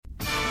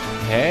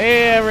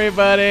Hey,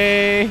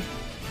 everybody!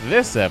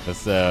 This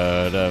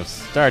episode of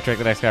Star Trek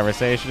The Next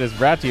Conversation is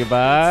brought to you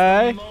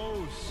by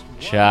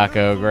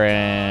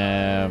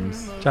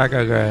Chocograms.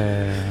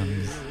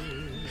 Chocograms.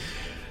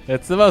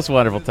 It's the most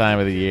wonderful time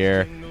of the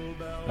year.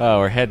 Oh,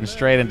 we're heading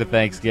straight into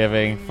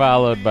Thanksgiving,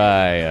 followed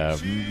by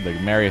the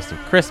merriest of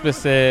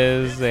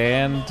Christmases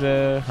and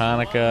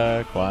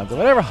Hanukkah, Kwanzaa,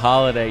 whatever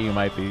holiday you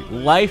might be.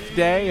 Life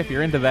Day, if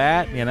you're into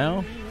that, you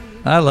know.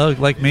 I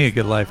like me a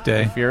good life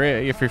day.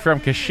 If you're from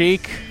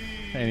Kashyyyk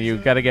and you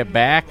got to get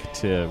back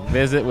to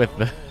visit with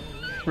the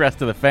rest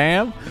of the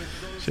fam.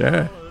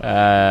 Sure.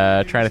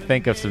 Trying to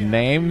think of some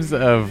names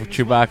of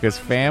Chewbacca's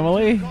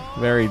family.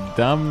 Very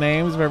dumb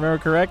names, if I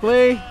remember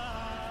correctly.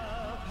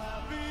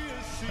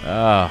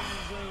 Oh.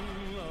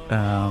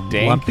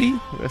 Lumpy?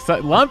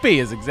 Lumpy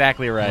is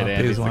exactly right, Lumpy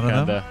Andy is one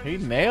of them? He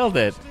nailed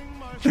it.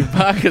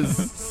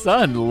 Chewbacca's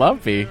son,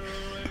 Lumpy,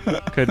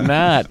 could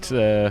not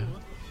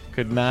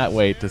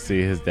wait to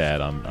see his dad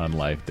on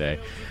Life Day.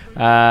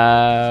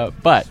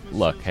 But,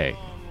 look, hey,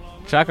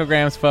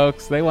 Chocograms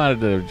folks, they wanted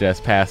to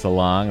just pass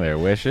along their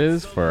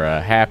wishes for a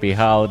happy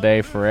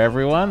holiday for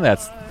everyone.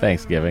 That's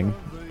Thanksgiving.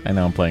 I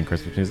know I'm playing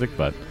Christmas music,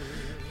 but...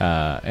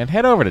 and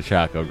head over to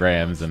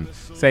Chocograms and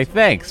say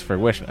thanks for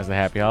wishing us a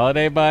happy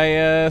holiday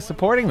by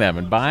supporting them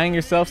and buying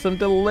yourself some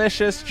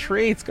delicious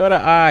treats. Go to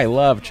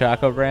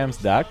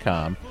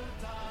ilovechocograms.com.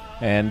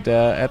 And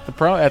at the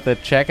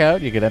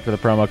checkout, you can enter the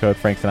promo code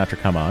Frank Sinatra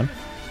Come On,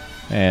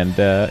 and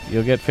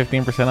you'll get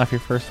 15% off your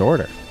first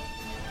order.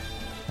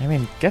 I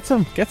mean, get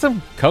some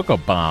cocoa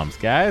bombs,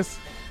 guys.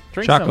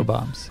 Choco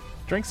bombs.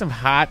 Drink some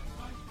hot.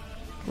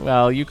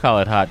 Well, you call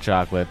it hot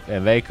chocolate,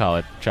 and they call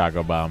it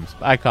choco bombs.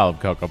 I call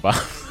them cocoa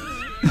bombs.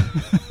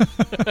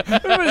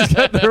 Everybody's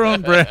got their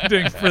own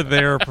branding for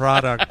their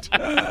product.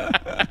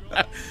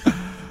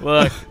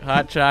 Look,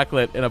 hot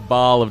chocolate in a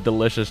ball of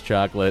delicious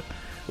chocolate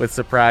with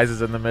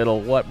surprises in the middle.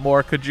 What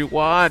more could you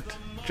want?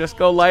 Just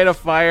go light a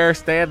fire,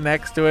 stand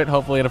next to it,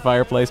 hopefully in a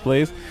fireplace,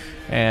 please,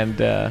 and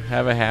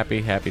have a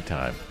happy, happy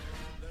time.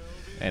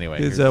 Anyway,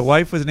 his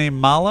wife was named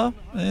Mala,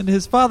 and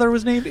his father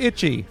was named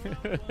Itchy.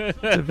 It's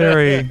a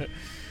very...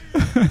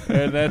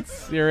 And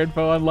that's your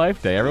info on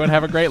Life Day. Everyone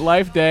have a great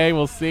Life Day.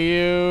 We'll see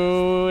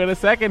you in a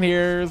second.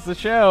 Here's the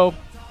show.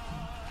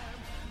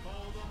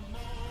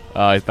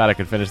 Oh, I thought I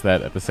could finish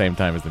that at the same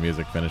time as the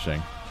music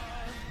finishing.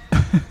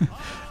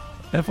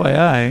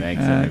 FYI,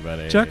 thanks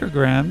everybody.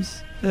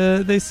 Chocograms,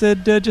 they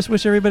said just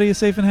wish everybody a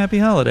safe and happy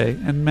holiday.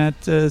 And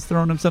Matt is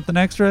throwing them something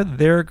extra.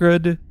 They're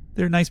good.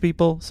 They're nice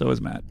people. So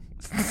is Matt.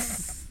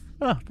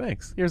 Oh,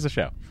 thanks. Here's the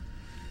show.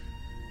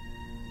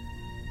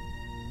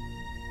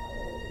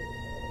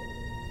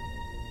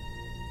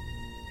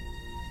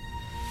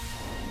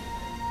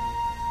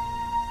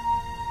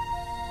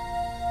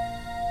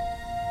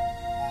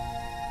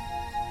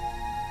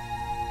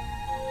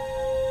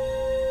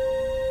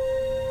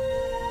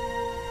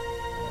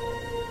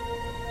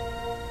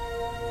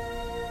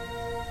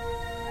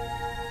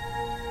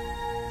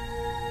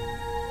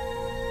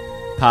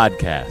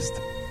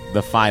 Podcast,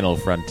 The Final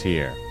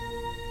Frontier.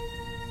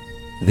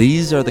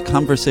 These are the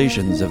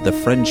conversations of the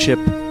friendship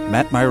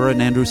Matt Myra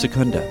and Andrew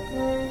Secunda.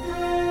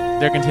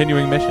 Their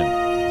continuing mission.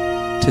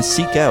 To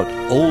seek out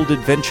old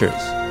adventures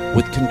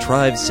with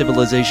contrived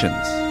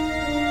civilizations.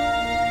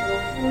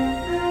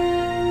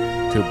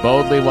 To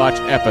boldly watch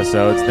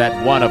episodes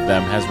that one of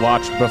them has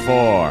watched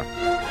before.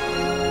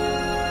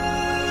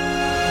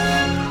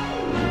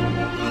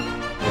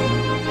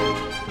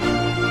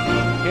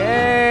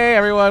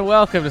 Everyone,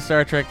 welcome to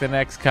Star Trek The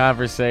Next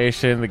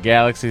Conversation, the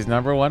galaxy's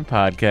 #1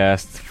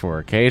 podcast for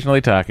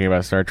occasionally talking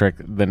about Star Trek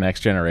The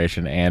Next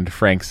Generation and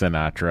Frank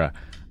Sinatra.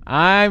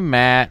 I'm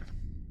Matt.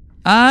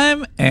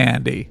 I'm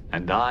Andy.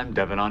 And I'm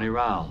Devanani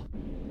Rao.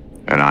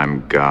 And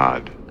I'm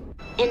God.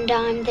 And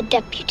I'm the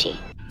deputy.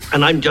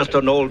 And I'm just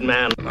an old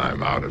man. And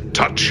I'm out of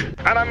touch.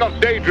 And I'm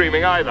not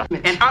daydreaming either.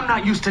 And I'm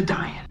not used to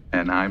dying.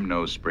 And I'm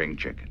no spring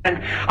chicken.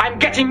 And I'm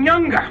getting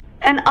younger.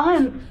 And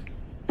I'm...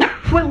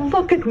 Well,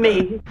 look at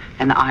me.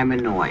 And I'm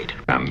annoyed.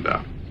 And,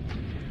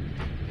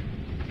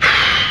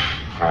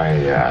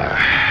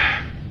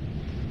 I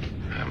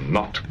am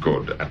not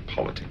good at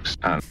politics.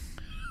 And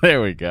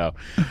there we go.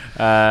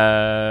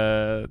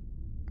 Hi,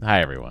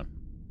 everyone.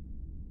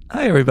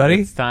 Hi,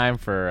 everybody. It's time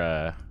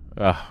for,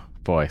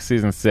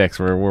 season 6.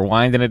 We're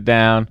winding it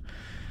down.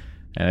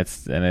 And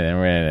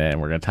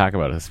we're going to talk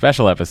about a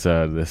special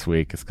episode this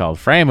week. It's called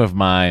Frame of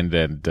Mind,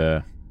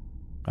 and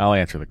I'll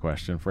answer the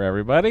question for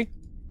everybody.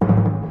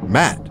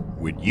 Matt,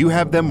 would you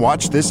have them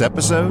watch this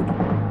episode?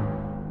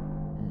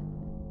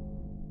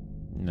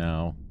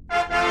 No.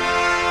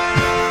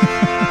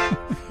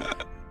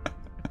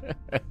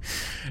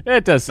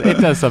 It does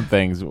some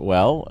things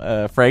well.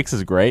 Frakes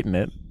is great in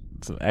it.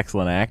 Some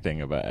excellent acting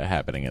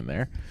happening in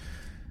there.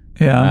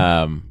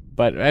 Yeah.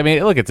 But I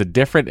mean, look, it's a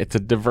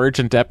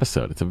divergent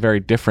episode. It's a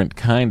very different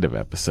kind of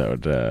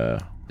episode.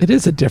 It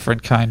is a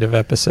different kind of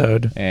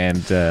episode.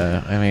 And,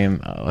 I mean,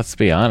 let's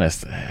be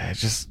honest. I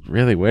just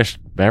really wish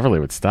Beverly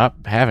would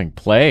stop having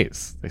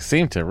plays. They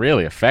seem to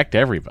really affect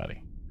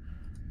everybody.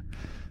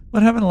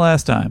 What happened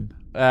last time?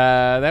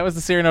 That was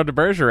the Cyrano de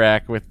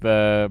Bergerac with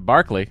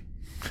Barkley.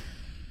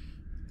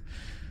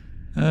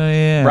 Oh,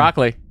 yeah.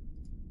 Broccoli.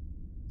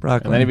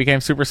 Broccoli. And then he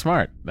became super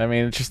smart. I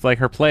mean, it's just like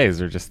her plays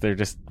they're just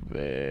topsy-turvy.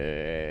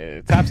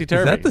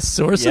 Is that the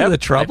source of the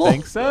trouble? I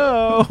think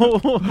so.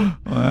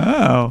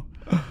 Wow.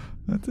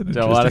 That's an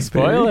Don't want to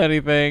interesting spoil theory.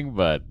 anything,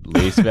 but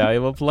least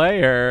valuable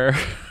player.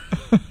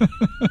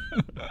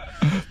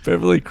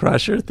 Beverly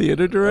Crusher,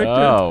 theater director.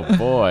 Oh,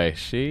 boy.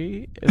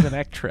 She is an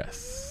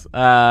actress.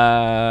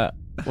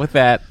 With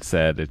that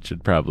said, it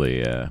should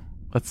probably...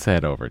 let's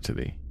head over to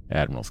the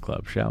Admirals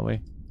Club, shall we?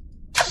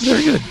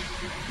 Very good.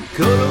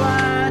 Go to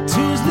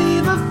iTunes,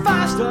 leave a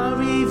 5-star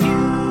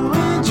review,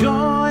 and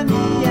join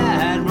the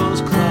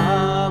Admirals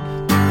Club.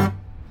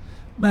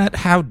 Matt,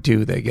 how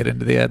do they get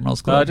into the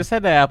Admirals Club? Just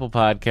head to Apple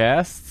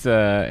Podcasts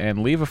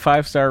and leave a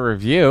 5-star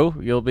review.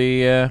 You'll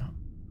be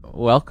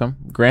welcome,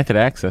 granted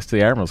access to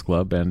the Admirals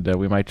Club, and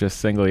we might just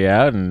single you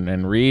out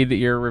and read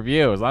your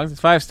review. As long as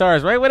it's 5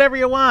 stars, right? Whatever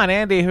you want.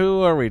 Andy,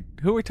 who are we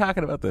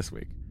talking about this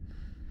week?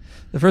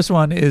 The first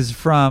one is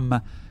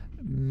from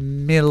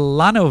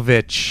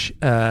Milanovic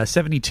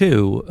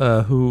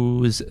 72,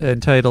 who's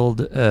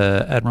entitled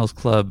Admirals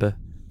Club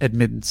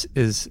admittance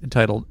is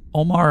entitled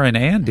Omar and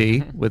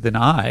Andy with an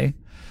I.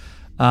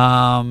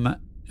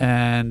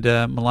 And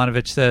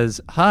Milanovic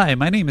says, "Hi,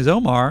 my name is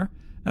Omar,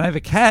 and I have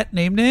a cat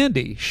named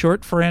Andy,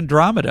 short for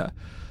Andromeda.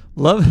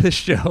 Love this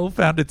show,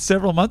 found it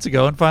several months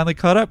ago, and finally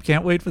caught up.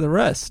 Can't wait for the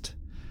rest."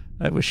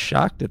 I was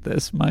shocked at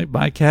this.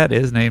 My cat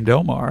is named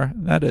Omar.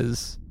 That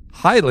is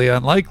highly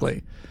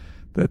unlikely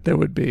that there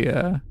would be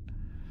a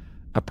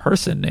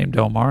person named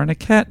Omar and a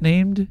cat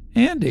named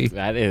Andy.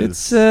 That is.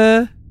 It's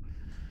I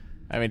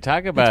mean,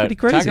 talk about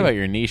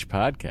your niche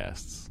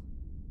podcasts.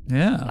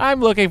 Yeah. I'm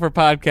looking for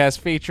podcasts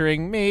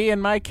featuring me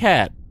and my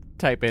cat.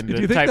 Type it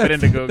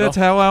into Google. That's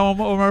how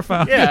Omar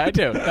found it. Yeah, I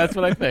do. That's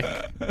what I think.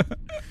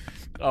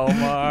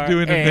 Omar.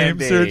 Doing a name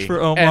Andy. search for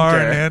Omar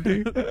Enter. and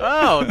Andy.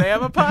 Oh, they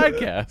have a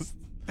podcast.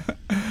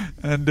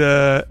 And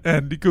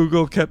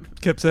Google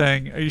kept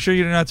saying, "Are you sure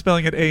you're not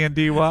spelling it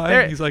Andy?"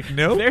 And he's like,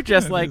 "Nope." They're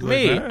just And like he's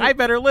me. "All right." I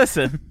better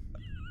listen.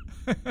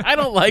 I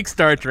don't like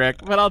Star Trek,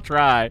 but I'll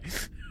try.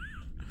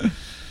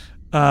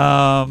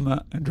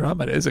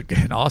 Andromeda is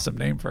an awesome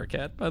name for a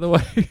cat, by the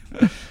way.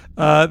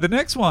 The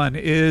next one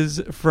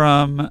is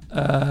from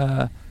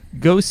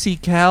Go See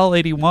Cal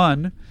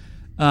 81,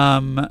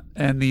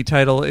 and the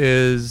title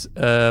is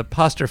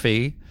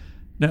apostrophe.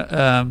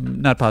 No,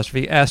 not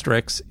apostrophe,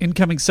 asterisk,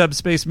 incoming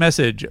subspace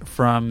message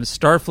from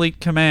Starfleet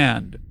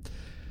Command.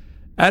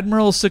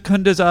 Admiral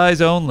Secunda's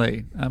eyes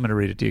only. I'm going to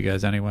read it to you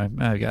guys anyway.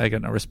 I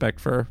got no respect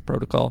for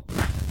protocol.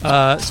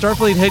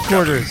 Starfleet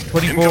headquarters,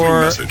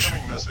 24...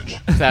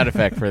 Sound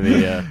effect for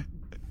the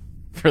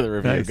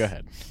review. Nice. Go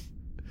ahead.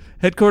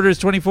 Headquarters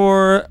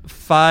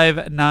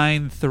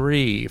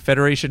 24593,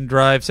 Federation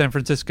Drive, San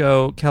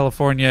Francisco,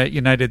 California,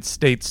 United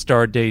States.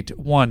 Star date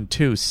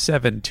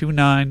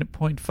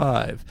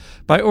 12729.5.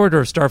 By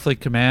order of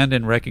Starfleet Command,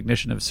 in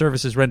recognition of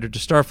services rendered to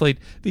Starfleet,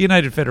 the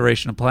United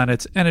Federation of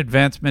Planets, and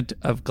advancement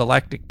of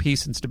galactic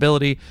peace and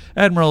stability,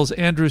 Admirals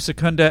Andrew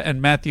Secunda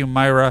and Matthew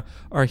Myra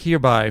are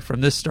hereby,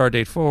 from this star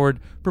date forward,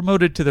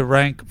 promoted to the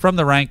rank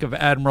of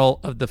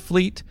Admiral of the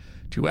Fleet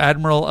to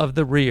Admiral of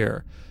the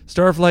Rear.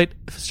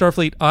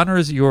 Starfleet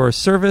honors your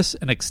service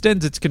and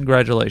extends its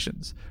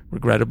congratulations.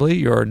 Regrettably,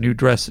 your new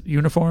dress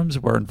uniforms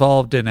were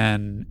involved in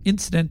an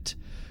incident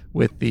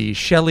with the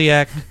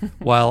Shellyak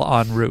while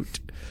en route.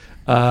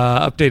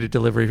 Updated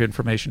delivery of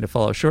information to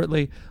follow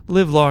shortly.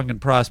 Live long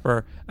and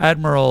prosper.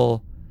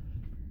 Admiral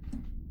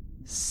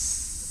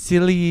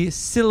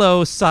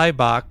Silo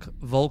Cybok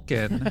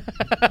Vulcan.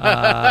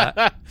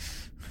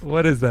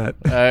 What is that?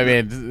 I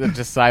mean,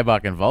 just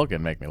Cybok and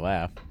Vulcan make me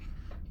laugh.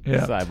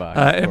 Yeah. Cybok,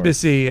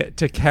 Embassy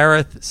to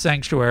Kareth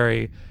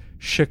Sanctuary,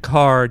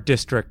 Shakar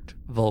District,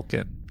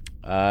 Vulcan.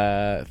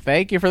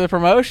 Thank you for the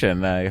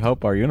promotion. I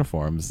hope our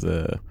uniforms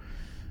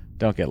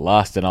don't get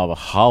lost in all the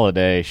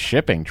holiday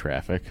shipping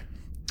traffic.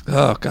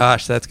 Oh,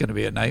 gosh, that's going to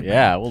be a nightmare.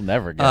 Yeah, we'll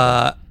never get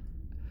it.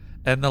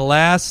 And the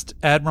last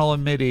Admiral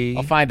Amity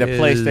I'll find a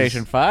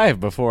PlayStation 5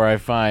 before I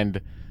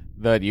find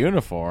that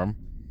uniform.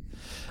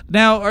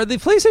 Now, are the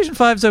PlayStation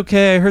 5s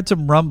okay? I heard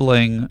some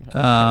rumbling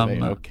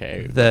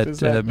okay?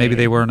 that maybe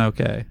they weren't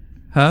okay.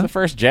 Huh? It's the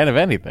first gen of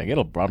anything.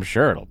 I'm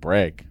sure it'll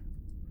break.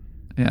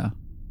 Yeah.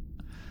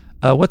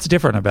 What's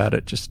different about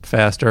it? Just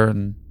faster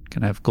and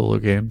can have cooler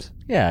games?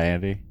 Yeah,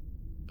 Andy.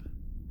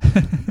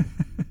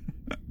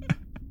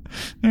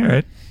 All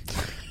right.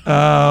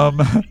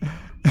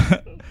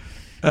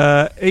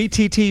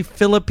 ATT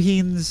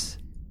Philippines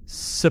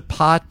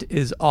Sapat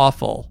is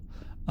awful.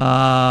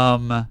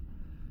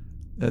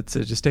 That's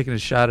just taking a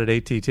shot at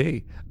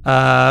ATT,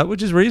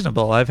 which is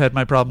reasonable. I've had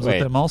my problems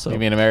with them also. You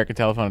mean American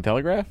Telephone and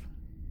Telegraph?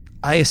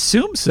 I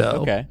assume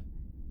so. Okay.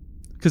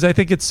 Because I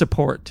think its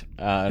support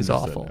is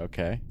awful.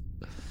 Okay.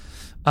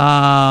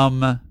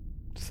 So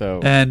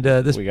and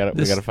this we got a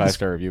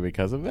 5-star review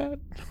because of that.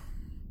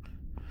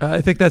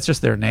 I think that's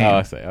just their name. Oh,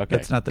 I see. Okay.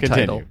 That's not the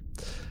Continue.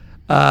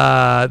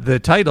 title. The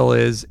title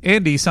is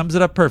Andy sums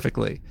it up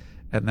perfectly.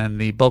 And then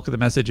the bulk of the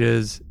message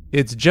is,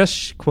 it's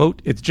just,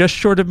 quote, it's just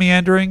short of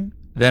meandering,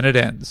 then it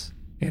ends.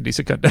 Andy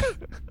Secunda.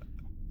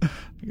 I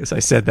guess I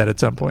said that at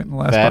some point in the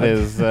last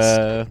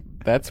podcast.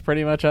 That's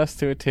pretty much us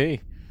to a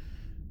T.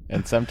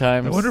 And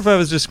sometimes I wonder if I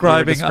was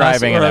describing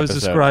us, or I was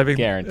describing.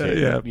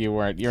 Guaranteed. You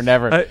weren't. You're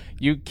never.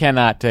 You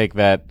cannot take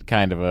that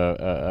kind of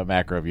a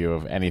macro view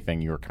of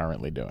anything you're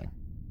currently doing.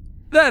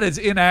 That is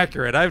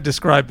inaccurate. I've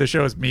described the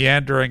show as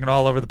meandering and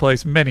all over the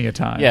place many a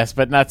time. Yes,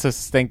 but not so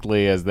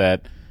succinctly as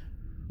that.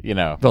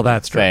 Well,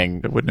 that's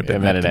saying true. It wouldn't have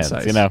been and then it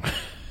concise. ends.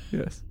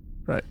 Yes,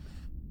 right.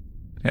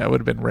 Yeah, it would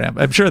have been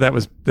I'm sure there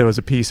was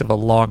a piece of a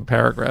long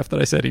paragraph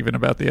that I said even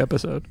about the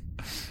episode.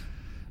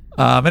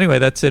 Anyway,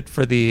 that's it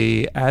for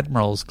the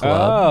Admirals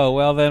Club. Oh,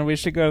 well, then we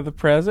should go to the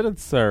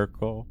President's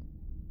Circle.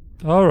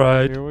 All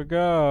right. Here we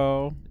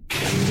go.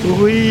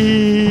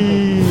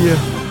 Wee.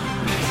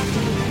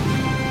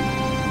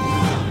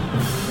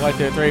 1,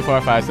 2, 3,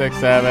 4, 5, 6,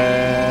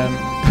 7.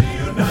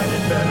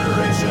 United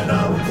Federation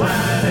of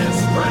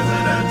Planets,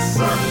 President's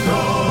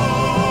Circle.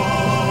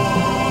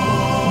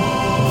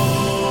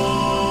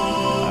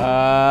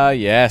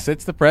 Yes,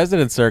 it's the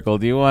President's Circle.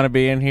 Do you want to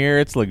be in here?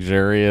 It's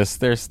luxurious.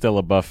 There's still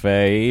a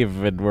buffet.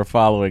 Even we're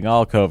following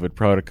all COVID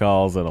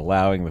protocols and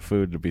allowing the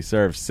food to be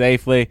served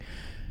safely.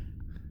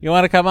 You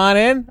want to come on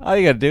in? All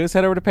you got to do is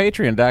head over to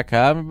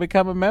patreon.com and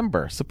become a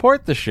member.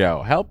 Support the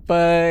show. Help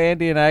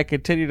Andy and I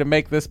continue to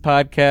make this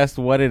podcast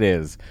what it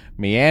is.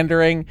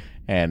 Meandering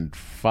and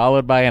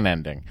followed by an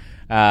ending.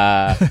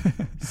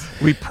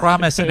 We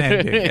promise an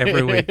ending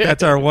every week.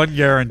 That's our one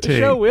guarantee. The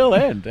show will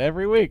end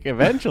every week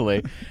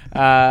eventually.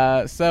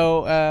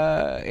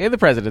 So in the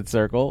President's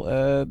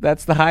Circle,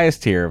 that's the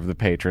highest tier of the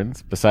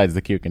patrons besides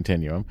the Q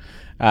Continuum.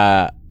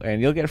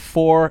 And you'll get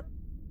 4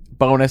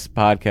 bonus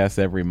podcasts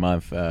every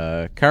month.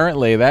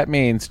 Currently, that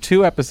means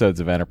 2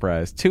 episodes of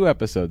Enterprise, 2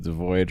 episodes of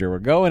Voyager. We're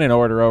going in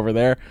order over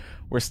there.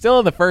 We're still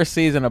in the first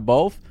season of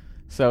both,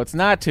 so it's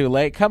not too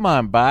late. Come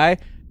on by.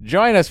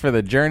 Join us for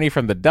the journey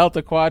from the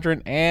Delta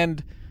Quadrant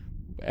and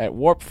at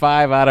Warp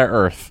 5 out of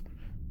Earth.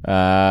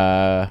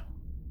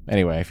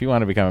 Anyway, if you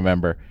want to become a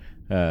member,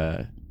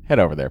 head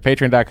over there.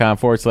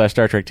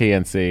 Patreon.com/Star Trek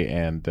TNC.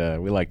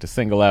 And we like to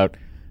single out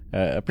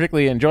a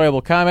particularly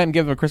enjoyable comment and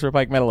give them a Christopher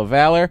Pike Medal of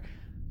Valor.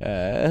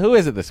 Who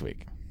is it this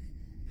week?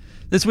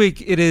 This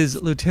week it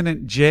is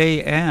Lieutenant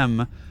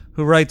J.M.,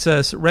 who writes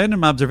us,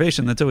 random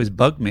observation that's always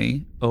bugged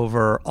me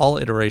over all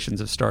iterations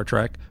of Star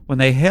Trek. When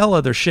they hail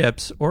other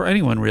ships, or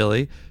anyone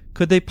really,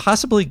 could they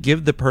possibly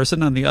give the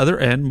person on the other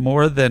end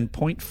more than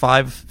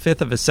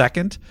 0.5 of a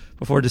second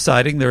before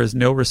deciding there is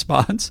no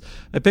response?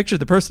 I picture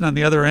the person on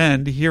the other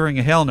end hearing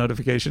a hail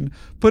notification,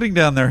 putting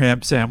down their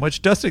ham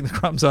sandwich, dusting the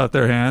crumbs off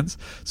their hands,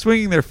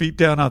 swinging their feet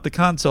down off the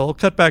console,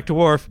 cut back to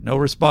Worf. No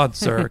response,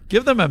 sir.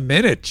 Give them a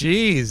minute.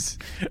 Jeez.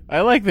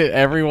 I like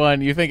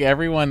that you think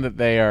everyone that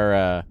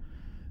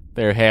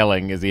they're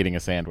hailing is eating a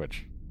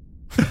sandwich.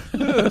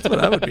 That's what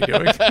I would be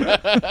doing.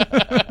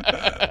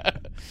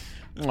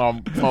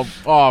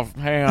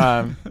 Hang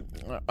on.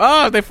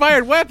 Oh, they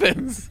fired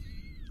weapons.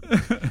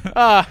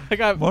 I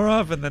got more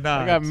often than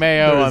not. I got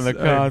mayo on the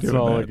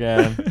console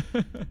again.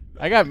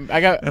 I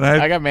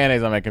got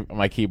mayonnaise on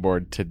my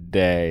keyboard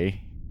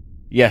today.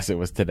 Yes, it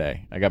was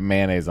today. I got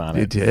mayonnaise on it.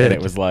 You did. And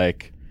it was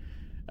like,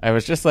 I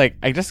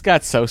just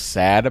got so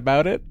sad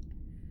about it.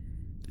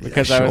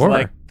 Because I was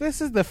like,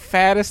 this is the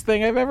fattest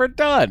thing I've ever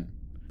done.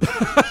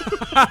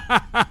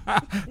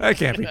 That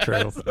can't be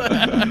true.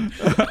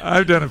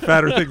 I've done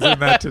fatter things than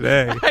that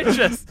today.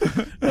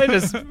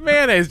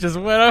 Mayonnaise just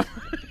went up.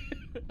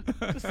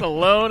 Just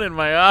alone in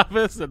my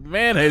office, and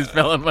mayonnaise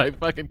fell on my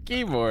fucking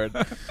keyboard.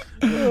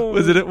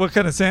 Was it? What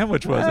kind of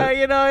sandwich was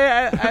it?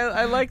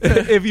 I like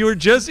to. If you were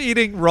just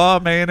eating raw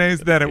mayonnaise,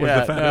 then it was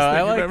the fattest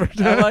thing you've ever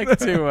done.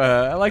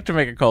 I like to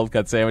make a cold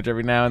cut sandwich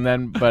every now and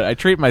then, but I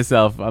treat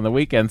myself on the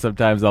weekend.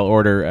 Sometimes I'll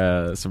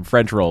order some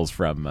French rolls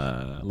from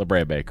La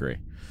Brea Bakery.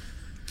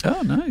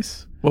 Oh,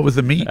 nice. What was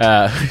the meat?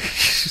 I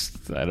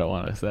don't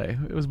want to say.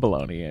 It was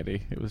bologna,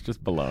 Andy. It was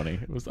just bologna.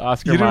 It was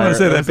Oscar Mayer. You didn't want to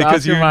say that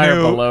because you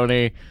knew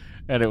bologna.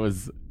 And it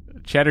was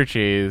cheddar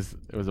cheese.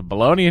 It was a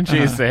bologna and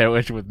cheese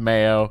sandwich with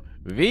mayo.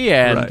 The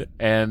end. Right.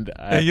 And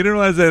you didn't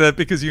want to say that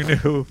because you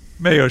knew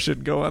mayo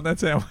shouldn't go on that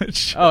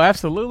sandwich. Oh,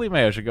 absolutely,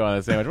 mayo should go on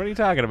that sandwich. What are you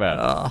talking about?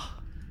 Oh,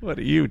 what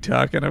are you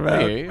talking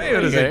about?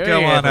 Mayo doesn't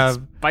go on a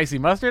spicy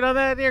mustard on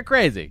that? You're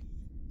crazy.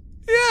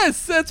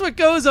 Yes, that's what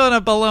goes on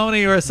a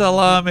bologna or a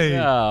salami.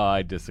 Oh,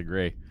 I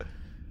disagree.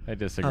 A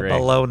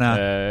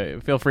bologna.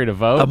 Feel free to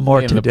vote. A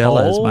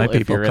mortadella, as my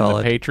people call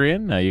it. If you're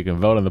in the Patreon, you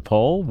can vote in the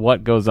poll.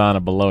 What goes on a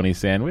bologna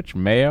sandwich,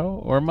 mayo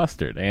or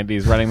mustard?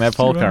 Andy's running that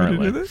poll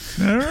currently.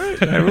 All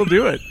right, I will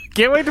do it.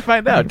 Can't wait to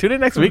find out. Tune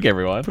in next week,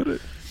 everyone.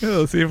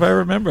 Let's see if I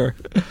remember.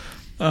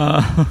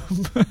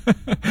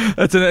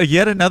 That's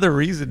yet another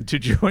reason to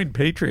join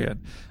Patreon.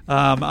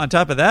 On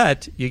top of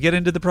that, you get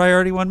into the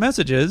Priority 1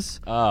 messages,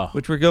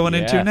 which we're going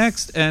into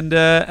next, and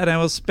I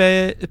will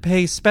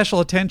pay special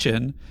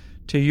attention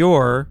to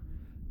your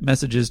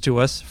messages to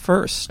us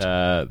first.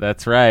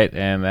 That's right,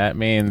 and that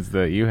means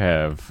that you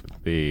have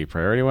the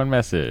Priority 1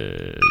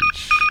 message.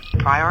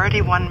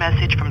 Priority 1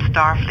 message from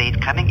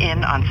Starfleet coming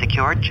in on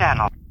secured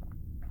channel.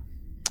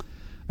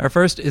 Our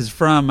first is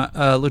from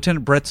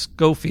Lieutenant Brett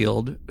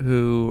Schofield,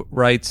 who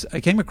writes, I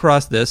came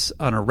across this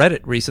on a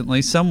Reddit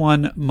recently.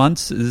 Someone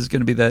months, this is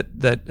going to be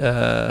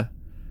that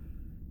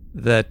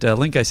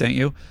link I sent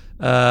you.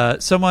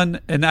 Someone,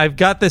 and I've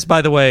got this,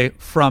 by the way,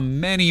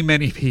 from many,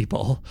 many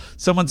people.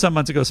 Someone some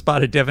months ago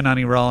spotted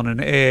Devanani Rall in an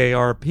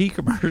AARP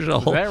commercial.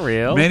 Is that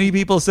real? Many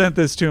people sent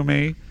this to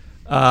me.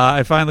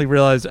 I finally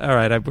realized, all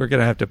right, we're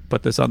going to have to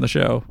put this on the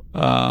show.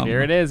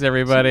 Here it is,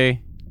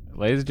 everybody.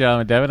 Ladies and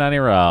gentlemen,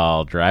 Devanani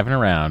Rall driving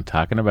around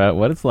talking about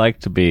what it's like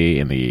to be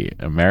in the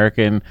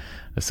American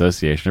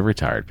Association of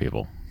Retired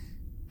People.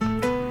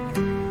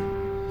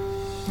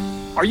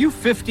 Are you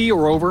 50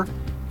 or over?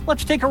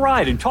 Let's take a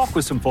ride and talk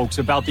with some folks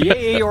about the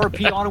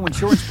AARP Auto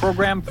Insurance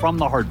Program from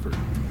the Hartford.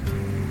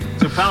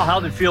 So, pal,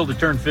 how'd it feel to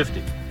turn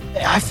 50?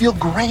 I feel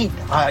great.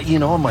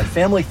 My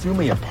family threw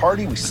me a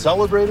party. We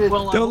celebrated.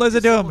 Well, don't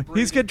listen to him.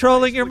 He's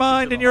controlling your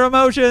mind and your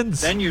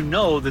emotions. Then you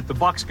know that the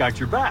Buck's got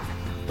your back.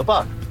 The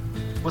Buck?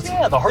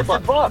 The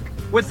Hartford Buck.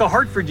 With the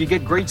Hartford, you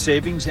get great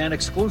savings and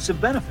exclusive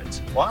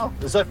benefits. Wow.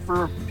 Is that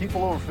for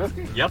people over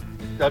 50? Yep.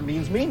 That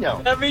means me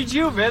now. That means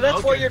you, man.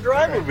 That's why you're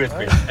driving with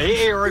me.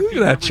 AARP. Look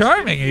at how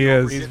charming he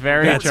is. He's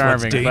very That's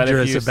charming. What's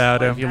dangerous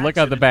about him. If you look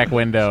out the back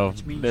window,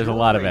 there's a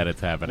lot of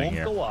edits happening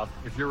here. Won't go up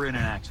if you're in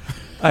an accident.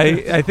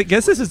 I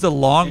guess this is the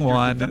long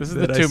one. This is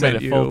the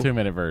 2-minute, full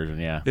 2-minute version,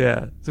 yeah.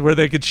 Yeah, so where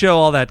they could show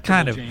all that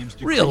kind of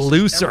real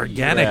loose,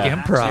 organic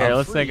improv.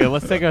 Here,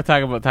 let's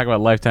talk about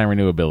lifetime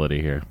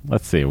renewability here.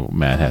 Let's see what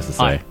Matt has to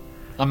say. Hi,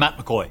 I'm Matt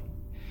McCoy.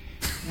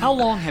 How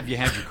long have you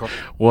had your car?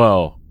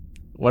 Whoa.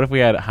 What if we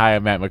had Hi,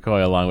 I'm Matt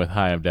McCoy along with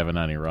Hi, I'm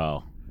Devanani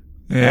Rall?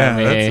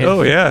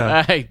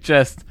 Yeah,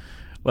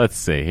 Let's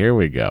see. Here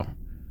we go.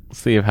 Let's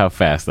see how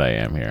fast I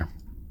am here.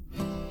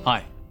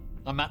 Hi,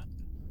 I'm Matt.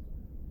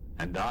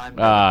 And I'm...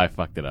 I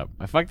fucked it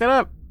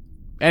up.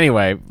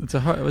 Anyway. It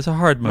was a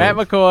hard move. Matt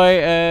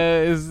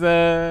McCoy is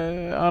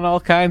on all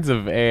kinds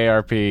of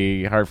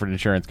AARP Hartford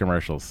Insurance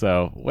commercials,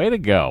 so way to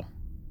go.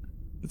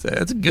 It's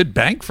a good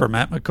bank for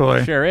Matt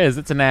McCoy. Sure is.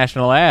 It's a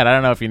national ad. I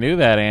don't know if you knew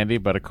that, Andy,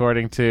 but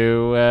according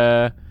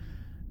to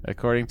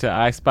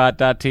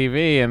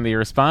iSpot.tv, and the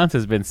response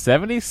has been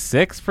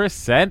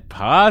 76%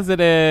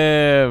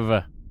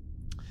 positive.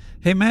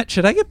 Hey, Matt,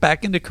 should I get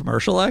back into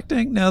commercial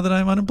acting now that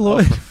I'm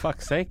unemployed? Oh, for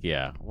fuck's sake,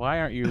 yeah. Why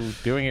aren't you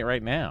doing it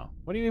right now?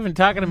 What are you even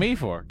talking to me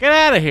for? Get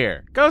out of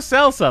here. Go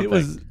sell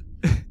something.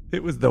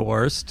 It was the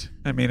worst.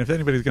 I mean, if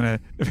any of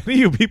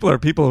you people are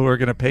people who are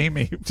going to pay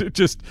me to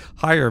just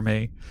hire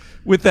me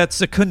with that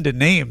Secunda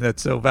name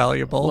that's so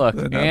valuable. Look,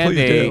 then,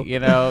 Andy,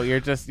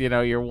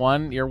 you're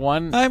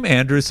one. I'm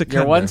Andrew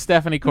Secunda. You're one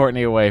Stephanie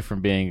Courtney away from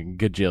being a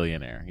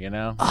gajillionaire, you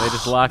know? They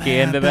just lock you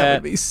into that.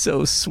 That would be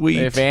so sweet.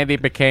 If Andy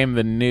became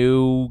the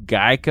new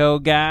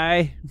Geico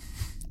guy.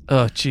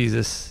 Oh,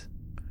 Jesus.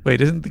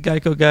 Wait, isn't the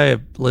Geico guy a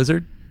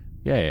lizard?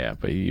 Yeah,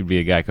 but you'd be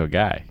a Geico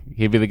guy.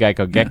 He'd be the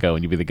Geico gecko,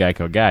 and you'd be the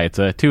Geico guy. It's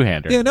a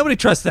two-hander. Yeah, nobody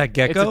trusts that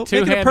gecko. It's a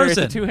two-hander, Make it a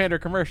person. It's a two-hander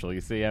commercial.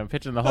 You see, I'm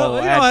pitching the whole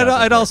ad.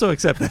 I'd also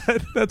accept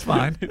that. That's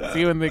fine.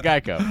 See you in the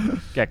Gecko.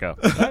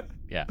 What?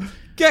 Yeah.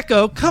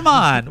 Gecko, come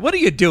on. What are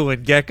you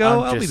doing,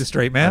 Gecko? I'll be the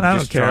straight man. I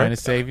don't care. I'm just trying to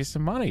save you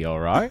some money, all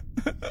right?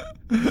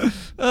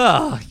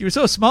 You were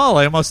so small,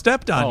 I almost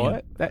stepped on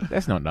you.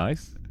 That's not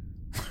nice.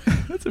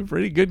 That's a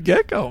pretty good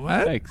gecko,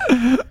 man. Thanks.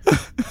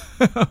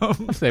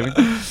 I'm saving.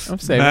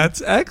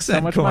 That's accent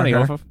so much corner. money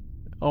off of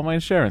all my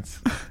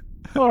insurance.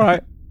 All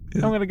right.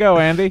 I'm going to go,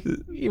 Andy.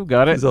 You've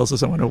got it. He's also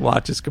someone who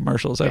watches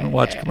commercials. I haven't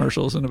watched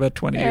commercials in about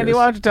 20 years. Andy,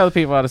 why don't you tell the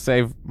people how to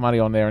save money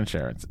on their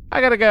insurance? I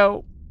got to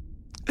go.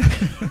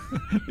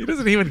 He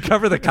doesn't even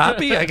cover the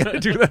copy? I got to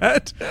do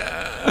that?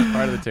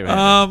 Part of the two.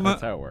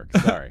 That's how it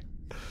works. Sorry.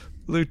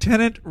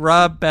 Lieutenant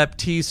Rob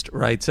Baptiste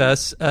writes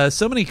us,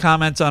 so many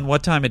comments on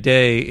what time of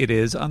day it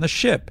is on the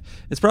ship.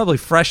 It's probably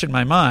fresh in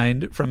my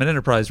mind from an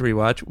Enterprise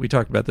rewatch. We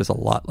talked about this a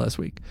lot last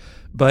week.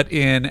 But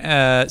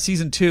in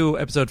Season 2,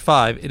 Episode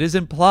 5, it is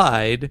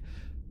implied...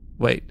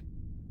 Wait.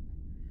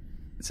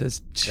 It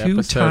says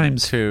 2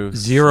 times 05.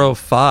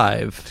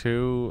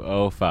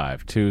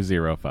 205.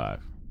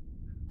 205.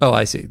 Oh,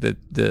 I see.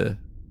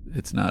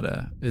 It's not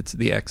it's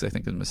the X, I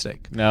think, is a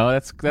mistake. No,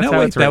 that's how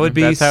it's written. That would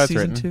be that's how it's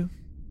Season written. 2?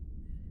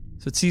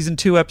 So it's Season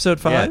 2, Episode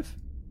 5?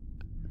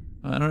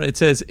 Yeah. I don't know. It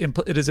says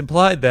it is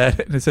implied that,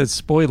 and it says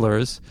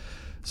spoilers.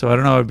 So I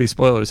don't know. It would be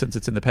spoilers since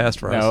it's in the past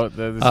for us. No,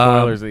 the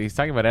spoilers. He's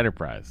talking about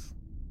Enterprise.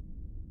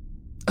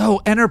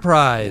 Oh,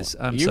 Enterprise.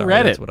 I'm you sorry.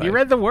 Read it. You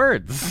read the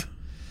words.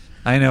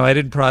 I know. I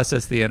didn't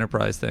process the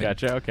Enterprise thing.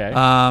 Gotcha. Okay.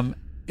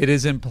 It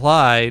is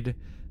implied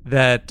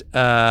that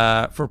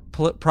for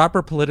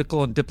proper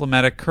political and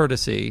diplomatic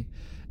courtesy,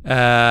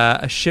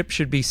 a ship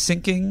should be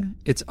syncing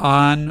its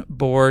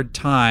on-board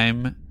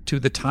time to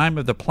the time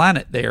of the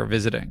planet they are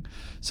visiting.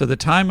 So the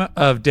time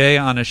of day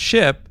on a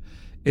ship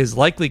is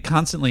likely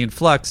constantly in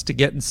flux to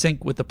get in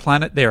sync with the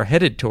planet they are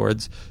headed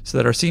towards so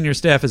that our senior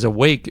staff is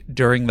awake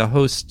during the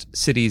host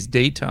city's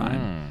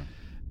daytime.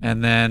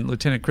 And then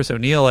Lieutenant Chris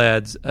O'Neill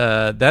adds,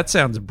 that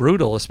sounds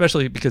brutal,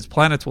 especially because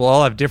planets will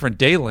all have different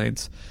day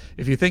lengths.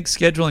 If you think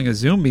scheduling a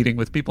Zoom meeting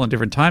with people in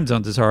different time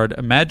zones is hard,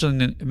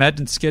 imagine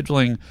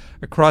scheduling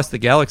across the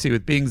galaxy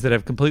with beings that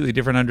have completely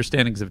different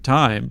understandings of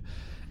time.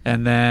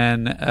 And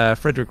then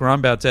Frederick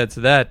Rombouts adds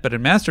to that, but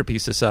in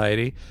Masterpiece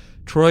Society,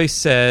 Troy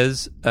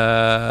says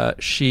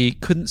she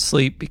couldn't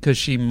sleep because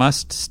she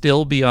must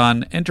still be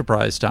on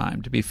Enterprise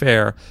time. To be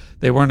fair,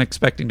 they weren't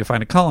expecting to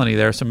find a colony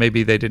there, so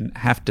maybe they didn't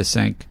have to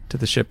sync to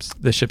the ship's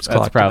clock.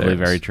 That's probably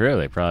very true.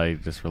 They probably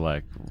just were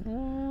like,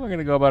 we're going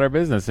to go about our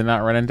business and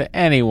not run into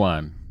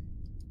anyone.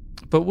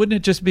 But wouldn't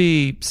it just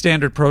be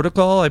standard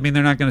protocol? I mean,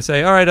 they're not going to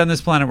say, all right, on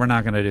this planet, we're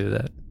not going to do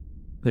that.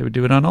 They would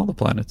do it on all the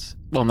planets.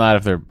 Well, not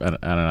if they're on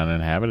an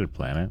uninhabited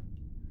planet.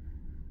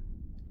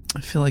 I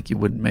feel like you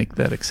wouldn't make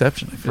that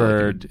exception. I feel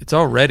like it's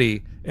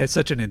already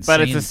such an insane.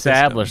 But it's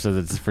established system.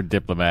 that it's for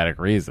diplomatic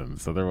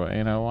reasons. So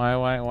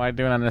why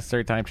do an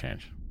unnecessary time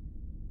change?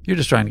 You're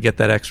just trying to get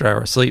that extra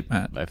hour of sleep,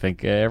 Matt. I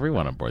think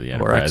everyone on board the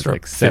Enterprise, or extra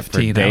except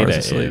 15 for Data, hours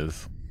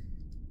of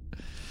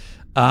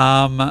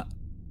sleep.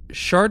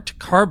 Shart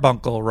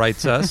Carbuncle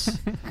writes us.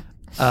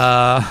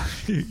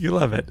 You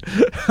love it.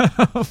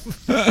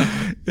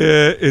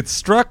 It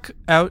stuck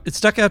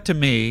out to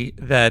me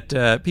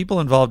that people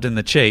involved in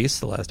the chase,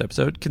 the last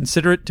episode,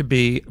 consider it to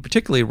be a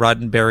particularly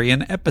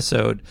Roddenberryan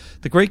episode.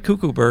 The Great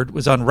Cuckoo Bird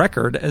was on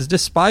record as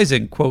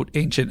despising, quote, the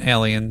ancient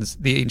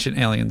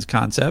aliens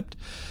concept,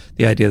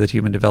 the idea that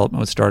human development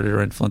was started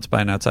or influenced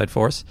by an outside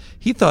force.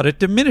 He thought it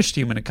diminished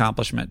human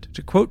accomplishment.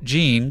 To quote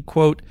Gene,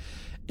 quote,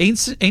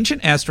 ancient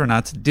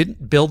astronauts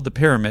didn't build the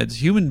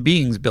pyramids. Human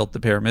beings built the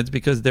pyramids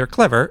because they're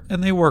clever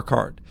and they work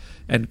hard.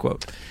 End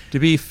quote. To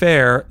be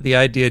fair, the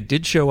idea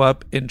did show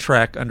up in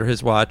Trek under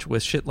his watch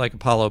with shit like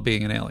Apollo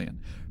being an alien.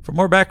 For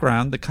more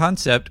background, the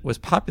concept was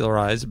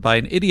popularized by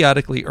an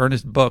idiotically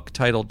earnest book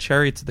titled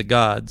Chariots of the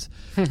Gods,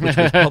 which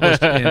was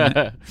published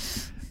in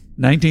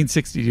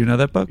 1960. Do you know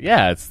that book?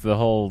 Yeah, it's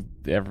the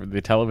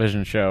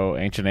television show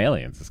Ancient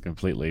Aliens is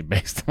completely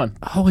based on.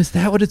 Oh, is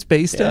that what it's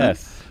based on?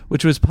 Yes.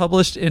 Which was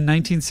published in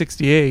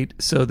 1968.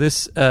 So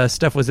this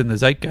stuff was in the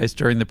zeitgeist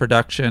during the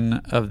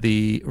production of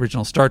the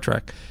original Star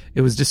Trek.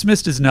 It was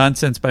dismissed as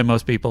nonsense by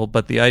most people,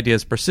 but the idea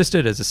has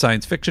persisted as a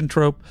science fiction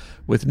trope,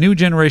 with new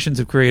generations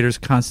of creators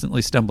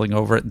constantly stumbling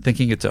over it and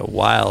thinking it's a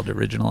wild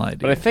original idea.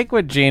 But I think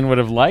what Gene would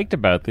have liked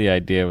about the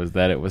idea was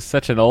that it was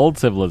such an old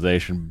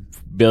civilization,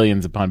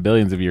 billions upon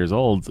billions of years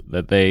old,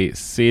 that they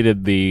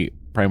seeded the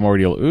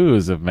primordial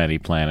ooze of many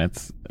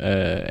planets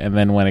and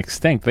then went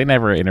extinct. They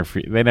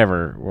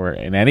never were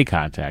in any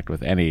contact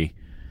with any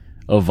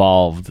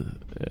evolved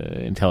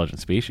intelligent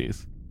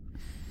species.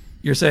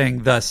 You're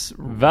saying thus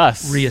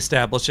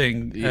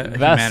reestablishing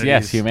thus,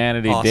 yes,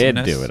 humanity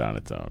awesomeness. did do it on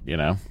its own,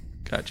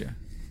 Gotcha.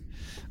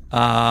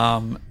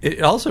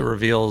 It also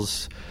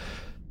reveals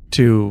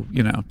to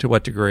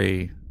what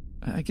degree,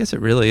 I guess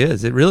it really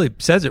is. It really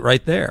says it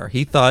right there.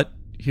 He thought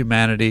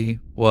humanity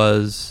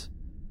was,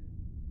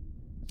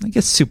 I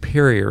guess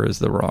superior is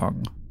the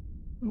wrong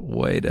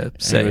way to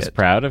say it. He was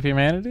proud of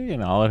humanity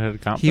and all it had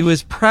accomplished? He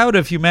was proud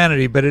of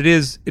humanity, but it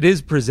is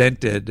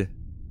presented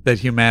that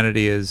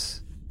humanity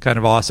is kind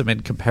of awesome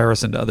in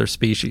comparison to other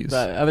species.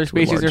 The other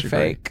species are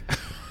fake.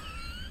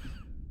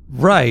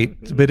 Right,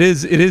 but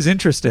it is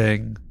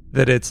interesting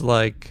that it's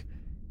like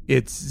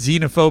it's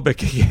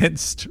xenophobic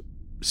against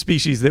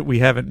species that we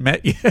haven't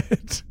met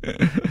yet.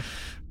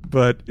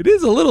 But it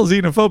is a little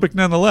xenophobic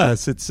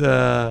nonetheless. It's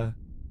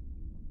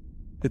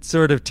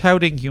sort of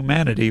touting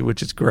humanity,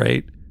 which is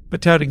great,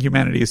 but touting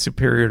humanity is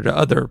superior to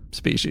other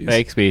species.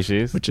 Fake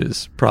species. Which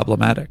is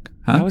problematic.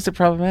 Huh? How is it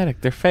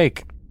problematic? They're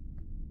fake.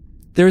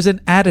 There's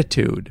an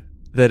attitude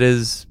that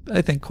is,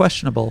 I think,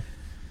 questionable.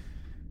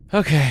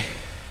 Okay.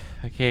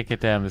 I can't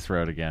get down this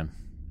road again.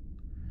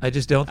 I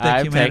just don't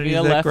think humanity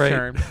is that great.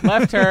 I'm taking a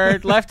left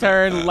turn. Left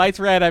turn. Light's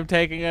red. I'm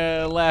taking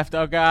a left.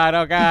 Oh, God.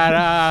 Oh,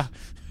 God.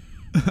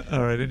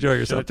 All right. Enjoy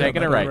yourself. Should have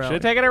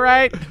taken it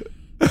right.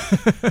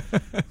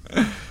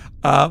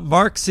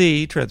 Mark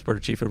C., transporter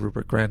chief of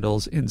Rupert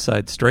Crandall's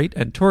Inside Straight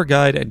and tour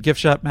guide and gift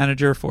shop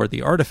manager for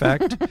The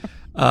Artifact,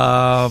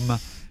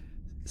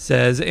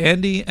 says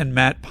Andy and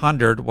Matt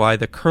pondered why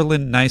the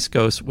Kurlan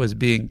Niskos was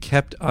being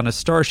kept on a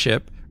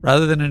starship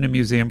rather than in a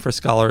museum for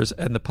scholars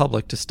and the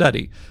public to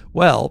study.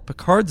 Well,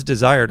 Picard's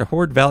desire to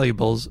hoard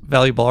valuable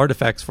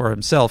artifacts for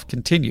himself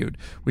continued.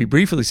 We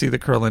briefly see the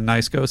Kurlan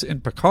Niskos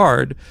in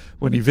Picard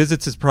when he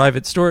visits his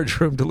private storage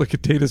room to look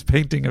at Data's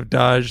painting of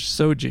Daj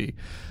Soji.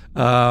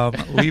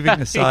 Leaving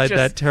aside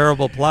that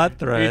terrible plot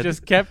thread. He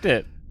just kept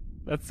it.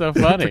 That's so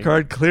funny.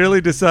 Picard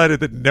clearly decided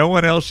that no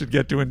one else should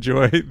get to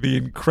enjoy the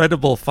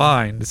incredible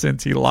find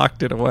since he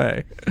locked it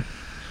away.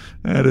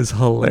 That is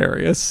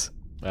hilarious.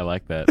 I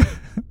like that.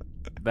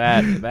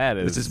 That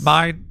is. This is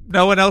mine.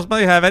 No one else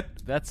may have it.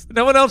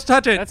 No one else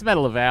touch it. That's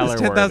Medal of Valor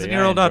worthy.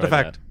 10,000-year-old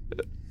artifact.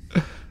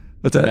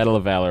 What's that? Medal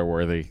of Valor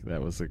worthy.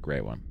 That was a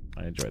great one.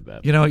 I enjoyed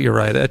that. You know what? You're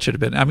right. That should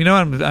have been. I mean,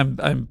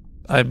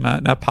 I'm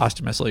not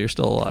posthumously. You're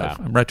still alive.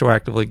 Wow. I'm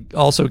retroactively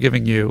also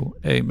giving you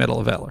a Medal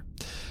of Valor.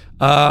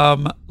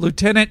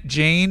 Lieutenant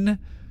Jane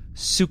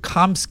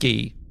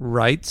Sukomsky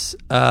writes,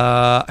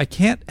 I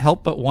can't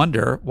help but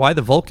wonder why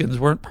the Vulcans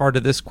weren't part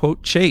of this,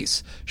 quote,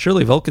 chase.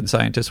 Surely Vulcan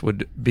scientists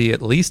would be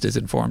at least as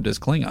informed as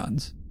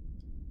Klingons.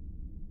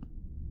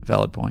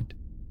 Valid point.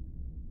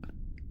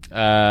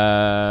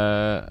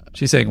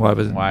 She's saying why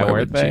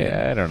weren't they?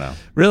 I don't know.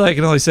 Really, I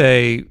can only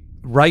say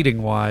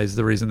writing-wise,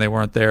 the reason they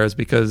weren't there is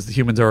because the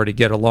humans already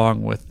get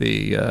along with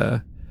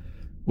the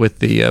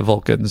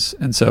Vulcans,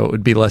 and so it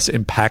would be less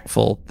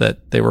impactful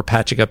that they were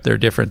patching up their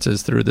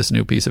differences through this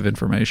new piece of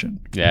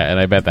information. Yeah, and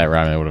I bet that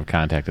Romulan would have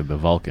contacted the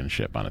Vulcan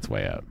ship on its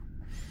way out.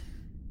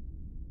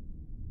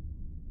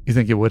 You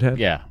think it would have?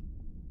 Yeah.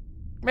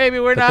 Maybe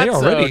we're not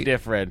so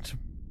different.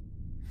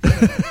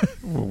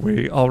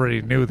 We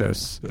already knew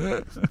this.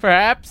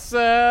 Perhaps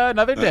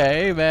another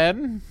day,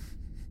 then.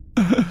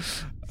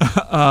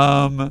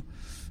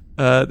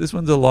 This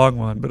one's a long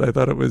one, but I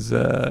thought it was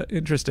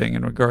interesting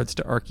in regards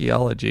to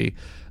archaeology.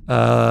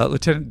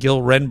 Lieutenant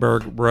Gil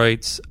Renberg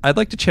writes, I'd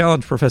like to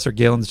challenge Professor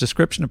Galen's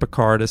description of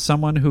Picard as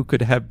someone who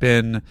could have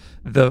been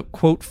the,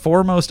 quote,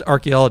 foremost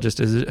archaeologist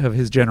of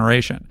his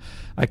generation.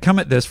 I come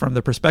at this from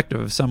the perspective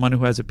of someone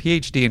who has a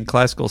PhD in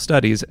classical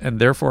studies and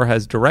therefore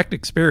has direct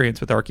experience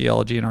with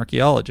archaeology and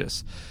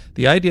archaeologists.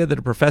 The idea that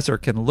a professor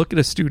can look at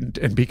a student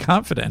and be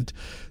confident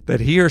that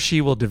he or she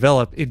will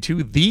develop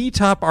into the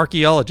top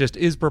archaeologist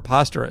is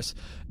preposterous.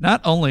 Not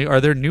only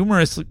are there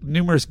numerous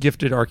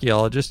gifted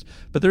archaeologists,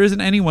 but there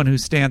isn't anyone who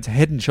stands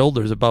head and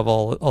shoulders above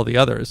all the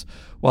others.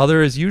 While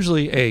there is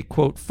usually a,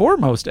 quote,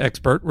 foremost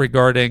expert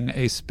regarding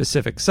a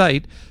specific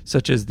site,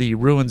 such as the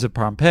ruins of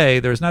Pompeii,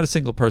 there is not a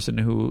single person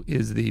who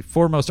is the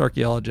foremost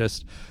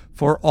archaeologist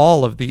for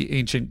all of the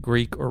ancient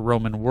Greek or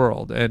Roman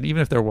world. And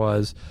even if there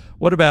was,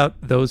 what about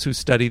those who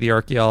study the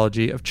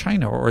archaeology of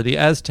China or the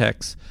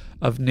Aztecs,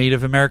 of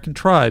Native American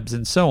tribes,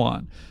 and so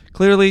on?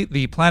 Clearly,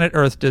 the planet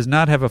Earth does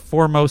not have a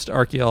foremost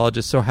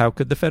archaeologist, so how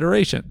could the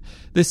Federation?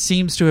 This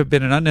seems to have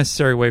been an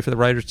unnecessary way for the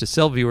writers to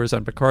sell viewers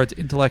on Picard's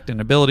intellect and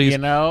abilities,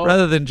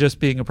 rather than just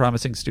being a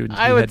promising student.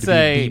 I would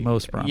say the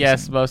most promising.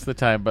 Yes, most of the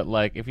time. But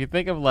like, if you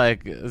think of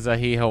like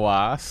Zahi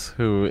Hawass,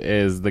 who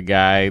is the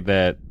guy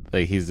that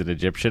he's an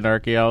Egyptian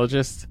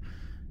archaeologist.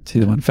 Is he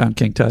the one who found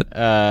King Tut?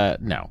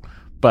 No,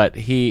 but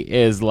he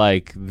is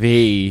like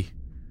the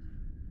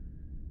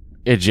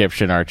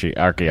Egyptian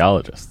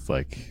archaeologist.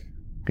 Like,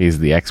 he's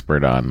the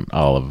expert on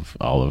all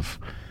of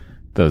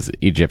those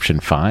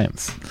Egyptian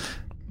finds.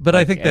 But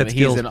I think that's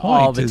Gil's he's in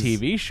point. All the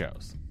TV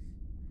shows.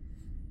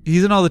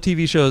 He's in all the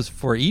TV shows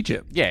for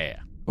Egypt. Yeah.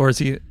 Or is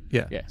he?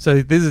 Yeah.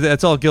 So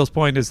that's all Gil's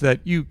point, is that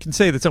you can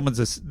say that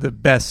someone's the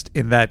best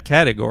in that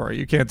category.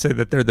 You can't say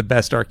that they're the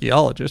best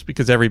archaeologist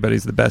because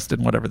everybody's the best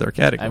in whatever their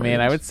category. I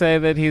mean, I would say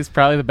that he's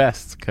probably the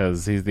best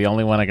because he's the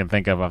only one I can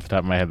think of off the top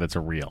of my head that's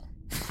a real.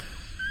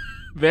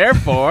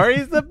 Therefore,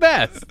 he's the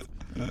best.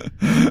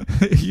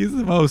 He's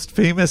the most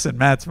famous in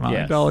Matt's mind.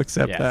 Yes. I'll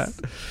accept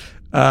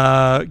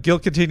that. Gil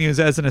continues,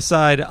 as an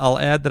aside, I'll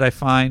add that I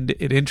find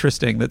it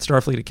interesting that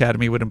Starfleet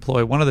Academy would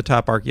employ one of the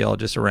top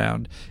archaeologists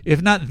around,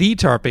 if not the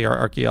top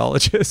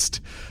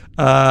archaeologist.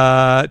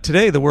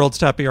 Today, the world's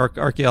top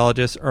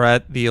archaeologists are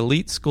at the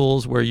elite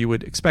schools where you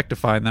would expect to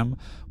find them,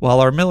 while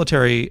our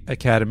military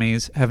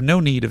academies have no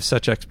need of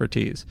such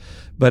expertise.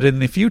 But in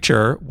the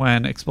future,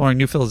 when exploring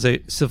new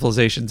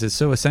civilizations is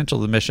so essential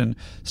to the mission,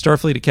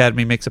 Starfleet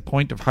Academy makes a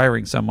point of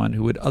hiring someone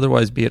who would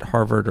otherwise be at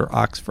Harvard or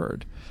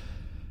Oxford.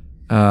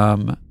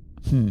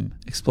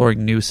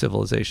 Exploring new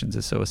civilizations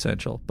is so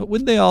essential. But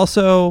wouldn't they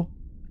also,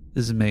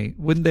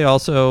 wouldn't they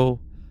also,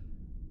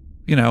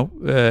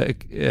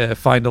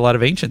 find a lot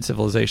of ancient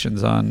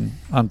civilizations on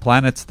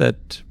planets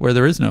where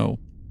there is no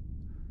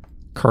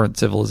current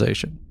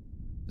civilization?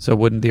 So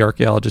wouldn't the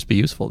archaeologist be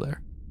useful there?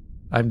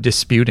 I'm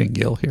disputing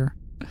Gil here.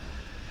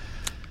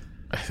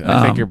 I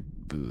think you're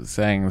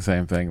saying the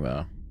same thing,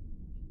 though.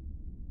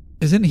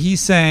 Isn't he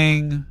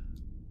saying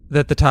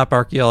that the top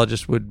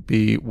archaeologist would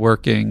be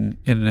working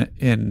in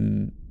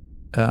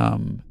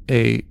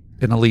an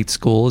elite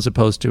school as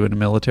opposed to in a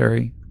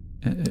military,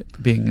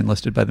 being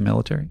enlisted by the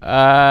military?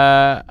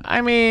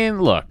 I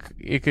mean, look,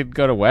 you could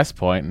go to West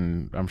Point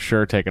and I'm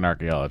sure take an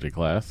archaeology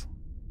class.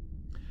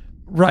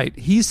 Right.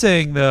 He's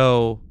saying,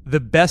 though, the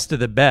best of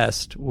the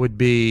best would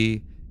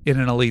be in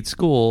an elite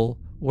school,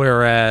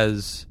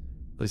 whereas,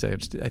 at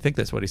least I think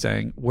that's what he's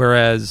saying,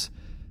 whereas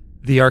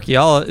the in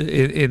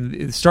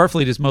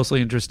Starfleet is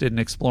mostly interested in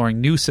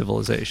exploring new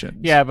civilizations.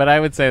 Yeah, but I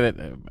would say that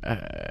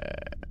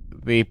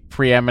the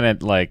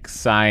preeminent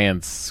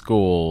science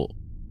school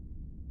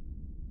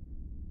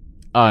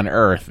on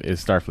Earth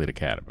is Starfleet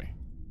Academy.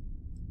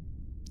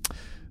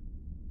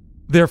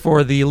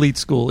 Therefore, the elite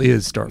school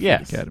is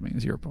Starfleet Academy,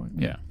 is your point.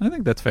 Yeah. I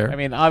think that's fair. I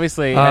mean,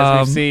 obviously,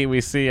 as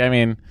we see, I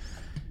mean,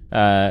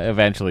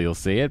 eventually you'll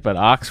see it, but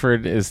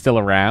Oxford is still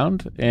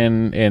around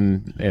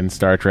in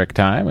Star Trek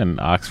time, and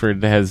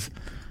Oxford has,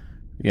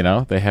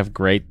 they have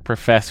great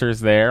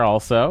professors there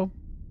also.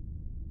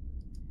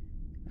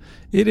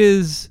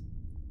 It's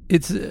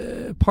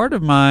part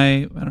of my,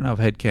 I don't know if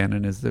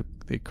headcanon is the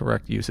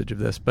correct usage of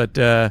this, but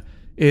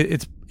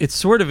it's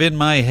sort of in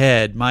my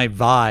head, my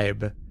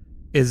vibe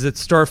is that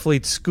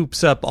Starfleet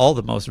scoops up all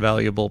the most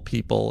valuable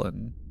people,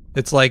 and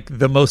it's like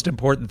the most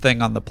important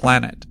thing on the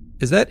planet.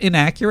 Is that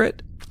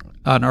inaccurate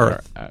on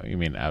Earth? You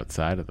mean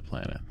outside of the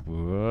planet?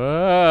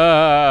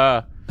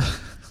 Whoa.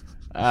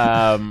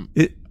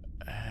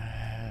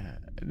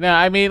 No,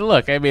 I mean,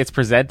 look, it's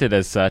presented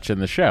as such in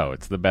the show.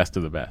 It's the best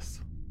of the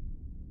best.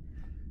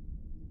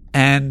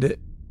 And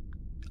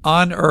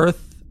on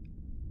Earth,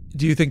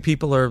 do you think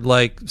people are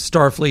like,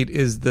 Starfleet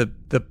is the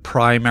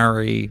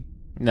primary?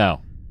 No.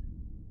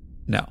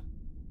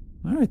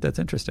 All right, that's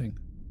interesting.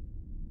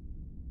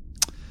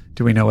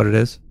 Do we know what it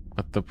is?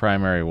 What the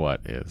primary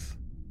what is?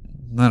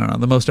 I don't know.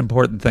 The most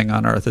important thing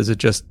on Earth, is it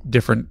just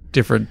different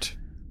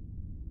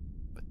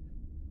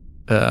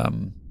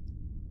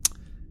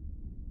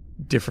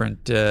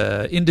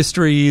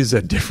industries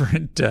and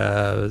different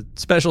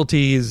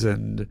specialties,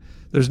 and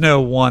there's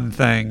no one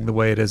thing the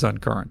way it is on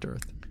current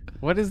Earth.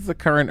 What is the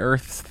current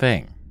Earth's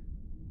thing?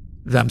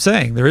 I'm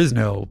saying there is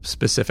no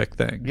specific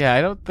thing. Yeah,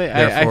 I don't think.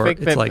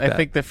 I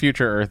think the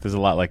future Earth is a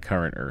lot like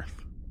current Earth.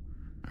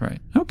 Right.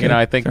 Okay.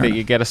 I think that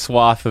you get a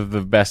swath of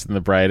the best and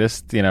the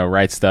brightest,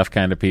 right stuff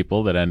kind of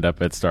people that end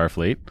up at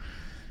Starfleet.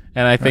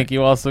 And I think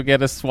you also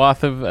get a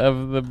swath of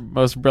the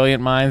most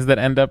brilliant minds that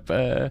end up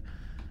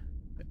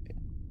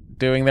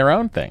doing their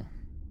own thing.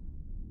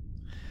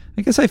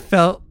 I guess I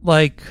felt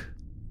like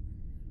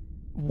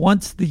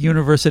once the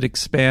universe had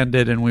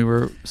expanded and we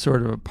were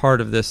sort of a part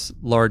of this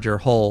larger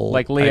whole,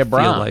 like Leah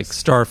Brahms. I feel like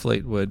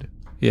Starfleet would.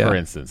 Yeah. For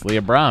instance,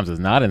 Leah Brahms is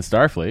not in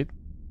Starfleet.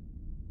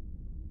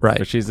 Right.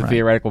 But she's a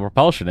theoretical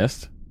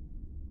propulsionist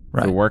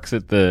who works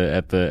at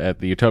the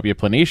Utopia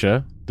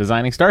Planitia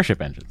designing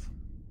starship engines.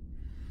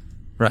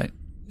 Right.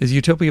 Is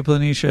Utopia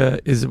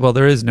Planitia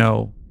there is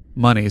no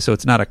money, so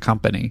it's not a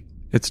company.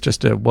 It's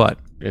just a what?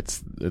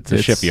 It's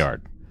a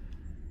shipyard.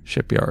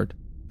 Shipyard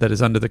that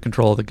is under the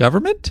control of the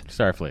government?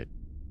 Starfleet.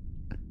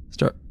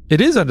 It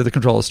is under the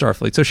control of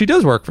Starfleet, so she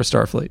does work for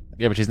Starfleet.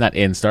 Yeah, but she's not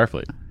in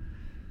Starfleet.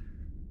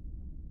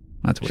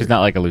 That's weird. She's not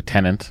like a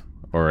lieutenant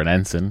or an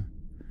ensign.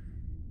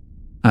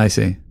 I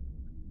see.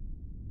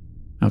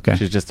 Okay.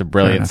 She's just a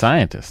brilliant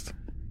scientist.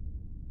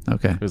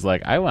 Okay. Who's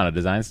like, I want to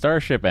design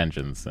starship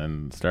engines.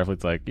 And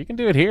Starfleet's like, you can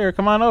do it here.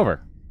 Come on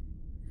over.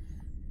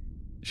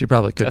 She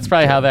probably could. That's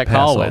probably how that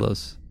call went.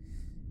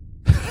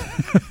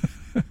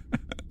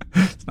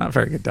 It's not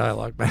very good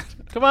dialogue, man.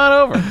 Come on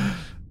over.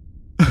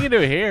 You can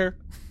do it here.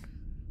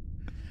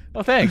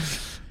 Oh,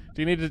 thanks.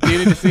 Do you need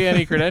to see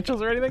any credentials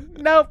or anything?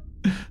 Nope.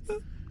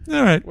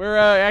 All right. We're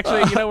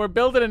actually, we're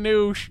building a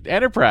new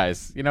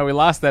Enterprise. We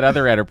lost that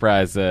other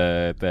Enterprise,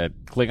 that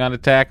Klingon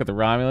attack with the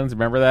Romulans.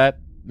 Remember that?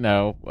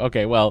 No.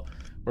 Okay, well,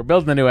 we're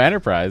building a new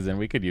Enterprise, and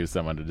we could use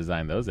someone to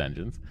design those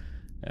engines.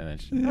 And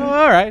then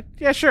all right.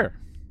 Yeah, sure.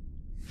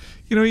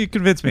 You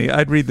convinced me.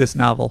 I'd read this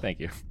novel. Thank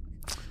you.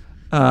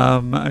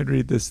 I'd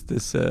read this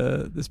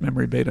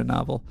memory beta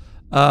novel.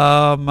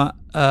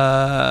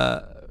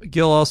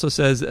 Gil also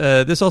says,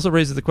 this also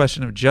raises the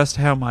question of just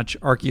how much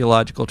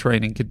archaeological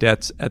training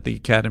cadets at the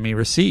Academy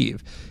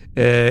receive.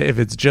 If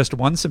it's just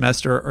one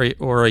semester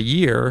or a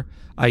year,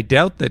 I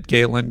doubt that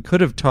Galen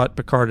could have taught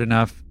Picard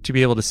enough to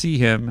be able to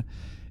see in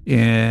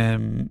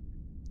him,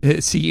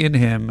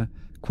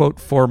 quote,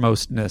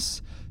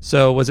 foremostness.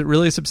 So was it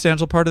really a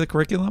substantial part of the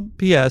curriculum?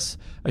 P.S.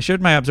 I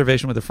shared my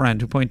observation with a friend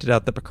who pointed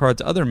out that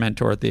Picard's other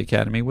mentor at the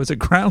Academy was a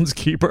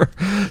groundskeeper.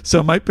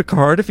 So might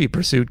Picard, if he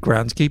pursued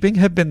groundskeeping,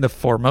 have been the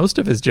foremost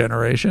of his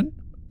generation?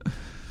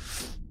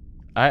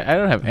 I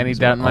don't have any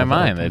doubt in my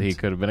mind that he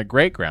could have been a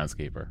great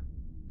groundskeeper.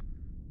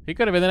 He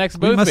could have been the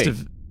next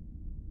Boothby.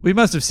 We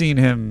must have seen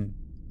him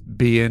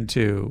be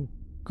into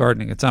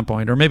gardening at some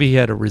point, or maybe he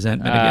had a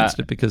resentment against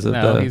it because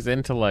of he's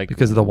into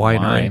because of the winery.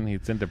 Wine.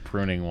 He's into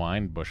pruning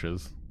wine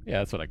bushes. Yeah,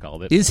 that's what I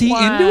called it. Is he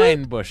into it?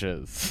 Wine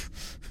bushes.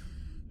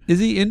 Is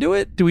he into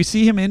it? Do we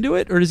see him into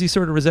it, or is he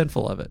sort of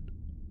resentful of it?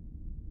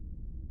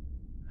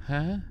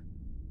 Huh?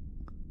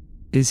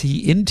 Is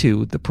he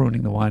into the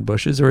pruning the wine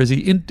bushes, or is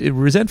he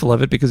resentful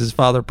of it because his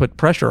father put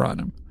pressure on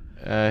him?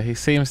 He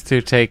seems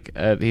to take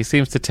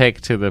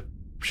to the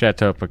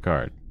Chateau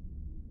Picard.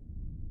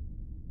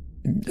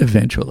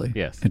 Eventually,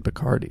 yes. And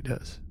Picard he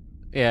does.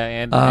 Yeah,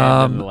 and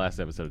in the last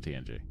episode of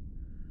TNG.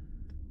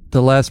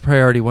 The last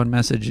Priority 1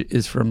 message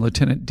is from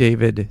Lieutenant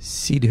David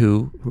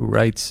Sidhu, who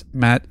writes,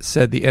 Matt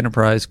said the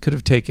Enterprise could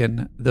have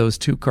taken those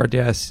two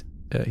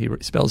he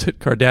spells it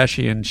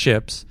Kardashian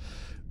ships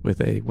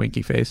with a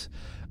winky face.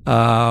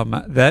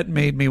 That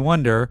made me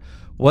wonder,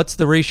 what's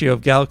the ratio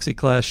of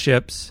Galaxy-class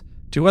ships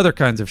to other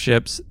kinds of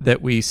ships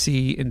that we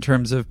see in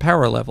terms of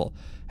power level?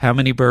 How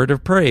many Bird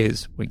of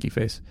Preys, winky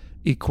face,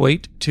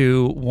 equate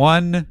to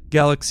one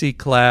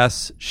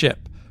Galaxy-class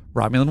ship?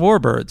 Romulan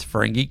warbirds,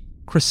 Ferengi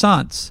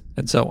croissants,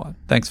 and so on.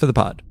 Thanks for the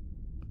pod.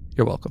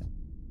 You're welcome.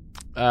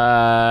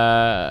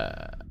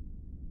 I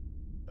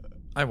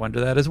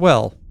wonder that as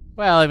well.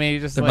 Well, I mean, you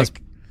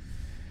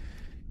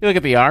look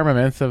at the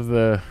armaments of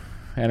the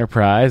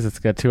Enterprise. It's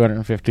got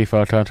 250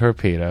 photon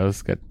torpedoes.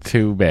 It's got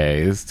two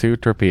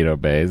torpedo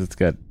bays. It's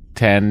got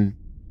 10.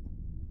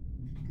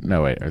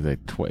 No, wait, are they?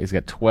 He's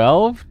got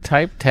 12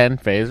 Type 10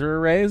 phaser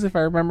arrays, if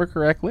I remember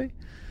correctly.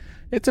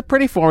 It's a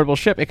pretty formidable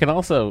ship. It can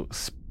also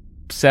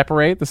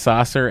separate the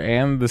saucer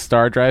and the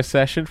star drive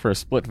session for a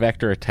split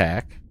vector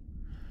attack.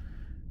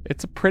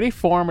 It's a pretty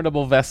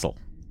formidable vessel.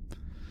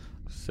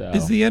 So,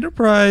 is the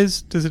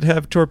Enterprise, does it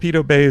have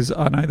torpedo bays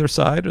on either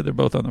side, or they're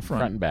both on the front?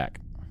 Front and back.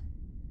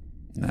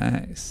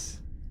 Nice.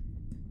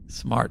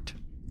 Smart.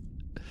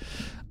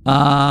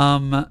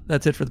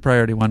 That's it for the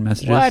Priority 1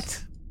 messages.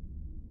 What?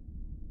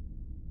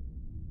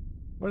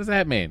 What does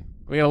that mean?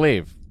 We gotta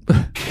leave.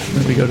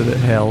 Then we go to the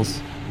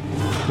hails.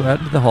 Go out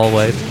into the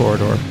hallway, the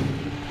corridor.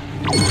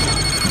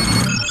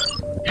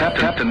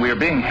 Captain, we are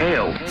being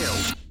hailed.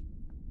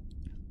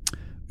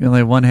 We only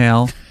have one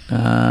hail,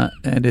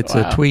 and it's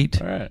a tweet.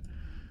 All right.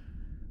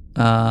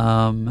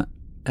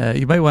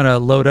 You might want to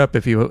load up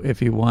if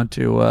you want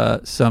to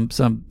some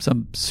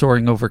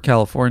soaring over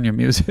California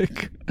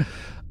music.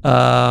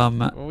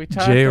 Well, we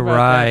talked Jay about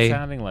Rye that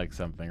sounding like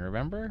something.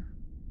 Remember?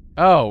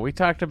 Oh, we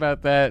talked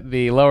about that.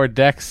 The Lower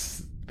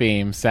Decks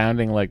theme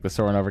sounding like the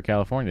Soaring Over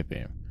California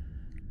theme.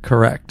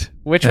 Correct.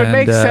 Which would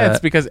make sense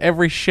because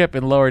every ship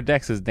in Lower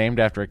Decks is named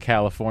after a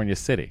California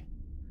city.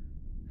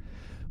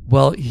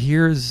 Well,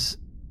 here's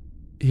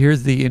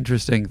the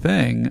interesting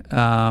thing.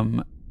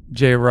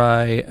 Jay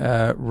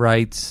Rye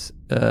writes,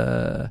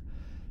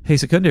 "Hey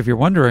Secunda, if you're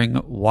wondering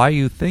why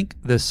you think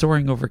the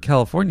Soaring Over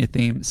California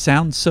theme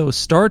sounds so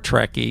Star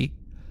Trek-y,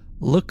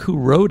 look who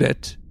wrote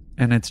it,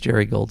 and it's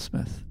Jerry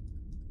Goldsmith."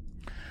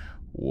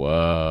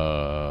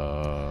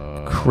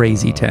 Whoa.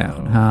 Crazy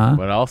town, huh?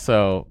 But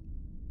also,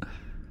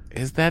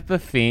 is that the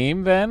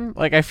theme then?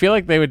 Like, I feel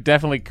like they would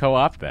definitely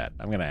co-opt that.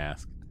 I'm going to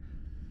ask.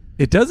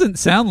 It doesn't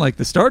sound like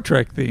the Star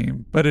Trek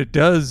theme, but it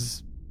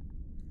does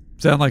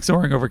sound like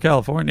Soaring Over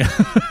California.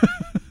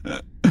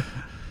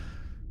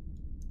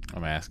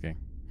 I'm asking.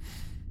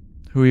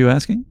 Who are you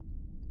asking?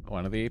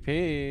 One of the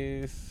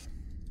EPs.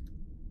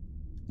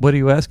 What are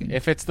you asking?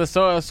 If it's the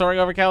Soaring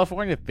Over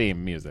California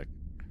theme music.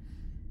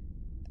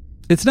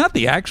 It's not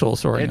the actual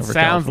Soaring Over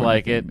Sounds California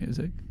like theme it.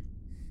 music.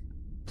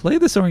 Play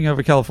the Soaring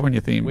Over California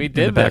theme. We in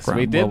did the this. background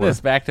We did while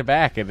this back to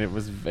back, and it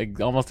was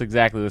almost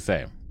exactly the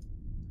same.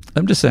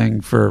 I'm just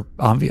saying for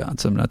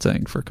ambiance. I'm not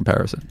saying for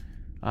comparison.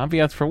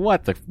 Ambiance for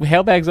what? The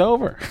hailbag's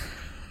over.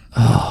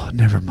 Oh,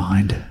 never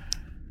mind.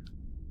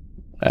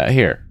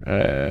 Here.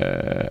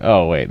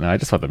 Oh, wait. No, I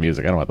just want the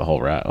music. I don't want the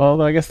whole ride.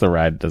 Although I guess the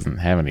ride doesn't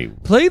have any.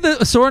 Play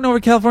the Soaring Over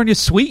California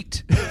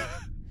suite.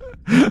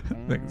 I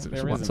think it's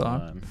just one song.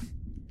 One.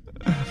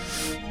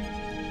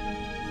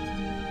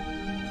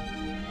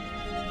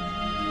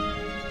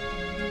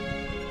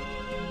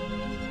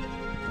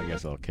 I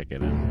guess I'll kick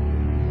it in.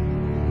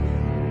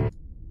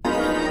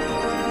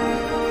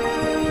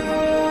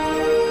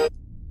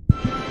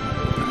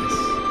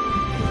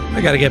 I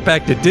got to get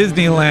back to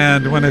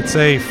Disneyland when it's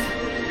safe.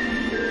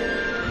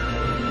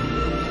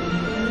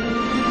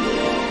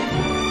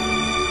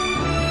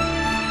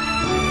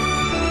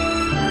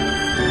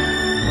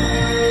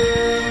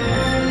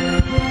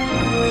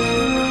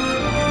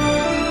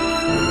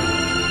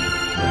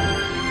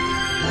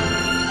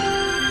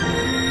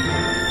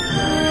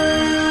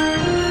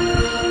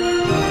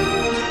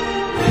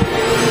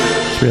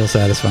 It's real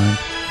satisfying.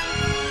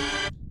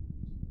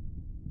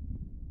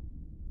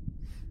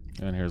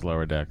 And here's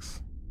Lower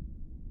Decks.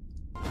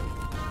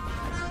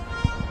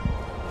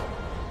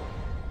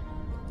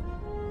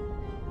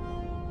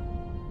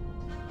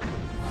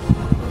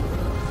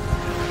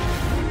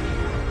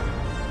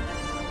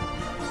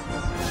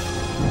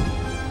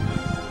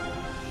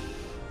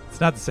 It's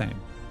not the same,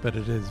 but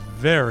it is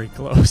very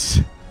close.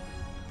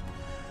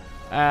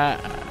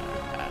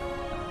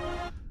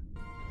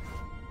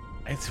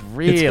 It's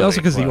really It's also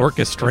because the close.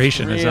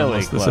 orchestration It's is really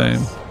almost close. the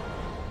same.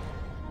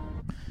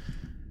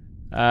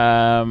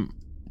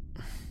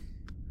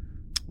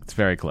 It's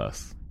very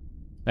close.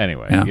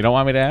 Anyway, Yeah. you don't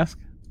want me to ask?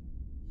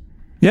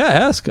 Yeah,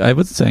 ask. I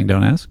wasn't saying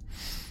don't ask.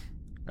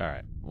 All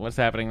right. What's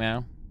happening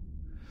now?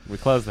 We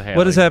closed the hail.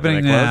 What is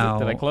happening Did I close now? it?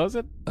 Did I close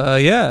it?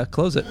 Yeah,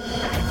 close it.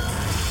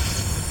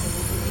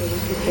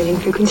 Radio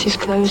frequencies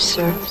closed,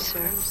 sir.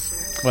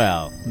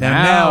 Well,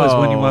 Now is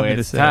when you want me to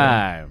it's say.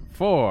 time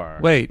for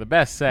the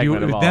best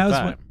segment of all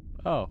time.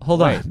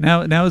 Hold on.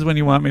 Now is when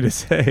you want me to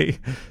say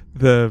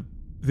the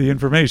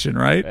information,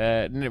 right?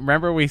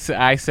 Remember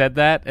I said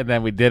that, and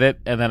then we did it,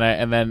 and then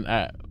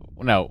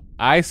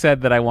I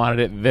said that I wanted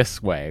it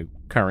this way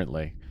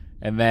currently,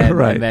 and then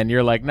Right. and then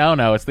you're like,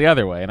 no, it's the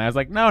other way, and I was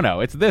like, no,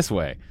 it's this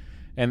way,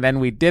 and then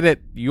we did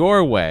it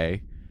your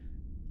way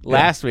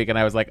last week, and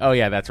I was like, oh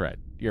yeah, that's right,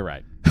 you're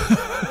right.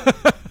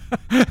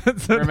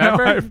 So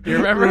Remember? Do you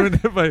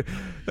remember?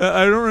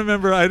 I don't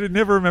remember. I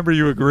never remember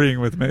you agreeing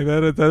with me.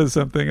 That is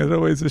something that's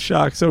always a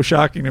shock. So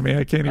shocking to me.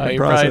 I can't even You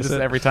process probably just,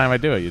 it. every time I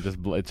do it,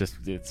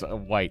 it's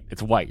white.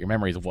 It's white. Your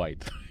memory's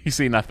white. You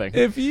see nothing.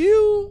 If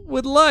you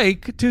would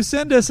like to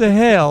send us a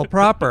hail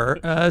proper,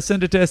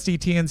 send it to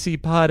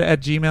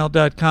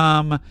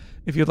sdtncpod@gmail.com.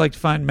 If you'd like to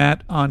find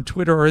Matt on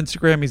Twitter or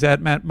Instagram, he's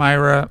at Matt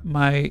Myra.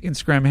 My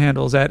Instagram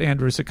handle is at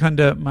Andrew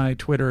Secunda. My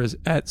Twitter is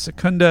at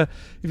Secunda.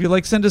 If you'd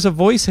like to send us a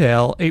voice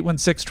hail,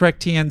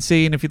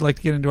 816-TREK-TNC. And if you'd like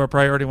to get into our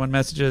Priority 1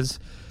 messages,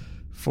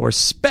 For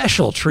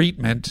special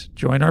treatment,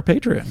 join our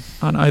Patreon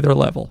on either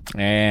level.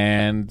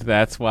 And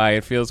that's why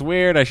it feels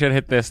weird. I should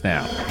hit this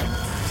now.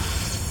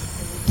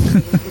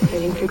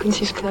 Trading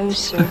frequencies closed,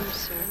 sir.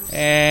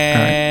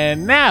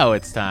 And now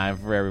it's time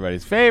for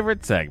everybody's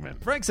favorite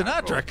segment. Frank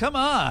Sinatra, come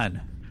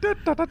on.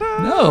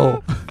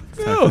 No,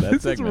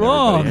 this is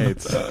wrong.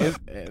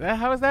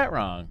 How is that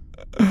wrong?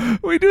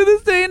 We do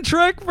this day in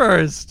Trek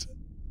first.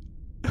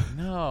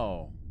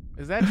 No.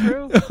 Is that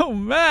true? Oh,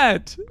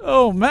 Matt.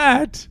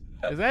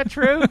 Is that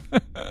true?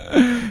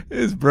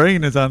 His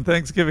brain is on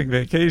Thanksgiving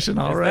vacation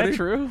already. Is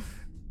that true?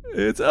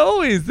 It's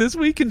always This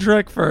Week in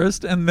Trek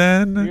first, and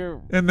then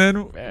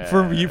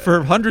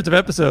for hundreds of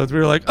episodes we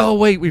were like, oh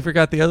wait, we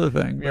forgot the other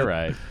thing. You're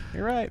right.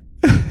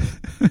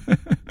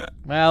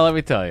 Well, let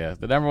me tell you,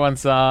 the number one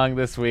song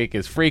this week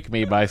is "Freak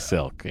Me" by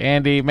Silk.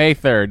 Andy, May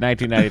 3rd,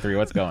 1993.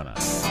 What's going on?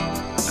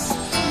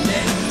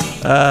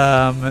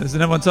 The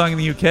number one song in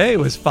the UK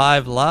was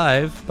 "Five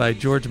Live" by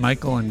George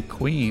Michael and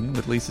Queen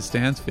with Lisa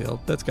Stansfield.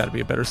 That's got to be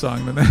a better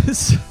song than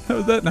this. How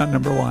is that not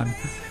number one?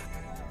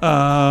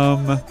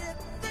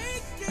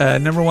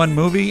 Number one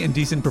movie,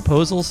 Indecent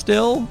Proposal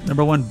still.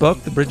 Number one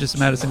book, The Bridges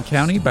of Madison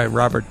County by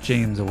Robert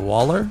James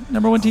Waller.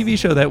 Number one TV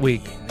show that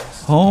week,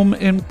 Home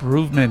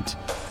Improvement.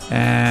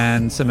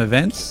 And some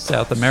events,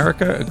 South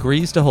America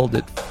agrees to hold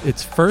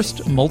its first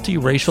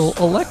multiracial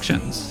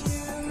elections.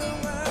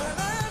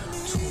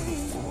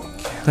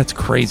 That's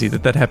crazy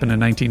that happened in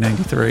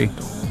 1993.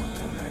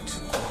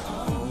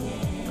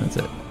 That's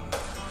it.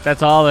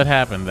 That's all that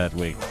happened that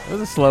week. It was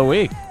a slow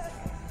week.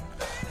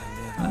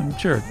 I'm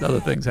sure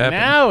other things happen.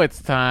 Now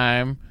it's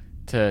time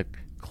to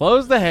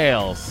close the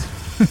hails.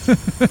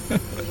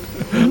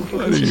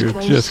 What are you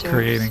just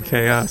creating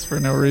chaos for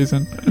no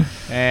reason?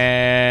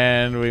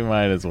 And we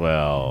might as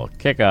well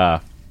kick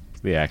off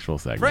the actual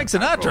segment. Frank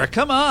Sinatra,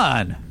 come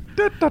on.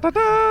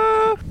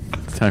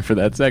 It's time for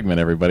that segment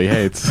everybody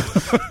hates.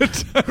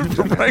 Time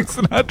for Frank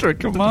Sinatra,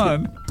 come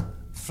on.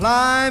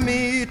 Fly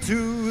me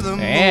to the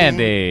moon.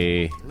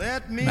 Andy,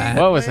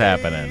 what was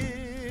happening?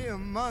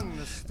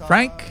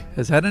 Frank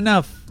has had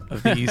enough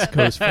of the East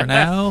Coast for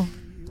now,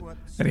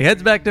 and he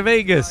heads back to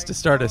Vegas to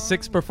start a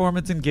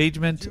 6-performance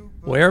engagement.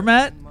 Where,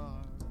 Matt?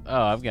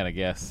 Oh, I'm going to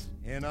guess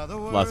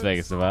Las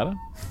Vegas, Nevada.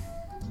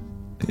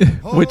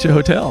 Which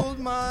hotel?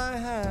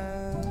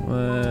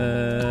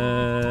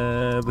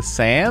 The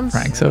Sands?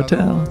 Frank's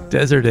Hotel.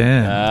 Desert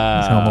Inn.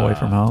 He's home away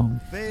from home.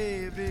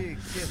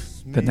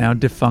 The now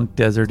defunct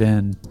Desert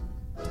Inn.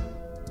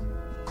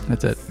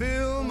 That's it.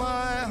 Fill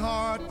my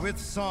heart with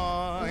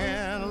song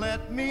and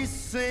let me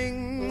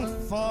sing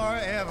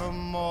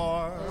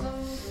forevermore.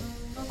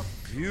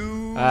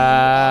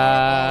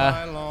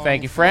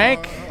 Thank you,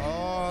 Frank.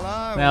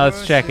 Now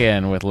let's check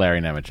in with Larry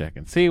Nemechek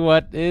and see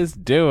what is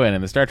doing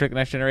in the Star Trek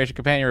Next Generation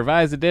Companion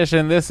Revised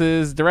Edition. This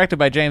is directed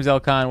by James L.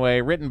 Conway,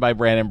 written by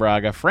Brandon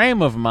Braga,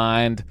 frame of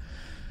mind.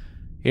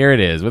 Here it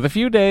is. With a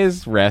few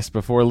days' rest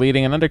before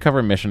leading an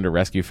undercover mission to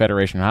rescue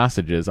Federation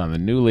hostages on the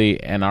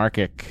newly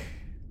anarchic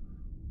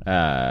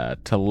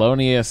Telonis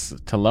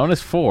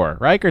 4,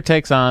 Riker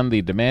takes on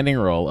the demanding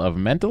role of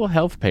mental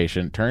health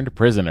patient turned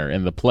prisoner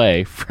in the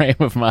play Frame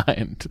of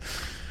Mind.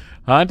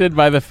 Haunted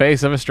by the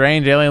face of a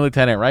strange alien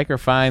lieutenant, Riker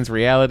finds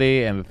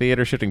reality and the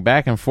theater shifting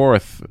back and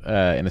forth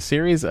in a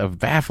series of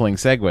baffling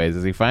segues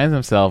as he finds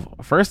himself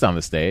first on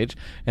the stage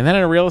and then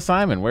in a real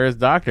assignment where his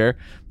doctor,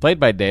 played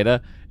by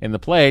Data, in the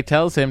play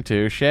tells him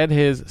to shed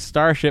his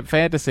starship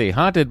fantasy.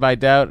 Haunted by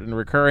doubt and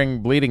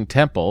recurring bleeding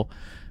temple,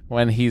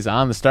 when he's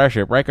on the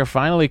starship, Riker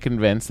finally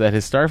convinced that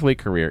his Starfleet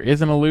career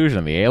is an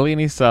illusion. The alien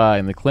he saw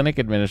in the clinic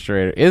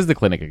administrator is the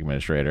clinic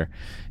administrator,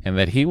 and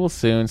that he will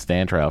soon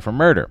stand trial for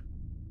murder.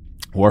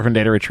 Worf and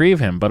Data retrieve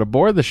him, but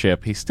aboard the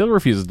ship, he still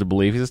refuses to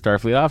believe he's a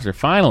Starfleet officer.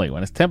 Finally,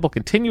 when his temple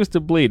continues to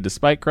bleed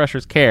despite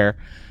Crusher's care,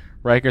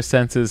 Riker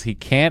senses he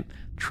can't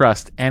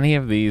trust any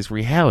of these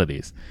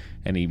realities,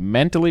 and he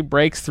mentally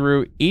breaks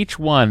through each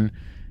one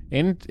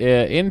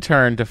in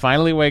turn to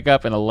finally wake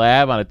up in a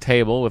lab on a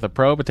table with a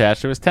probe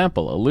attached to his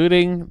temple,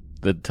 eluding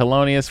the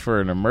Telonians for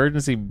an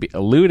emergency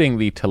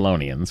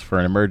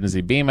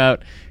beam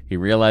out. He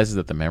realizes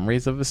that the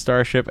memories of the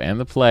starship and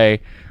the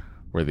play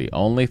were the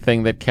only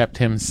thing that kept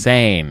him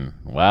sane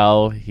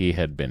while he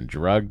had been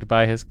drugged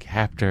by his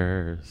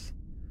captors.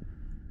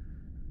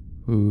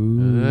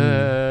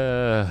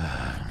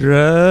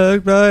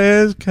 Drugged by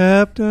his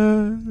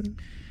captors.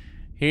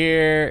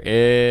 Here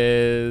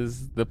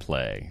is the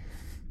play.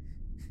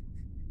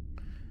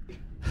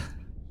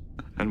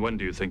 And when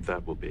do you think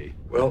that will be?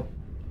 Well,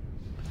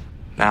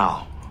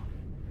 now.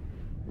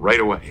 Right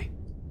away.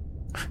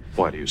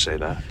 Why do you say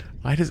that?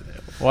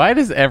 Why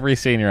does every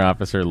senior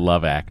officer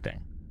love acting?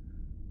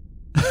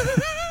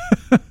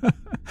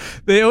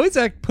 They always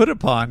act put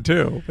upon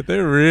too, but they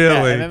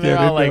really and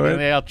then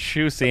they all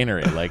chew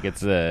scenery like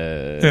it's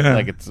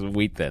like it's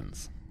wheat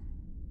thins.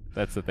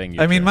 That's the thing.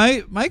 I mean,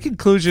 my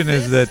conclusion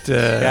is that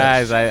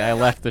guys, I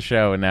left the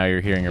show and now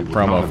you're hearing a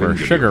promo for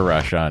Sugar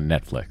Rush on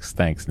Netflix.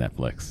 Thanks,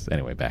 Netflix.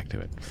 Anyway, back to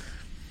it.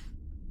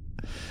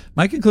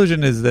 My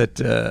conclusion is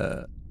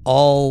that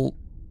all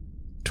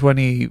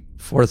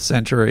 24th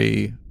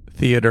century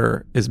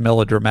theater is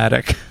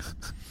melodramatic.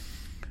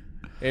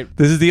 This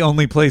is the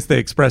only place they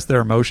express their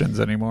emotions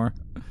anymore.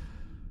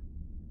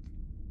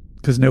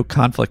 Because no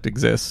conflict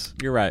exists.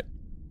 You're right.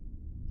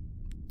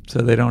 So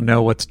they don't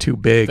know what's too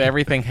big. So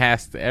everything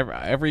has to...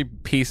 Every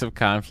piece of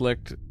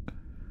conflict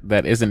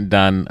that isn't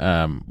done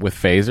with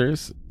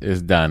phasers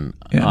is done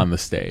on the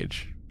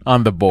stage.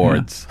 On the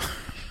boards.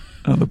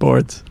 Yeah. On the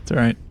boards. That's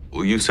right.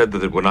 Well, you said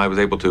that when I was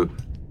able to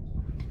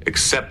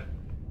accept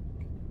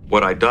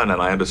what I'd done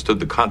and I understood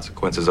the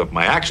consequences of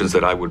my actions,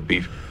 that I would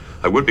be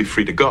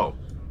free to go.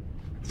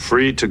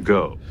 Free to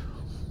go?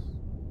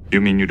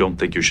 You mean you don't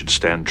think you should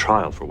stand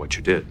trial for what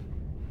you did?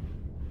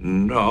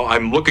 No,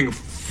 I'm looking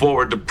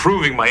forward to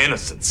proving my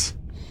innocence.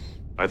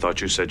 I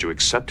thought you said you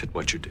accepted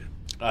what you did.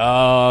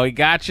 Oh, he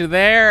got you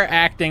there,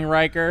 acting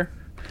Riker.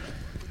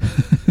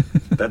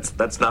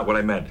 That's not what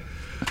I meant.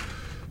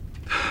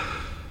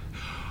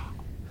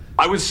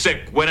 I was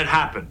sick when it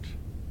happened.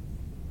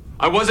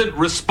 I wasn't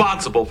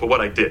responsible for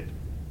what I did.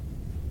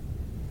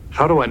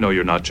 How do I know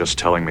you're not just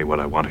telling me what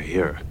I want to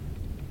hear?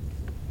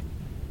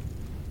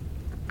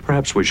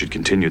 Perhaps we should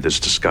continue this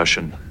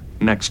discussion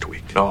next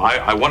week. No,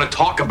 I want to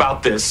talk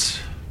about this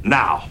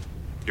now.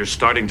 You're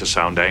starting to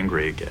sound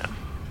angry again.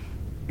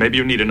 Maybe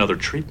you need another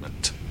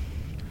treatment.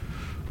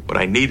 What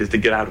I need is to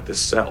get out of this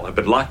cell. I've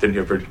been locked in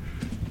here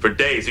for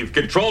days. You've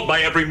controlled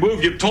my every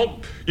move. You've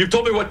told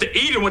me what to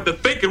eat and what to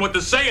think and what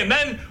to say, and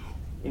then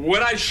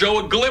when I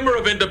show a glimmer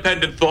of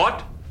independent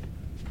thought,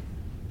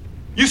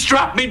 you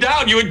strap me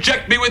down. You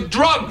inject me with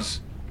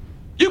drugs.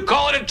 You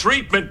call it a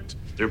treatment.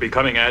 You're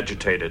becoming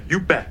agitated. You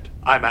bet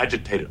I'm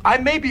agitated. I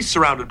may be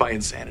surrounded by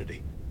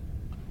insanity,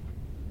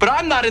 but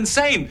I'm not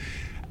insane.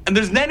 And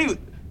there's nothing.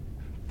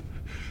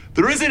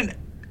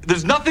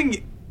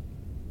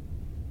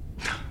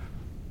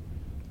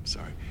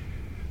 Sorry.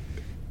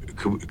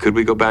 Could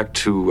we go back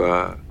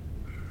to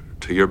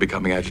your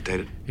becoming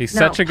agitated? He's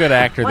such a good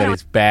actor that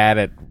he's bad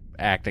at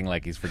acting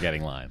like he's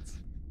forgetting lines.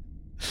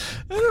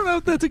 I don't know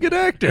if that's a good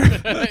actor.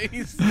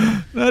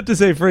 Not to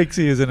say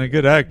Frakesy isn't a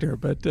good actor,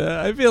 but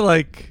I feel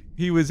like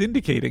he was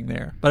indicating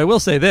there. But I will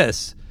say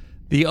this.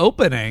 The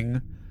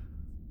opening,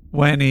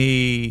 when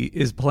he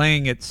is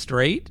playing it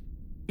straight,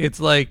 it's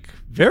like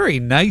very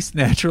nice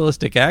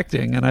naturalistic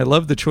acting, and I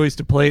love the choice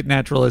to play it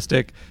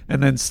naturalistic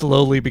and then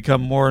slowly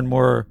become more and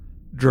more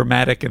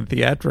dramatic and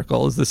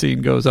theatrical as the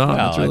scene goes on.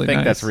 Well, it's really I think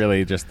nice. that's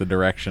really just the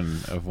direction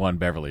of one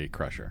Beverly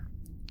Crusher.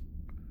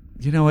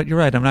 You know what? You're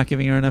right. I'm not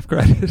giving her enough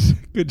credit.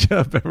 Good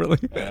job, Beverly.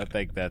 I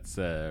think that's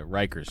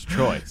Riker's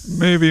choice.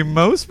 Maybe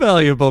most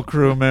valuable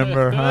crew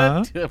member,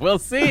 huh? We'll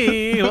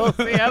see. We'll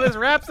see how this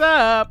wraps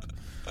up.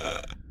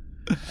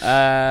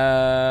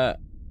 I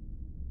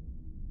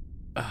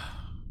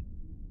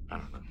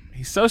don't know.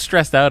 He's so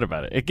stressed out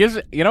about it. It gives...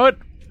 You know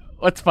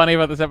what's funny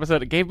about this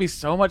episode? It gave me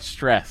so much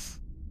stress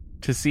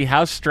to see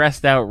how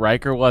stressed out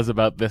Riker was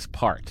about this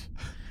part.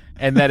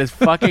 And that his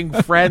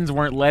fucking friends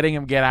weren't letting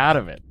him get out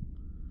of it.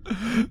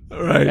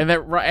 Right.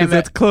 And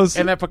that's close.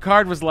 And that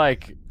Picard was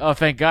like, "Oh,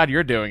 thank God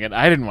you're doing it.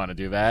 I didn't want to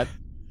do that."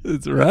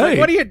 That's right.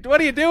 Like,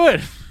 what are you doing?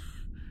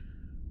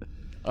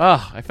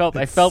 Oh, I felt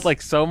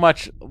like so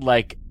much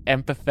like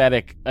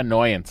empathetic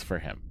annoyance for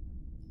him.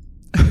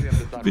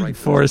 Being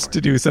forced to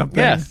do something.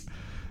 Yes.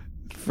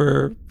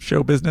 For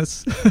show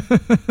business.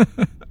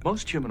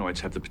 Most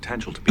humanoids have the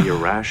potential to be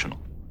irrational.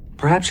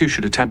 Perhaps you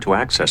should attempt to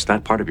access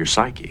that part of your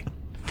psyche.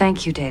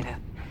 Thank you, Data.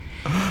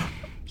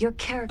 Your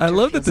character. I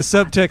love that the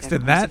subtext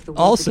in that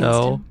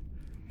also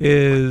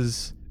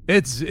is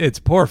it's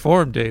poor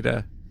form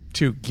Data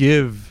to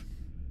give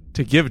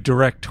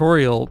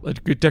directorial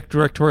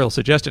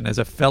suggestion as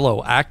a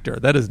fellow actor.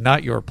 That is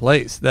not your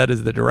place. That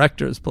is the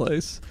director's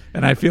place.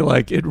 And I feel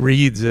like it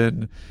reads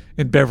in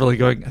Beverly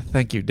going,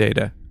 "Thank you,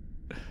 Data."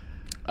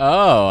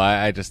 Oh,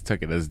 I just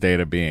took it as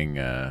Data being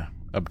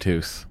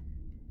obtuse.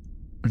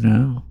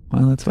 No,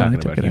 well, that's fine. I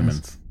took it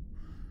as.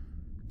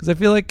 Because I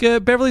feel like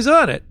Beverly's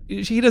on it.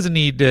 She doesn't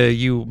need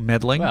you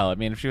meddling. Well, I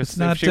mean, if she was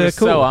cool.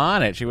 so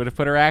on it, she would have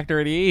put her actor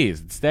at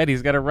ease. Instead,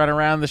 he's got to run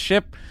around the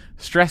ship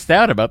stressed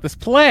out about this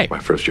play. My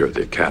first year at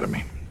the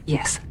academy.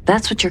 Yes,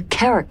 that's what your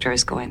character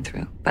is going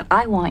through. But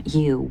I want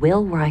you,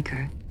 Will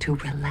Riker, to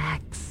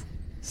relax.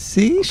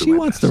 See, she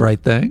wants the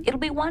right thing. It'll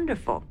be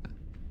wonderful.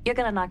 You're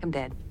going to knock him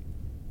dead.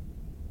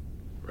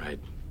 Right.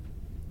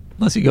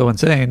 Unless you go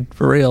insane,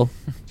 for real.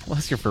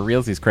 Unless you're for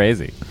reals, he's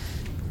crazy.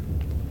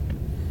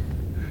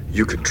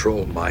 You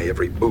control my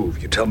every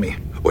move. You tell me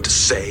what to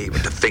say,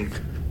 what to think,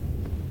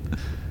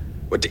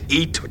 what to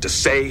eat, what to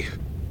say,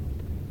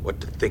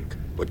 what to think,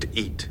 what to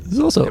eat. There's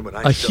also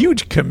a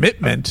huge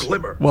commitment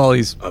while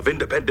he's of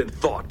independent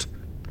thought.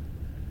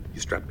 You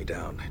strap me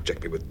down,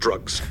 inject me with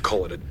drugs,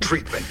 call it a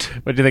treatment.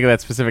 What do you think of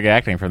that specific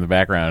acting from the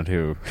background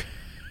who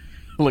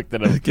looked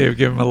at him? Give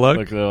him a look.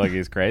 Looked at him like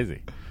he's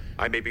crazy.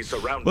 I may be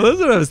surrounded. Well, that's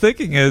what I was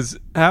thinking is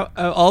how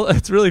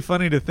it's really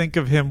funny to think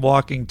of him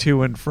walking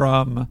to and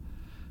from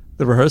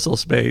the rehearsal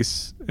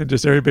space and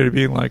just everybody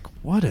being like,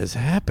 what has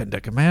happened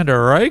to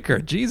Commander Riker?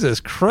 Jesus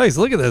Christ,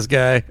 look at this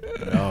guy.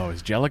 Oh,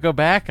 is Jellicoe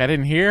back? I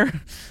didn't hear.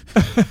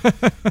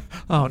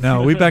 Oh,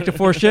 no. We back to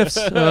 4 shifts?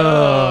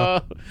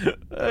 I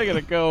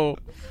gotta go.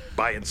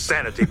 By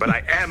insanity, but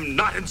I am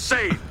not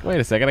insane. Wait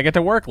a second, I get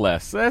to work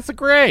less. That's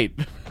great.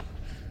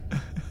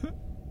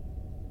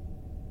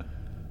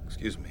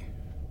 Excuse me.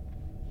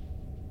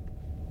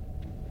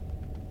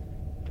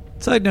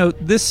 Side note,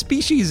 this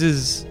species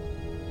is...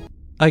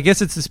 I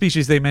guess it's the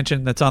species they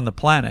mentioned that's on the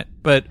planet,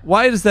 but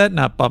why does that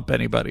not bump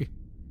anybody?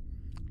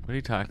 What are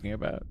you talking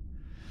about?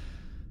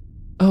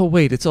 Oh,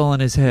 wait, it's all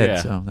in his head,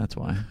 Yeah. so that's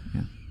why.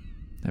 Yeah.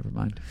 Never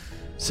mind.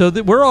 So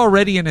we're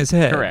already in his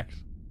head. Correct.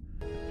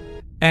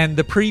 And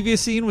the previous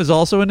scene was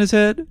also in his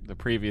head? The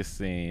previous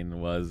scene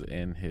was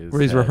in his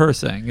Where he's head.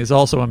 rehearsing is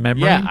also a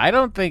memory? Yeah, I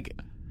don't think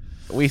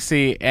we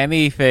see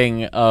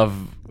anything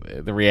of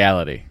the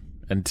reality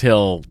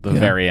until the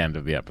very end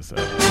of the episode.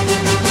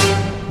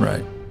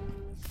 Right.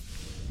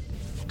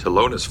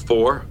 Talonis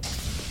 4?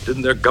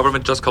 Didn't their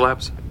government just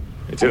collapse?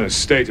 It's in a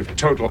state of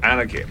total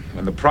anarchy.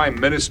 When the Prime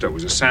Minister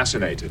was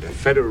assassinated, a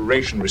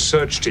Federation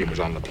research team was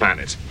on the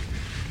planet.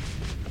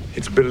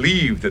 It's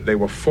believed that they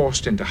were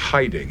forced into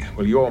hiding.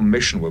 Well, your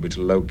mission will be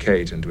to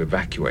locate and to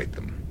evacuate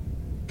them.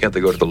 Can't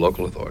they go to the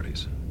local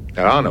authorities?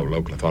 There are no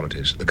local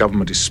authorities. The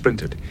government is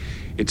splintered.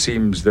 It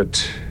seems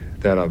that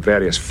there are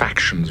various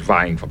factions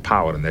vying for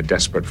power, and they're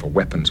desperate for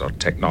weapons or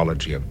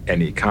technology of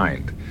any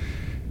kind.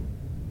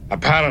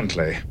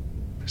 Apparently,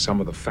 some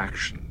of the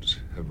factions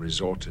have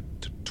resorted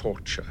to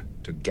torture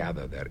to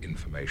gather their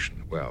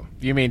information. Well,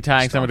 You mean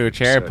tying someone to a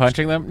chair and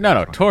punching them?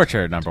 No,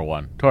 torture, number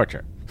one.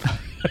 Torture.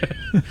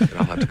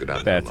 I'll have to go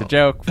down there That's a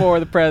joke for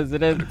the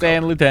presidents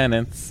and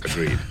lieutenants.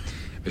 Agreed.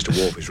 Mr.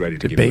 Worf is ready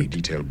to give you a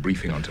detailed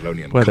briefing on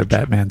Talonian Whether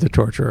culture. Batman's a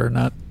torturer or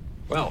not.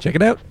 Well, check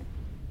it out.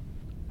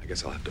 I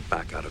guess I'll have to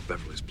back out of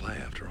Beverly's play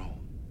after all.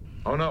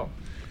 Oh, no.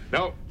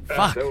 No.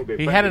 Fuck, there will be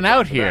he plenty had an of time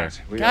out for here.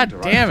 that. We God haven't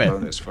arrived damn it. at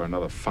Talonius for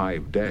another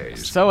 5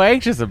 days. So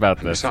anxious about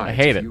And this. I besides,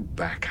 hate if it. you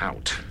back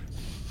out,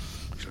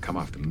 she'll come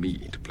after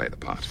me to play the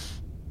part.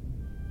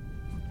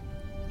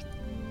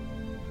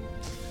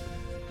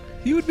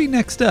 He would be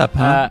next up,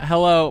 huh?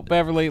 Hello,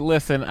 Beverly.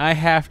 Listen, I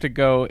have to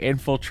go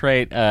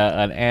infiltrate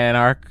an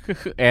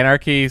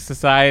anarchy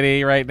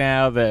society right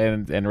now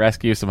and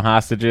rescue some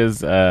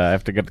hostages. I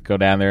have to go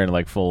down there in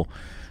like full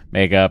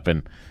makeup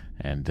and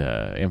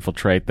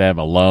infiltrate them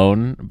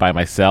alone by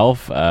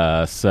myself.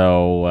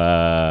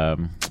 So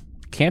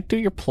can't do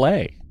your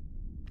play.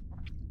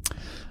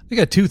 I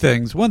got 2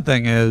 things. One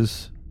thing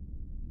is,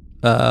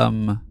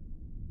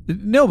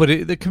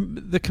 nobody,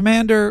 the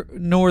commander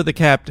nor the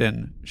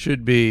captain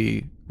should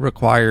be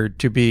required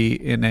to be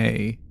in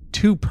a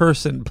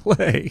 2-person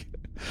play.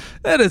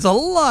 That is a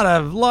lot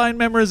of line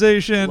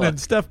memorization and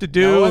stuff to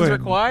do. No one's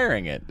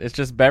requiring it. It's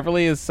just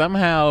Beverly is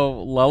somehow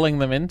lulling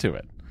them into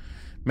it.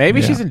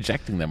 Maybe she's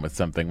injecting them with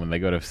something when they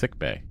go to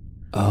sickbay.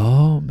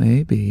 Oh,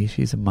 maybe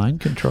she's a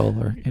mind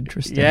controller.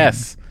 Interesting.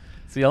 Yes.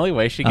 It's the only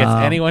way she gets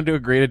anyone to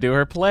agree to do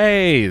her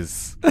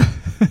plays.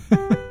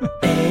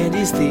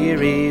 Andy's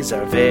theories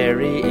are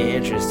very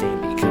interesting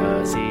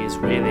because he's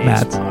really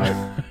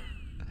smart.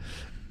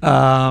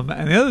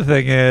 And the other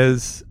thing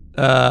is,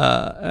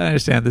 I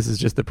understand this is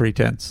just the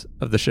pretense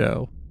of the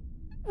show.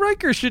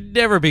 Riker should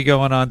never be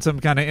going on some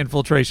kind of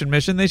infiltration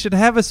mission. They should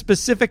have a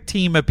specific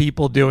team of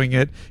people doing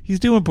it. He's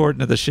too important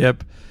to the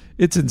ship.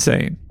 It's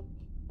insane.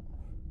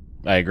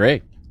 I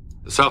agree.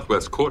 The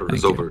southwest quarter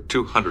is over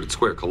 200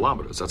 square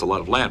kilometers. That's a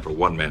lot of land for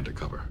one man to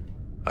cover.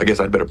 I guess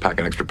I'd better pack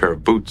an extra pair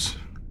of boots.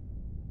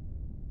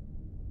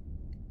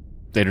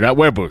 They do not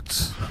wear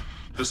boots.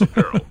 This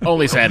apparel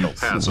Only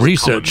sandals.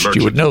 Researched,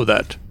 you would know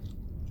that.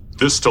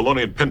 This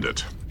Talonian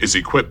pendant is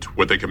equipped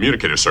with a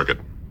communicator circuit.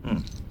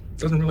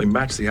 Doesn't really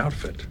match the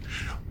outfit.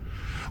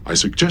 I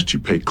suggest you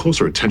pay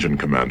closer attention,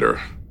 Commander.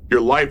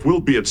 Your life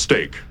will be at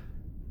stake.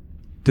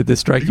 Did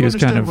this strike Do you you as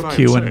kind understand of what I am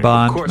Q and saying?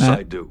 Bond, Of course Matt?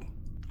 I do.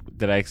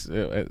 Did I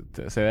say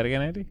that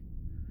again, Andy?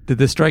 Did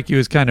this strike you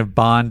as kind of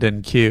Bond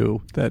and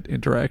Q, that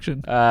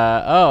interaction?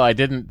 I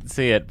didn't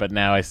see it, but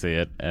now I see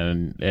it,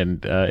 and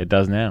it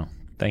does now.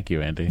 Thank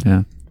you, Andy.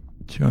 Yeah,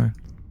 sure.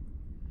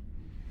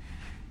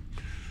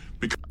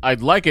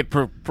 I'd like it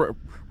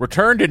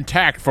returned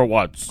intact for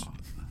once.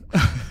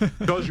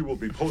 Because you will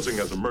be posing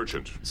as a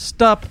merchant.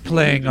 Stop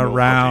playing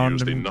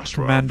around,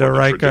 Commander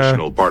Riker.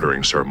 Traditional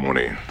bartering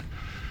ceremony.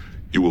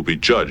 You will be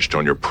judged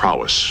on your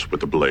prowess with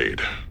the blade.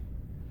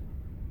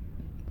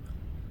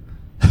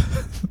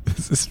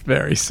 This is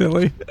very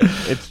silly.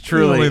 It's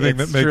truly, the only thing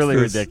that makes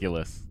this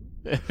ridiculous.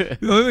 The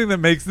only thing that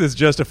makes this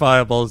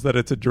justifiable is that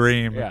it's a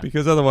dream,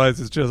 because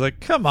otherwise it's just like,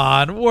 come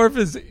on, Worf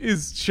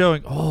is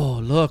showing. Oh,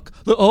 look!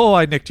 Oh,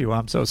 I nicked you.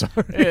 I'm so sorry.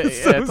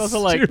 It's also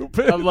like,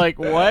 I'm like,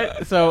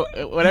 what? So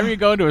whenever you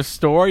go into a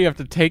store, you have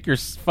to take your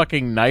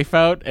fucking knife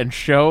out and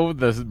show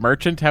the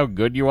merchant how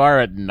good you are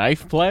at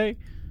knife play.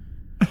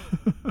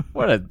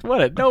 What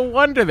a! No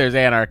wonder there's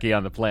anarchy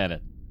on the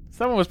planet.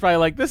 Someone was probably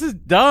like, this is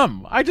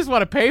dumb. I just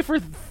want to pay for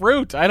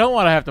fruit. I don't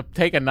want to have to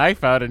take a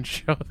knife out and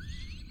show.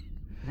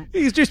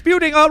 He's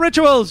disputing all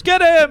rituals.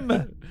 Get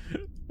him!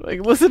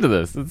 Like, listen to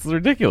this. It's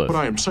ridiculous. What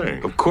I am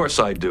saying. Of course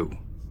I do.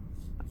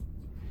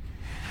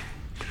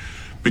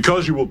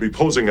 Because you will be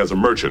posing as a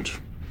merchant,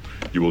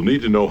 you will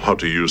need to know how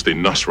to use the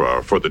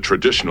Nasra for the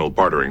traditional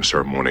bartering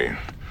ceremony.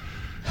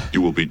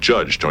 You will be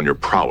judged on your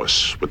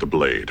prowess with the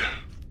blade.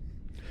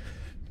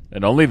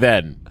 And only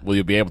then will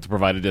you be able to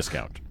provide a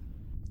discount.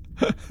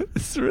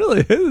 This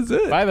really is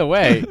it. By the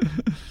way...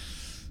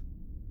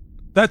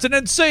 That's an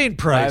insane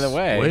price. By the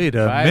way... Wait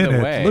a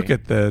minute. Look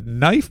at the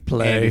knife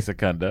play. Andy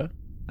Secunda.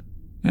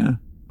 Yeah.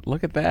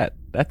 Look at that.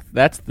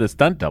 That's the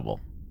stunt double.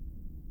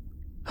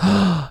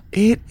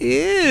 It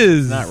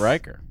is. It's not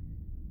Riker.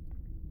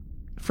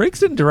 Frakes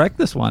didn't direct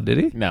this one, did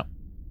he? No.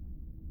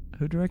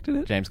 Who directed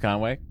it? James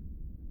Conway.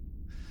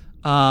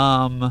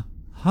 I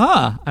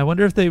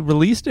wonder if they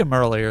released him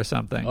early or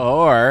something.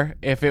 Or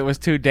if it was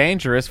too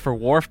dangerous for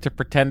Worf to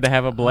pretend to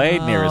have a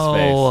blade near his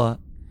face. Oh,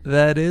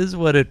 that is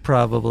what it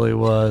probably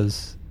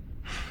was.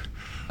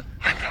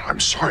 I'm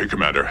sorry,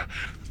 Commander.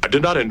 I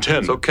did not intend...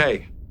 It's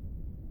okay.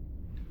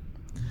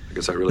 I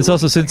guess I really... It's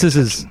also, since this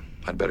is...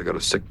 I'd better go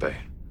to sickbay.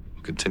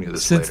 We'll continue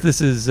this Since later.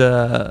 this is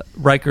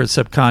Riker's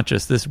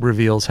subconscious, this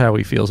reveals how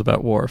he feels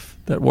about Worf.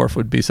 That Worf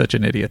would be such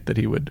an idiot that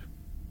he would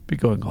be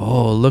going,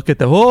 oh, look at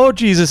the... Oh,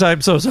 Jesus,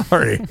 I'm so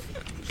sorry.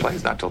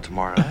 Play's not till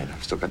tomorrow night.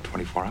 I've still got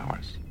 24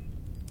 hours.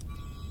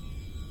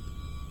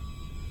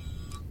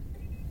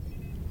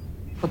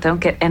 Well, don't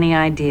get any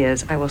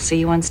ideas. I will see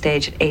you on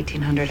stage at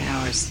 1800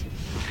 hours.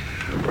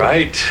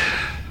 Right.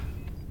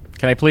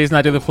 Can I please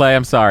not do the play?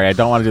 I'm sorry. I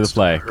don't want to do the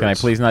play. Can I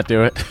please not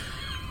do it?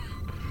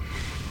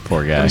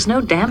 Poor guy. There's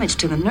no damage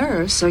to the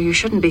nerves, so you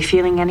shouldn't be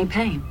feeling any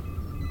pain.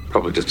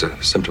 Probably just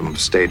a symptom of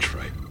stage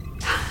fright.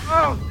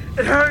 Oh,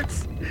 it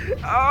hurts.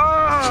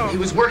 Oh. He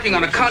was working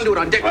on a conduit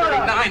on deck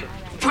 39.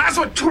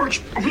 Plasma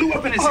torch blew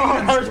up in his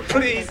hands.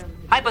 Please.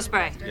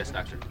 Hypospray. Yes,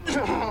 doctor.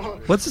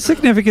 What's the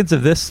significance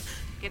of this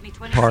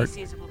part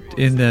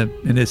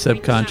in his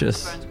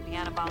subconscious?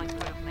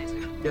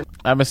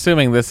 I'm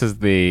assuming this is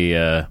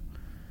the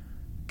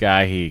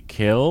guy he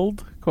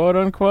killed, quote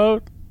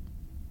unquote.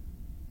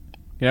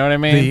 You know what I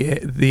mean?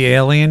 The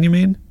alien, you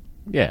mean?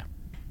 Yeah.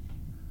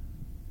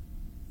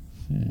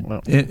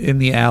 Well, in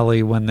the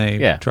alley when they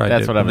tried to...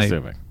 that's what I'm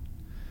assuming.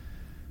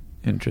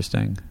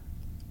 Interesting.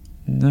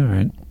 All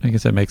right. I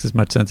guess that makes as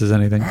much sense as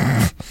anything.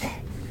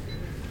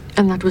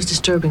 And that was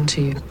disturbing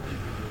to you?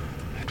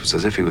 It was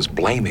as if he was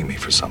blaming me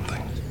for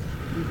something.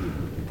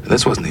 And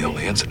this wasn't the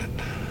only incident.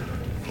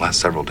 The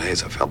last several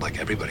days, I felt like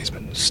everybody's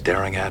been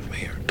staring at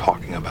me or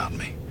talking about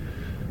me.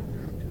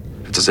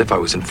 It's as if I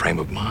was in frame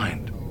of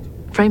mind.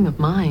 Frame of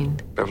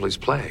mind? Beverly's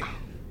play.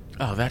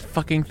 Oh, that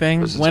fucking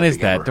thing? When is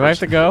that? Do I have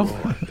to go?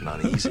 I've been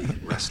uneasy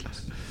and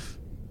restless.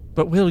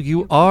 But Will,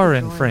 you are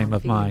in frame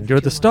of mind.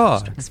 You're the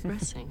star.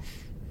 Expressing.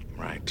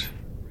 Right.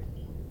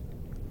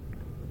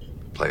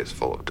 The play is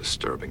full of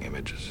disturbing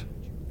images.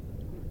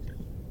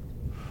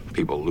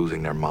 People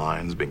losing their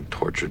minds, being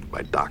tortured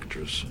by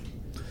doctors.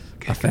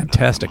 A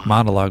fantastic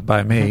monologue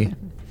by me.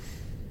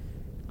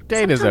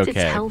 Data's Sometimes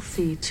okay. It's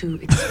healthy to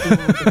explore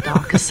the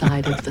darker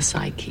side of the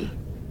psyche.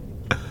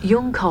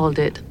 Jung called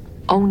it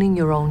owning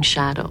your own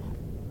shadow.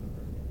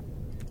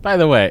 By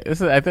the way,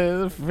 this is it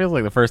feels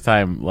like the first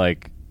time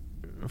like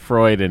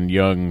Freud and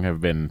Jung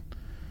have been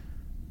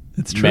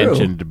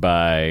mentioned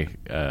by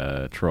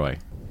Troy.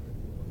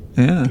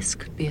 Yeah. This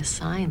could be a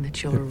sign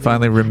that you're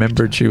finally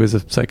remembered she was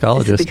a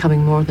psychologist. It's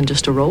becoming more than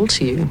just a role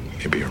to you.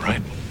 Maybe you're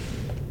right.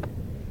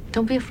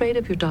 Don't be afraid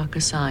of your darker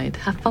side.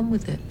 Have fun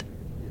with it.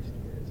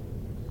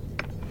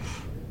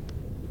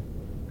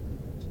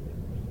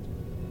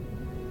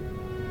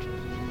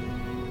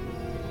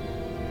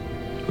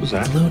 Who's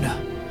that? It's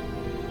Luna.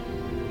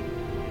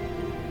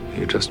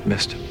 You just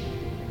missed him.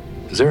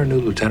 Is there a new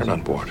lieutenant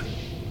on board?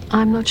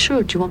 I'm not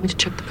sure. Do you want me to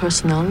check the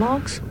personnel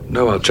logs?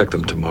 No, I'll check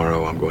them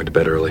tomorrow. I'm going to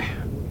bed early.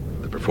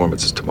 The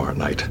performance is tomorrow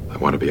night. I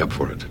want to be up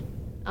for it.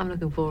 I'm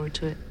looking forward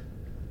to it.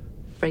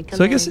 Break a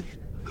So I leg. guess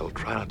They'll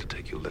try not to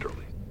take you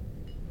literally.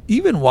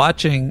 even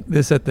watching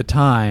this at the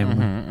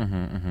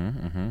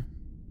time,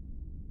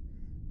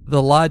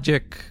 the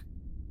logic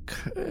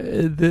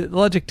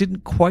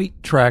didn't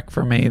quite track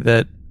for me.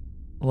 That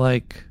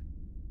like,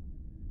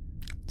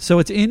 so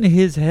it's in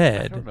his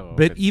head,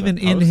 but even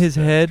in his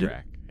head,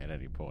 at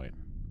any point.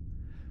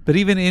 but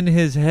even in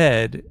his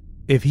head,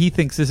 if he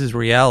thinks this is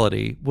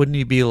reality, wouldn't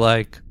he be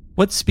like,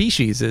 "What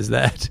species is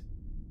that?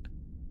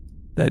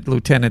 That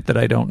lieutenant that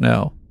I don't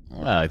know."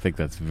 Well, I think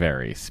that's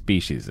very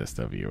speciesist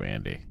of you,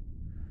 Andy.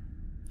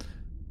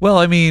 Well,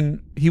 I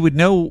mean, he would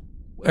know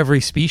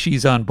every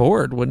species on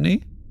board, wouldn't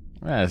he?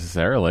 Not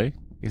necessarily.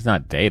 He's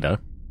not Data.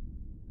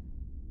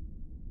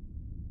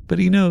 But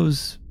he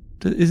knows,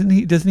 isn't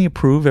he? Doesn't he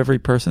approve every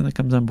person that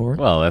comes on board?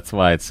 Well, that's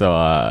why it's so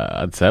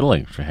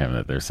unsettling for him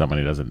that there's someone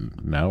he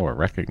doesn't know or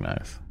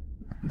recognize.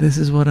 This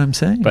is what I'm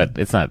saying. But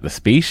it's not the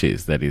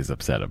species that he's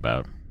upset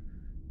about.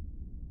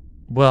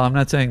 Well, I'm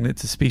not saying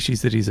it's a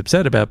species that he's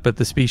upset about, but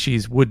the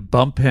species would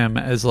bump him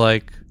as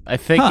like, I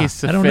think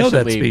he's I don't know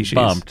that sufficiently species.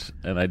 bumped,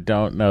 and I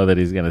don't know that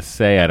he's going to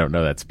say I don't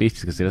know that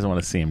species because he doesn't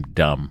want to seem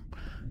dumb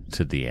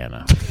to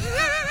Deanna.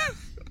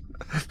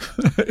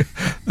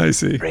 I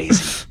see.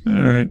 Crazy. All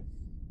right.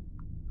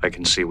 I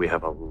can see we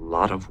have a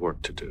lot of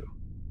work to do.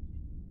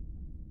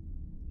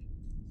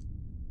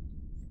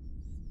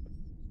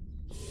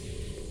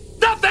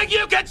 Nothing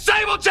you can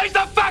say will change the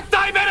fact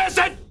I'm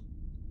innocent!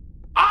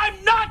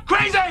 I'm not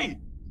crazy!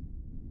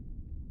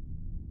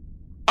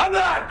 I'm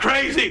not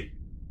crazy!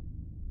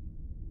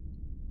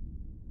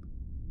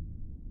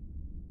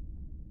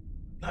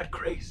 Not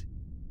crazy.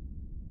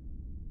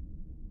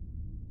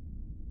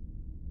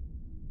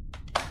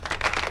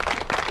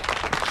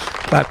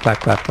 Clap, clap,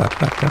 clap, clap,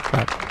 clap, clap,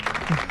 clap.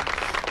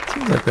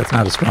 Seems like that's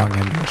not a strong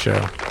end to the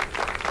show.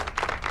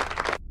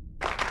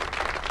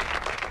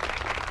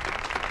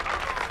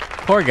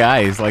 Poor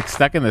guy, he's like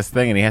stuck in this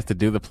thing and he has to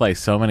do the play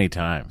so many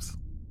times.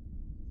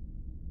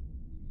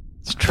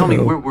 Tell me,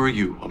 where were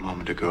you a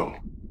moment ago?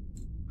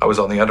 I was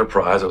on the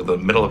Enterprise. I was in the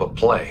middle of a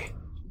play.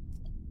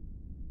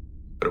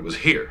 But it was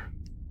here.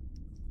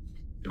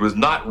 It was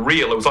not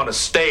real. It was on a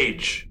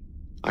stage.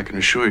 I can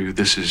assure you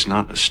this is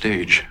not a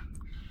stage.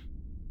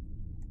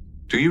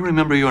 Do you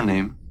remember your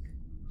name?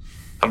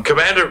 I'm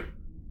Commander...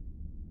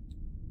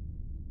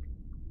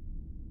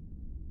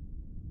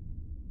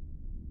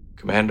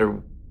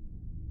 Commander...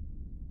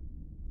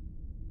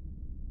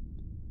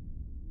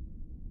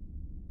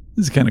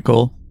 This is kind of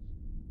cool.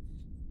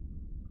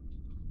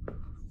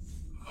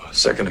 A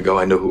second ago,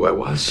 I knew who I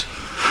was.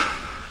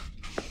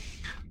 I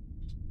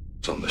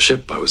was on the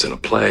ship. I was in a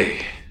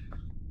play.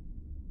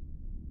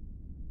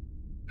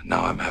 And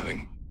now I'm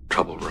having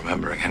trouble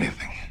remembering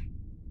anything.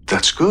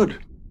 That's good.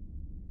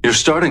 You're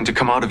starting to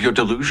come out of your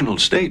delusional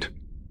state.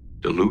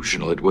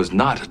 Delusional? It was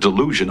not a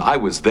delusion. I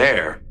was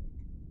there.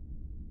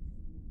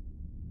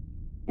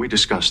 We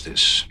discussed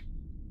this.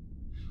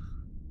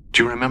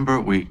 Do you remember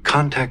we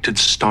contacted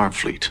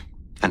Starfleet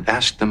and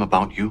asked them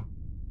about you?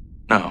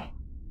 No.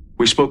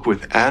 We spoke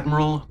with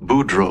Admiral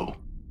Boudreaux.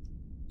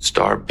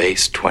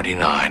 Starbase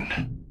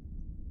 29.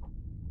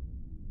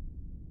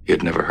 He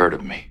had never heard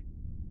of me.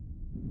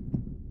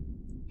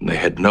 And they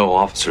had no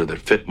officer that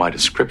fit my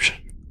description.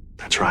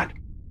 That's right.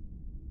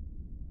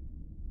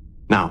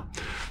 Now,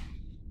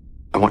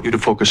 I want you to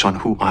focus on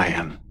who I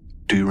am.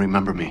 Do you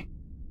remember me?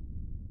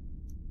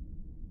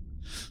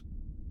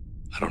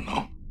 I don't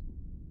know.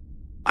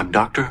 I'm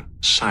Dr.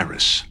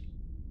 Cyrus.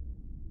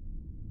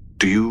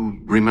 Do you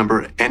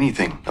remember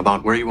anything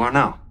about where you are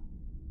now?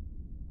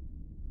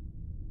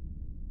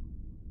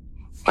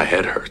 My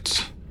head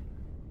hurts.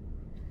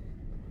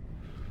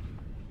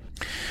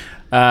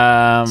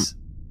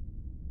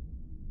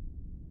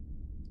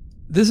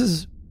 This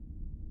is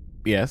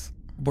yes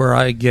where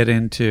I get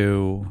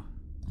into.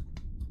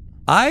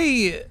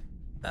 I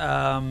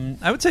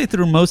would say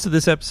through most of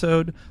this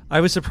episode,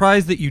 I was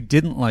surprised that you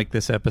didn't like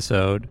this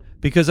episode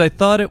because I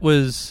thought it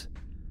was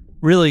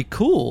really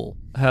cool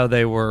how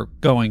they were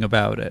going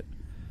about it,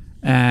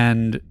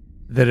 and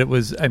that it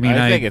was. I mean,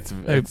 I think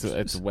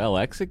it's well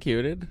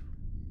executed.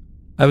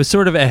 I was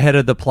sort of ahead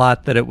of the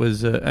plot that it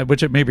was,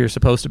 which it maybe you're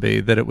supposed to be,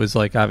 that it was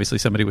like obviously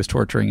somebody was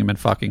torturing him and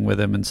fucking with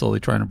him and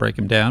slowly trying to break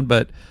him down.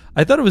 But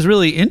I thought it was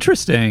really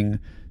interesting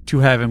to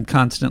have him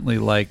constantly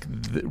like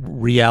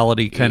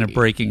reality kind of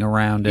breaking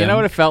around him. You know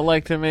what it felt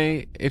like to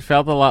me? It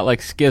felt a lot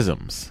like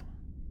Schisms.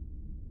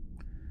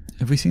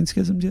 Have we seen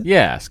Schisms yet?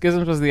 Yeah,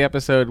 Schisms was the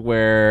episode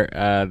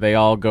where they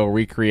all go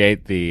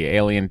recreate the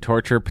alien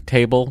torture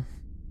table.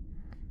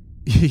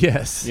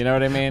 Yes. You know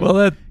what I mean?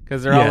 Well,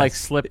 because they're all like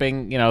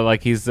slipping,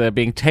 like he's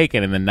being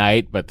taken in the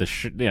night, but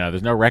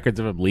there's no records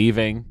of him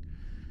leaving.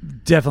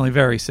 Definitely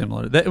very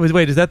similar.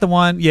 Wait, is that the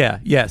one? Yeah,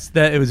 yes,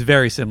 it was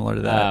very similar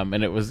to that.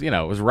 And it was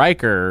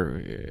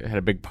Riker had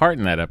a big part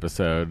in that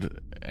episode,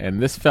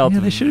 and this felt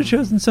they should have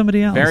chosen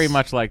somebody else. Very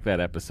much like that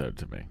episode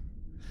to me.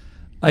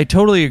 I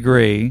totally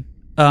agree.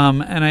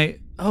 And I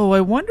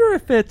wonder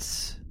if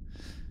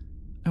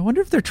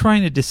they're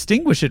trying to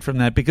distinguish it from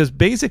that, because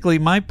basically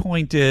my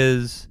point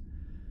is,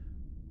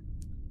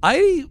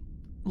 I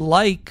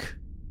like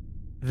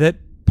that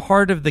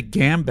part of the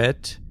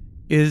gambit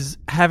is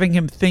having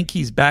him think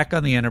he's back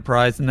on the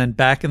Enterprise and then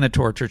back in the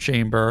torture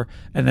chamber,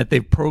 and that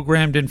they've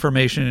programmed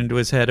information into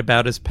his head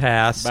about his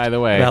past. By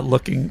the way,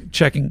 about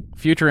checking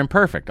Future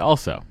Imperfect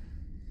also.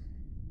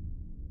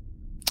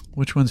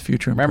 Which one's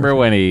Future Imperfect? Remember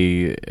when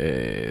he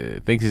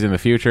thinks he's in the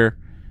future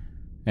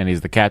and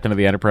he's the captain of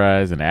the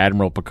Enterprise and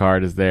Admiral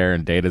Picard is there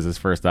and Data's his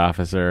first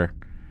officer?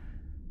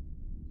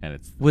 And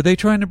were they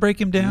trying to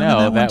break him down?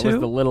 No, in that one was too?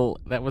 the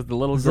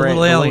little gray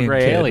alien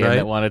right?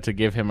 that wanted to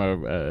give him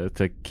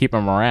to keep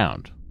him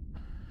around.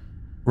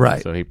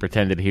 Right. So he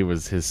pretended he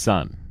was his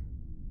son.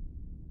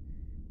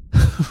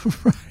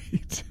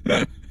 Right.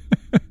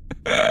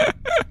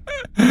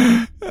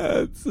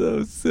 That's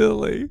so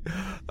silly.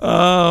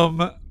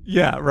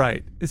 Yeah,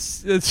 right.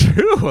 It's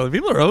true. Well,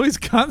 people are always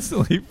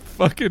constantly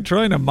fucking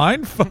trying to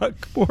mind fuck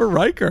poor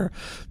Riker.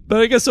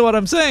 But I guess what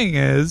I'm saying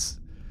is,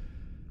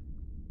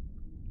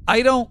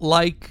 I don't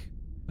like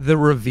the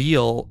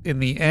reveal in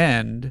the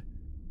end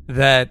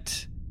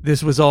that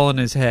this was all in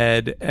his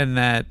head and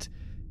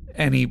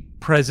he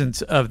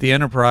presence of the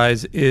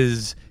Enterprise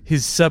is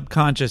his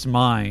subconscious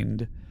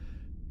mind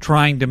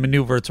trying to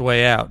maneuver its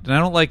way out. And I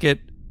don't like it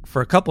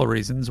for a couple of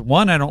reasons.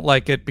 One, I don't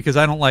like it because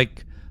I don't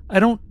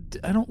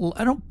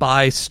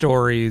buy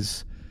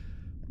stories.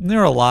 And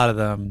there are a lot of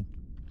them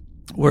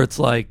where it's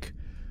like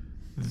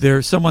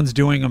someone's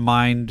doing a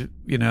mind,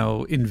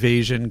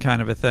 invasion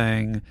kind of a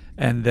thing,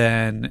 and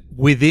then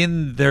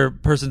within their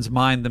person's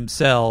mind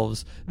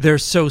themselves, they're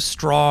so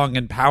strong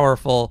and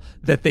powerful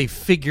that they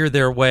figure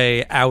their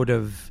way out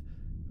of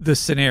the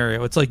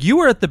scenario. It's like you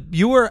were at the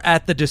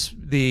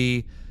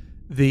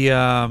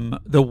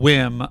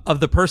whim of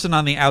the person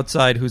on the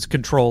outside who's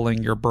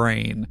controlling your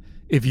brain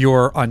if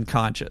you're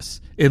unconscious,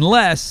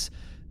 unless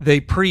they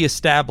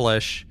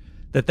pre-establish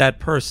that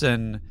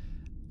person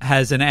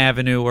has an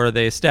avenue or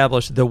they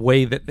establish the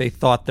way that they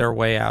thought their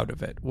way out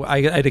of it.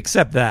 I'd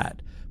accept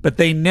that, but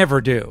they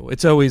never do.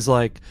 It's always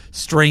like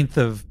strength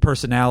of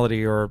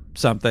personality or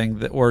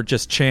something, or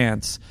just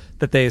chance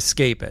that they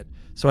escape it.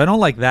 So I don't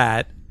like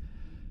that,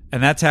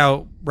 and that's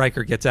how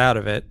Riker gets out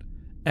of it.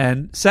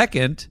 And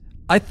second,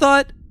 I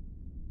thought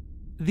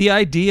the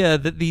idea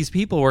that these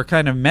people were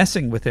kind of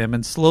messing with him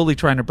and slowly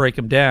trying to break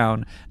him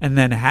down and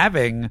then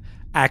having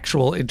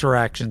actual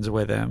interactions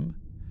with him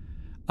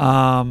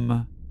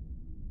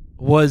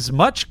was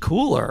much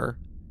cooler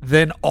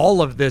than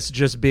all of this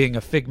just being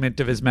a figment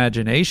of his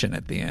imagination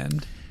at the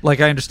end. Like,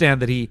 I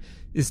understand that he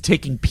is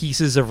taking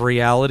pieces of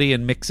reality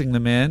and mixing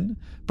them in,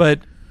 but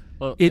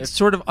it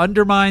sort of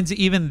undermines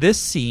even this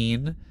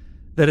scene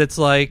that it's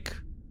like,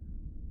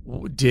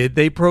 did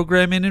they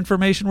program in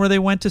information where they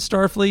went to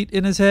Starfleet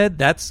in his head?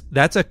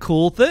 That's a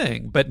cool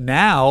thing. But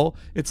now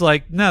it's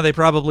like, no, they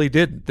probably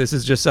didn't. This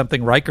is just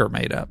something Riker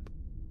made up.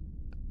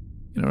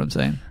 You know what I'm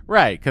saying?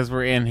 Right, because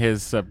we're in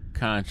his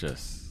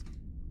subconscious.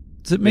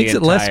 So it makes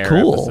it less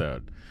cool.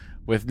 Episode,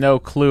 with no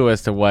clue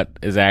as to what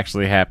is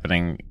actually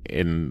happening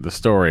in the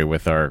story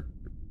with our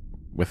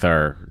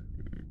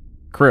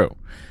crew.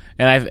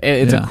 And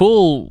it's a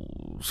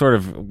cool sort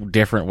of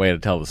different way to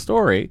tell the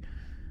story.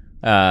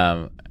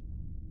 To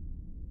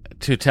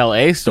tell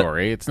a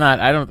story. It's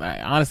not,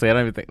 honestly, I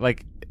don't even think,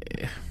 like,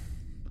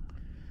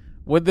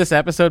 would this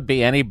episode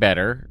be any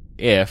better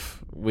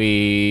if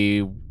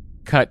we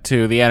cut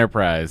to the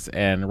Enterprise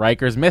and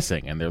Riker's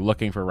missing and they're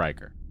looking for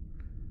Riker?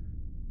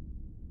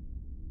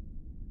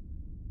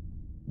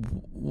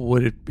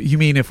 Would it? You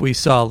mean if we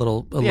saw a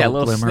little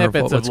glimmer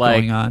snippets of what's like,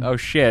 going on? Oh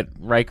shit,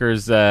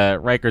 Riker's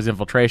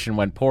infiltration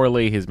went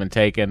poorly. He's been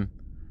taken.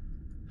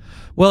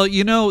 Well,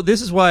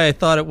 this is why I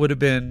thought it would have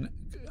been.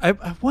 I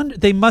wonder,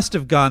 they must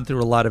have gone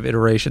through a lot of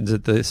iterations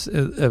of this,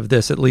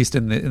 at least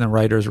in the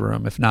writers'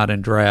 room, if not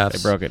in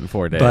drafts. They broke it in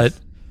 4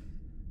 days.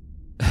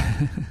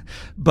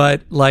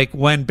 But like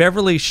when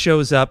Beverly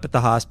shows up at the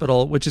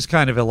hospital, which is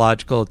kind of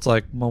illogical, it's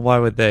like, well, why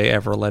would they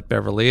ever let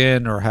Beverly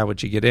in, or how would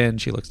she get in?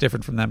 She looks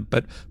different from them.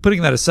 But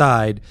putting that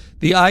aside,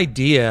 the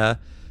idea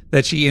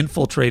that she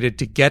infiltrated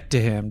to get to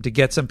him, to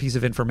get some piece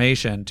of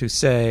information, to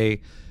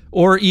say,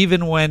 or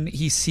even when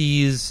he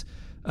sees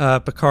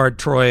Picard,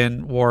 Troy,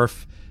 and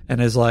Worf, and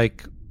is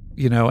like,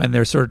 and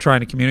they're sort of trying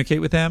to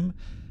communicate with him,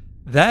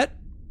 that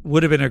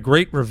would have been a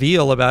great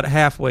reveal about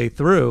halfway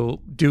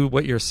through. Do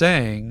what you're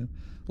saying,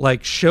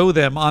 like show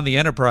them on the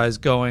Enterprise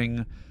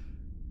going,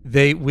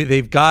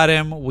 they've got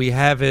him. We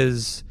have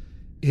his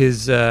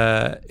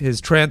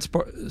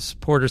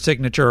transporter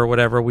signature or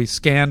whatever. We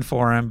scanned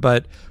for him,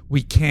 but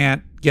we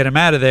can't get him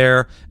out of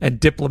there. And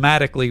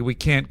diplomatically, we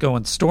can't go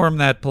and storm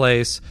that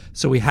place.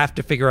 So we have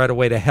to figure out a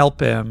way to help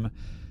him,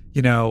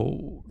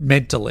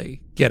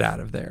 mentally get out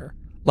of there.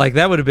 Like,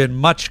 that would have been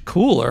much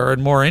cooler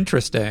and more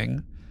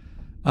interesting.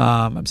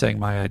 I'm saying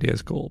my idea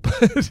is cool,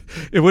 but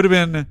it would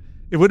have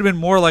been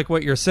more like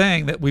what you're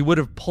saying, that we would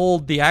have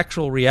pulled the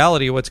actual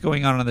reality of what's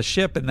going on the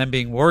ship and then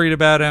being worried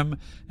about him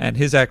and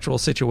his actual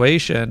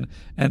situation,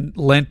 and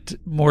lent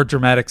more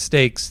dramatic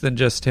stakes than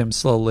just him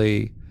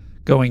slowly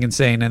going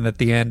insane. And at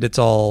the end, it's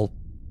all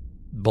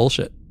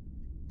bullshit.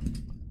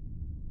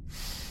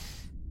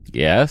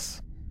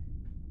 Yes.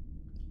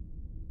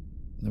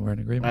 We're in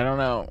agreement. I don't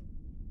know.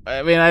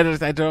 I mean, I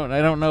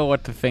don't know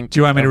what to think. Do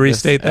you want me to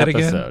restate that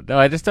episode again? No,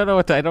 I just don't know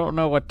what to. I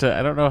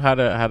don't know how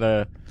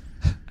to.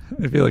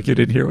 I feel like you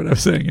didn't hear what I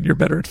was saying, and you're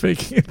better at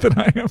faking it than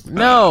I am.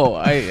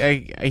 No,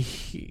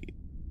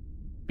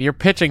 you're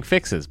pitching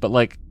fixes, but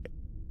like,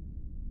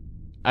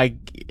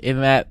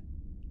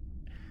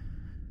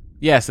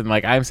 yes, and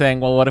like I'm saying,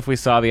 well, what if we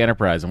saw the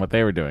Enterprise and what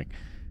they were doing?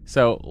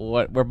 So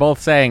what we're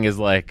both saying is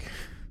like,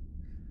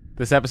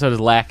 this episode is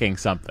lacking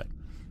something.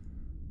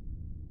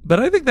 But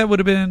I think that would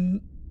have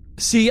been.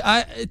 See,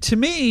 to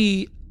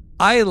me,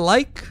 I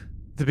like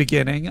the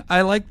beginning.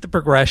 I like the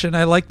progression.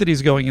 I like that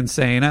he's going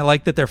insane. I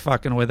like that they're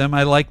fucking with him.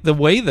 I like the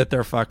way that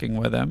they're fucking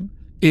with him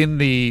in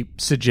the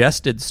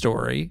suggested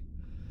story.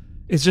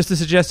 It's just the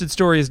suggested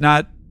story is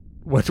not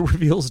what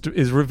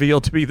is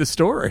revealed to be the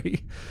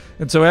story.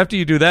 And so after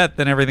you do that,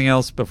 then everything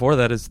else before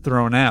that is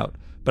thrown out.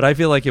 But I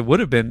feel like it would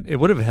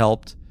have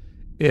helped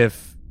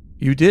if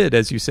you did,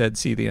 as you said,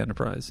 see the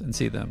Enterprise and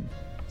see them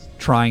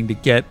trying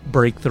to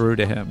break through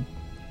to him.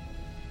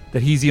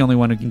 that he's the only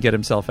one who can get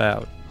himself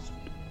out,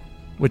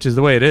 which is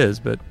the way it is,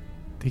 but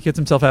he gets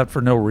himself out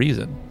for no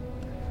reason.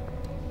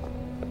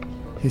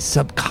 His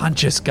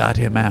subconscious got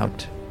him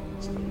out.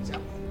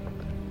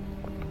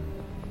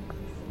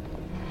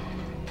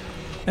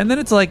 And then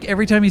it's like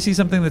every time you see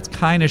something that's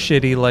kind of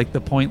shitty, like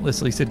the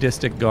pointlessly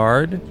sadistic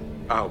guard.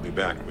 I'll be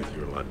back with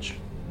your lunch.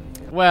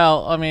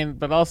 Well, I mean,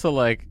 but also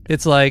like...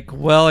 It's like,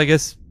 well, I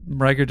guess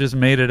Riker just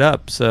made it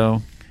up,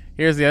 so...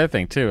 Here's the other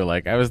thing, too.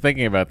 Like, I was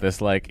thinking about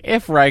this, like,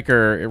 if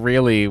Riker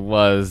really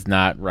was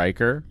not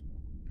Riker...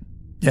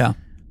 Yeah.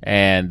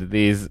 And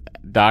these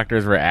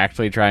doctors were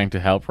actually trying to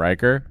help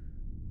Riker...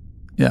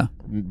 Yeah.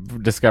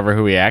 Discover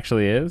who he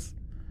actually is?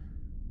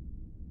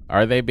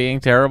 Are they being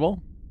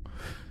terrible?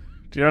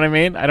 Do you know what I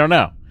mean? I don't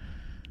know.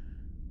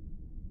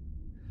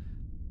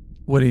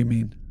 What do you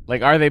mean?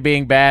 Like, are they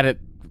being bad at...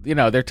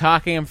 they're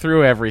talking him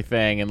through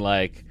everything and,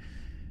 like...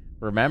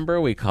 Remember,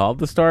 we called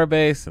the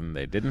starbase and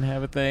they didn't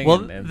have a thing.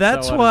 Well, and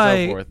that's so on why...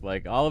 and so forth.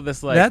 Like, all of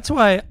this, like... That's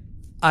why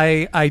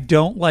I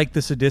don't like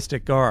the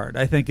sadistic guard.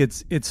 I think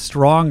it's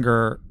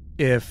stronger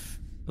if,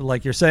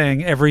 like you're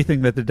saying,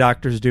 everything that the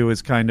doctors do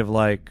is kind of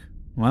like,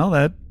 well,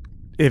 that...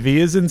 If he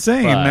is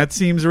insane, that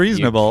seems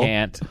reasonable. You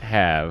can't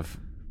have...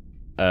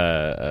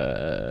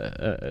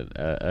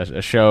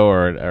 a show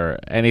or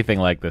anything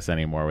like this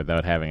anymore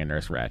without having a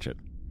Nurse Ratched.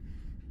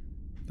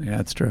 Yeah,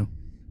 that's true.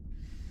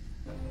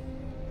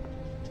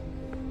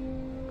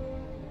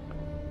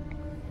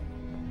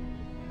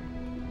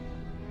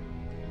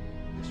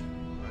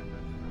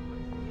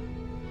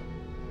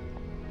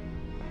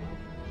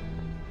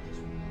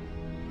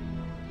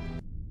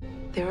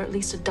 There are at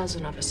least a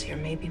dozen of us here,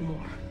 maybe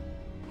more.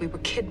 We were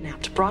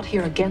kidnapped, brought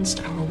here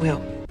against our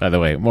will. By the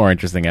way, more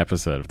interesting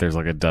episode if there's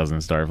like a dozen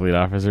Starfleet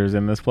officers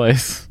in this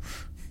place.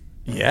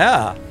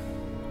 Yeah.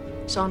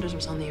 Saunders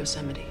was on the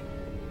Yosemite.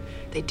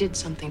 They did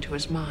something to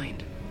his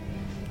mind.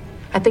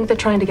 I think they're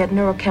trying to get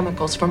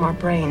neurochemicals from our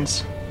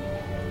brains.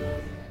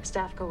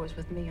 Staffco was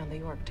with me on the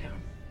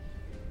Yorktown.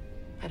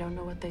 I don't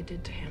know what they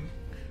did to him.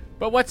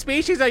 But what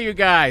species are you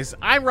guys?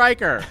 I'm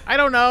Riker. I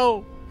don't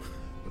know.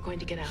 We're going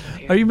to get out of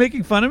here. Are you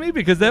making fun of me?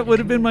 Because that would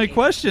have been my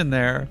question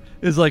there.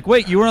 Is like,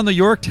 wait, you were on the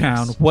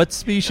Yorktown. What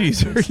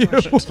species are you?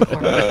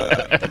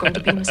 They're going to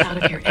beam us out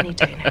of here any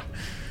day now.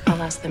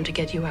 I'll ask them to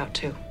get you out,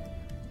 too.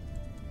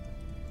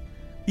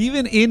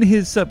 Even in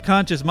his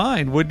subconscious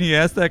mind, wouldn't he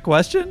ask that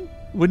question?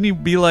 Wouldn't he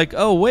be like,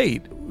 oh,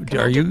 wait,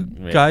 are you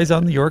guys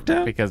on the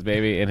Yorktown? Because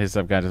maybe in his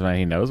subconscious mind,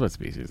 he knows what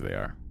species they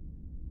are.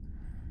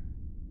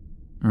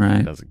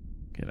 Right. Doesn't,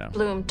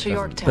 Bloom to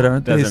Yorktown. But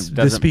aren't they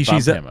the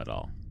species bump him at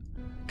all?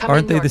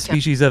 Aren't they the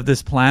species of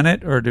this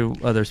planet, or do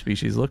other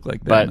species look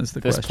like them? But is the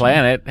this question.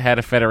 planet had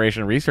a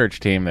Federation research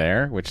team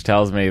there, which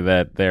tells me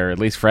that they're at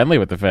least friendly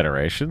with the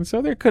Federation,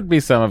 so there could be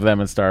some of them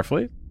in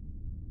Starfleet.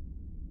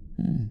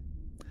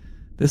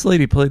 This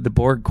lady played the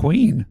Borg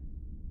Queen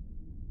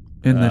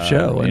in the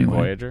show. In anyway.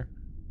 Voyager?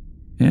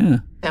 Yeah.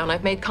 Now, and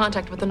I've made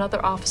contact with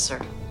another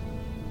officer.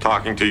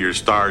 Talking to your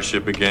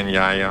starship again,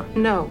 Yaya?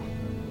 No.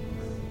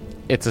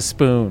 It's a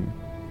spoon.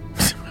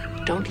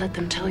 Don't let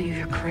them tell you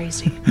you're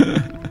crazy.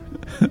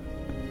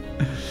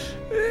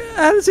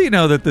 How does he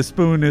know that the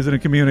spoon isn't a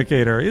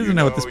communicator? He doesn't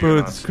know what the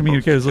spoon's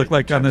communicators look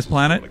like on this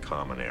planet. The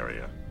common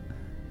area.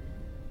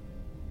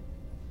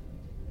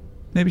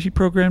 Maybe she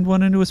programmed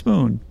one into a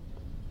spoon.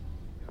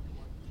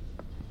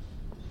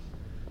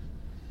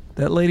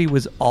 That lady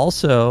was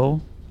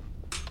also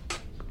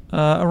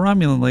a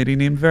Romulan lady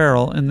named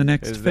Varel in the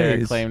next phase. Is there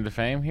a claim to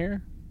fame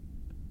here?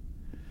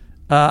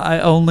 I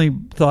only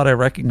thought I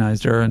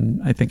recognized her,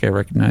 and I think I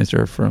recognized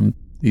her from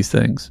these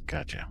things.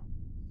 Gotcha.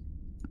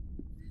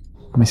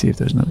 Let me see if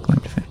there's another claim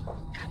to fame.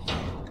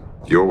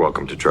 You're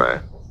welcome to try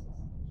it.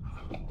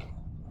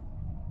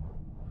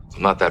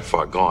 I'm not that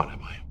far gone,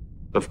 am I?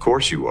 Of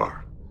course you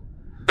are.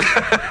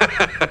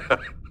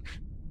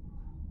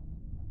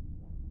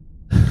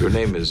 Your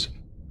name is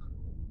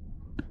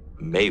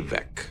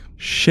Mavek.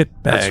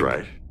 Shitbag. That's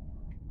right.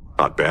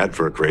 Not bad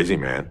for a crazy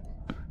man.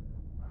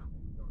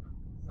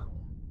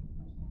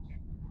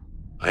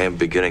 I am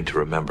beginning to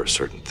remember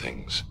certain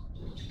things.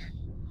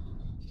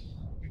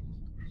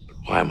 But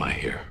why am I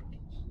here?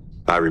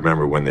 I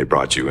remember when they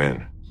brought you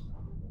in.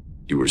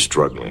 You were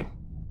struggling,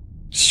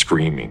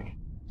 screaming.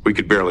 We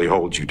could barely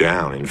hold you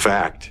down. In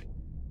fact,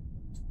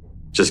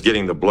 just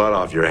getting the blood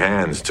off your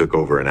hands took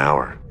over an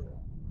hour.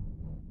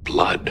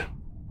 Blood?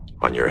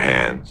 On your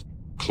hands,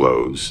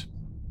 clothes.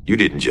 You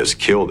didn't just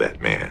kill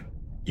that man.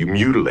 You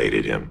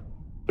mutilated him.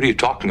 What are you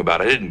talking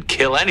about? I didn't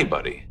kill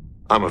anybody.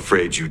 I'm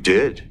afraid you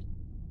did.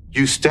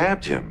 You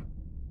stabbed him.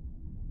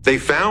 They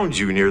found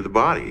you near the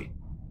body.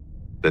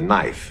 The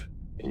knife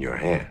in your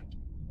hand.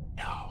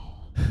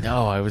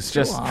 No, I was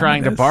just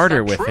trying to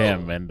barter with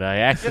him, and I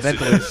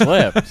accidentally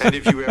slipped. And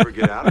if you ever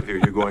get out of here,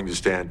 you're going to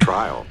stand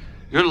trial.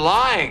 You're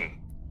lying.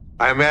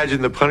 I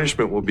imagine the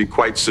punishment will be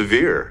quite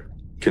severe,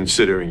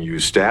 considering you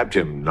stabbed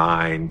him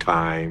 9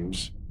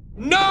 times.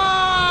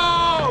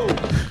 No!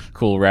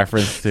 Cool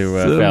reference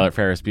to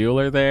Ferris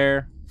Bueller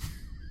there.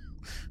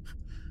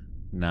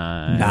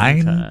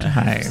 9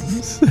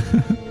 times.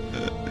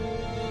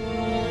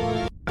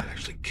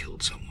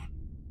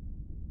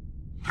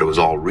 but it was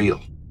all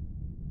real.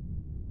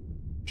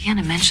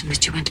 Deanna mentioned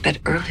that you went to bed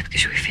early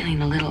because you were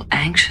feeling a little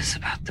anxious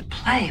about the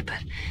play, but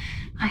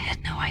I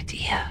had no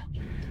idea.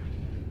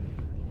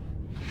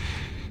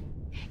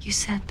 You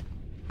said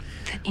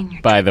that in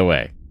your... By the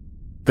way,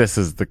 this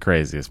is the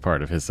craziest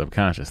part of his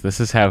subconscious.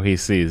 This is how he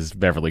sees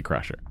Beverly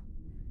Crusher.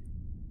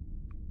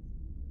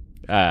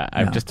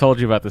 I've just told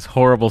you about this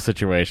horrible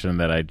situation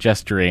that I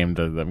just dreamed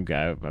of. I'm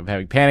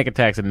having panic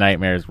attacks and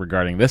nightmares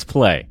regarding this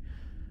play.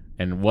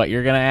 And what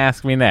you're going to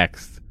ask me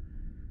next,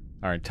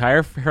 our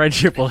entire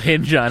friendship will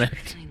hinge on it.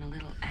 Feeling a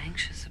little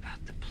anxious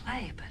about the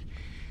play, but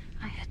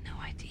I had no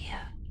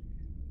idea.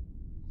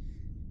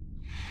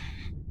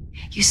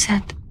 You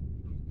said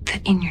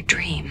that in your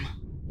dream,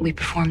 we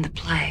performed the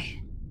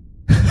play.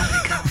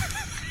 How'd it go?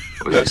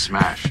 It was a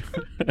smash.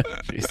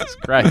 Jesus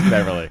Christ,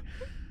 Beverly.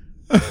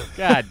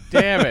 God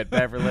damn it,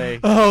 Beverly.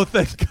 Oh,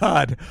 thank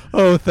God.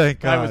 Oh, thank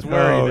God. I was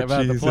worried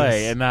about the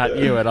play and not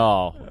you at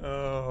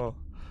all.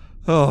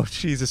 Oh,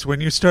 Jesus. When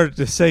you started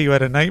to say you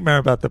had a nightmare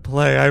about the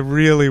play, I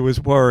really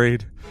was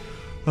worried.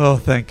 Oh,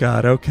 thank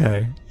God.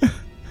 Okay.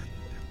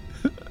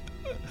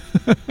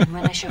 And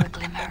when I show a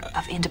glimmer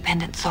of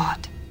independent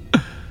thought.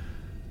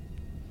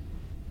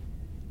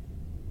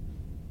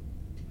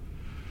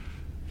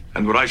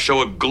 And when I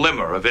show a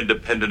glimmer of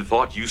independent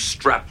thought, you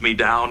strap me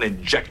down,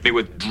 inject me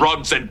with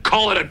drugs, and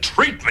call it a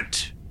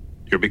treatment.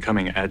 You're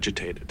becoming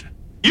agitated.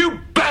 You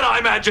bet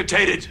I'm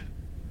agitated!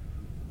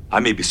 I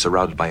may be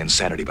surrounded by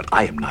insanity, but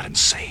I am not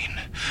insane.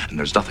 And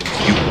there's nothing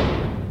you...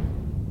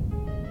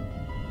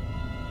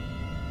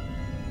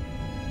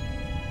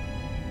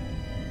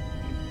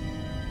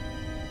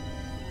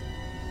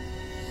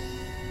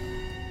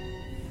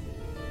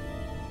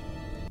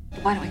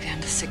 Why don't we go down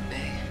to sick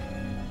bay?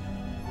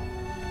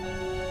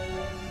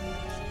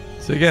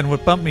 So again,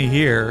 what bumped me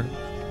here,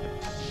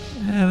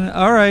 and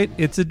all right,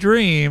 it's a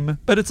dream,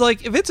 but it's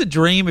like, if it's a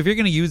dream, if you're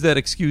going to use that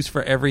excuse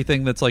for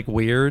everything that's like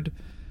weird,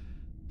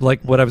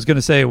 like what I was going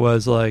to say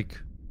was like,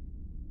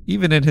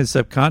 even in his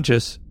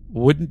subconscious,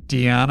 wouldn't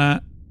Deanna,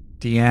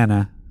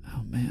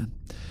 oh man,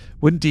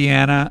 wouldn't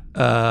Deanna,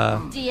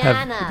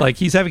 have, like,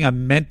 he's having a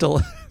mental,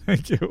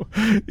 thank you,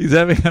 he's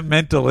having a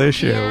mental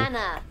issue.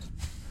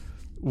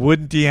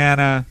 Wouldn't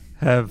Deanna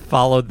have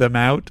followed them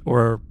out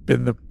or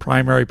been the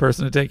primary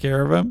person to take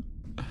care of him?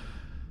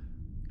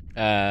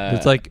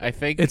 It's like, I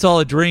think it's all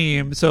a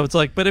dream. So it's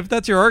like, but if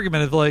that's your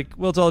argument, it's like,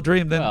 well, it's all a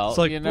dream. Then it's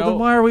like, well, then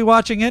why are we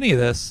watching any of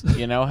this?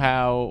 You know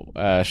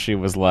how she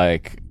was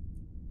like,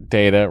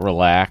 Data,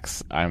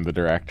 relax. I'm the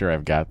director.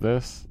 I've got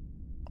this.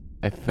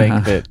 I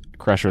think that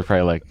Crusher was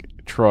probably like,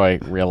 Troy,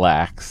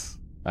 relax.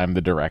 I'm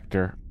the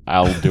director.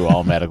 I'll do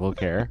all medical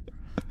care.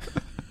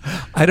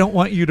 I don't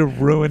want you to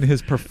ruin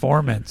his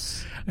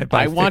performance.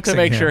 I want to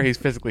make him. sure he's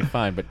physically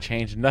fine, but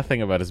change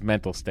nothing about his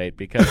mental state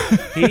because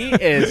he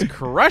is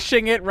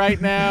crushing it right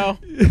now.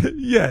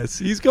 Yes,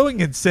 he's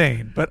going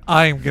insane, but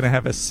I'm going to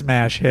have a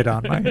smash hit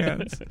on my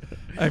hands.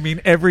 I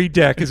mean, every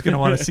deck is going to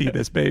want to see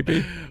this,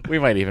 baby. We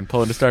might even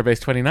pull into Starbase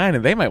 29,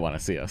 and they might want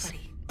to see us.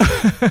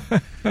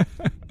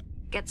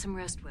 Get some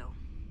rest, Will.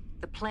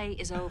 The play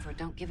is over.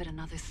 Don't give it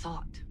another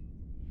thought.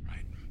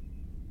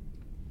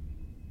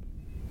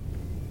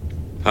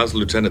 How's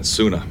Lieutenant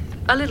Suna?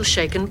 A little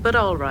shaken, but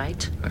all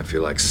right. I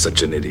feel like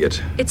such an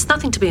idiot. It's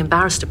nothing to be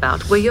embarrassed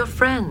about. We're your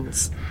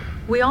friends.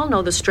 We all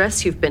know the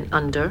stress you've been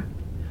under.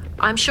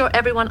 I'm sure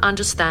everyone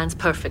understands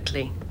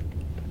perfectly.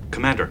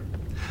 Commander,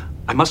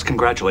 I must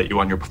congratulate you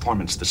on your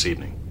performance this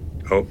evening.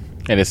 Oh?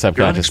 And his Your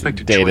subconscious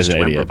unexpected Data's choice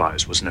an to idiot.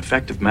 improvise was an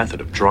effective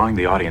method of drawing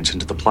the audience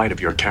into the plight of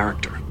your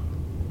character.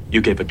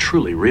 You gave a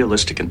truly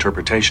realistic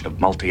interpretation of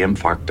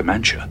multi-infarct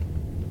dementia.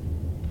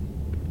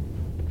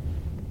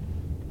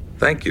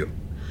 Thank you.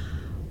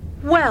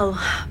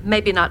 Well,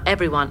 maybe not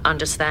everyone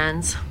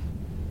understands.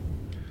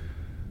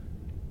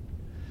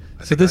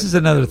 So this is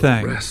another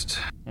thing. Rest.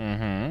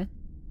 Mm-hmm.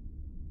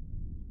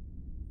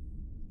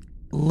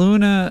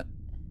 Luna,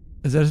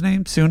 is that his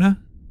name? Suna?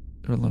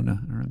 Or Luna?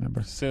 I don't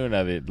remember.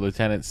 Suna, the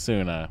Lieutenant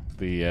Suna.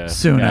 The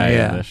Suna, guy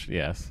yeah. in this,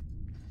 yes.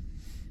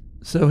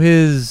 So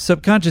his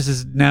subconscious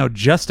is now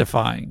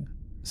justifying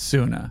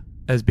Suna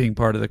as being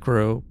part of the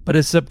crew, but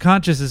his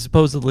subconscious is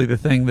supposedly the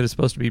thing that is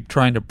supposed to be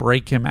trying to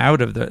break him out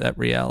of that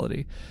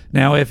reality.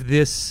 Now, if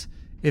it's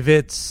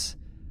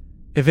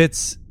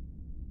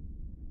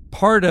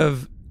part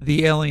of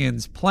the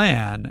aliens'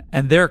 plan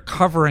and they're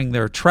covering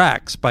their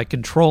tracks by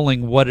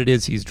controlling what it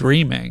is he's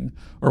dreaming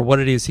or what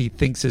it is he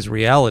thinks his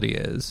reality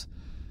is,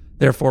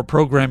 therefore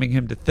programming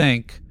him to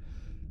think,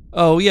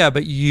 oh yeah,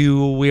 but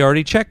we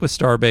already checked with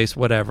Starbase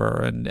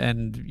whatever,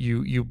 and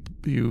you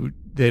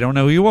they don't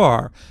know who you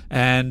are,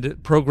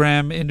 and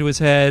program into his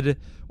head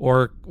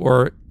or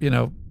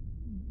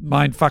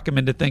mind fuck him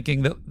into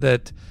thinking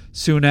that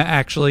Suna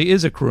actually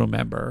is a crew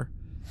member,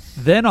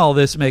 then all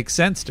this makes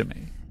sense to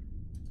me.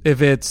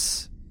 If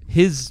it's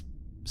his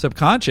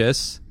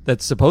subconscious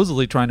that's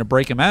supposedly trying to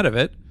break him out of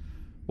it,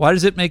 why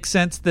does it make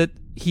sense that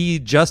he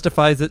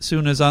justifies that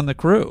Suna's on the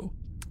crew?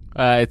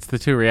 It's the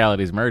two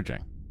realities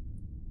merging.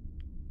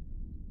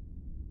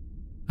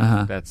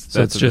 Uh-huh. That's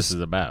so what it's this just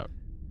is about.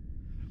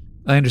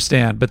 I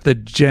understand, but the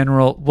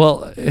general...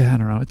 Well, I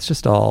don't know. It's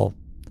just all...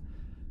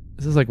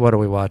 This is like, what are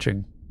we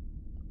watching?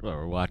 Well,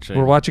 we're watching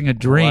a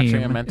dream. We're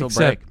watching a mental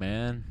break,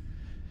 man.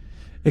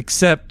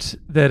 Except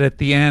that at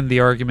the end, the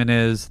argument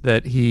is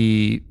that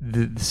he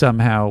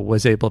somehow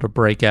was able to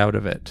break out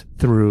of it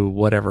through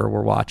whatever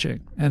we're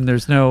watching. And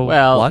there's no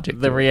logic.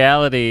 The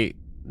reality...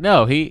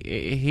 No,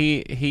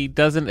 he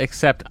doesn't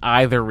accept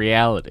either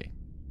reality.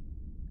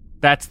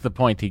 That's the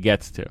point he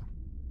gets to.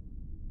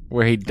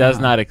 Where he does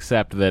not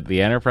accept that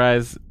the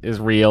Enterprise is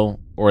real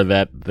or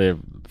that the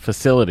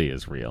facility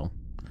is real.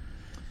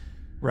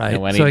 Right.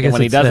 And when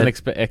he doesn't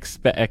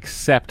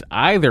accept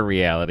either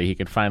reality, he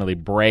can finally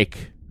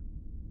break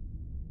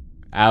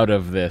out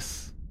of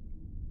this.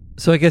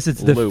 So I guess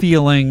it's the loop.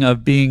 feeling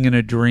of being in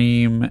a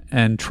dream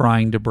and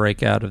trying to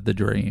break out of the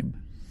dream.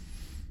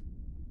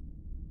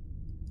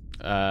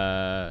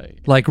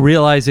 Like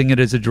realizing it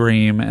is a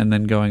dream and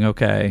then going,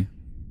 okay,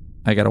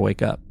 I got to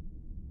wake up.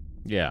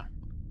 Yeah.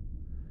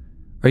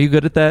 Are you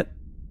good at that?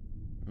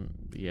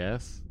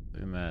 Yes,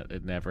 in that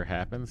it never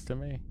happens to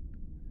me.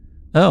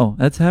 Oh,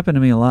 that's happened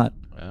to me a lot.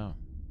 Oh.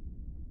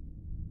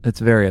 It's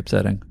very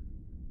upsetting.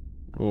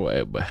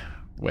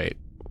 Wait.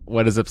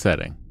 What is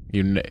upsetting?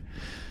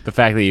 The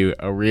fact that you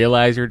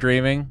realize you're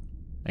dreaming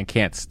and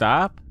can't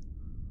stop?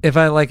 If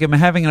I am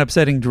having an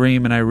upsetting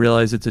dream and I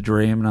realize it's a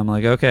dream and I'm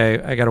like,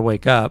 okay, I got to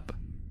wake up,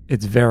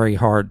 it's very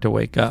hard to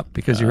wake up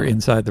because you're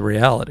inside the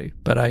reality,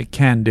 but I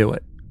can do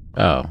it.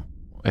 Oh,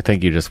 I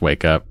think you just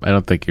wake up. I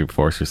don't think you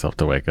force yourself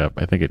to wake up.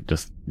 I think you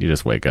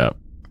just wake up.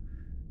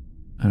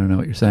 I don't know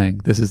what you're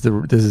saying. This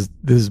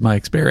is my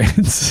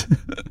experience.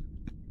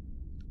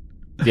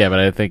 Yeah, but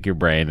I think your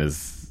brain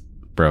is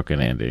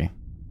broken, Andy.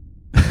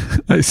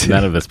 I see.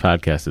 None of this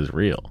podcast is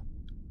real.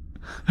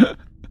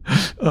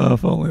 Oh,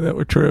 if only that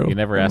were true. You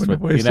never asked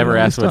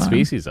what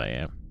species I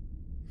am.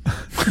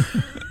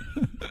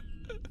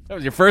 That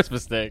was your first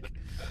mistake.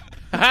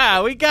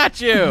 Ha! We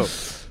got you.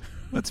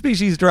 What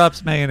species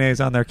drops mayonnaise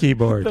on their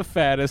keyboard? The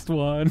fattest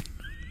one.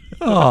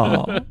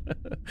 Oh.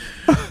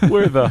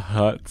 We're the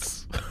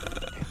Hutts.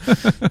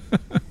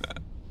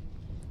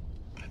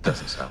 It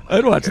doesn't sound like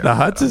I'd watch the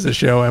Hutts as a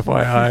show,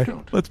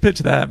 FYI. Let's pitch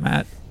that,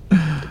 Matt.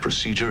 The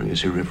procedure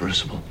is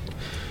irreversible.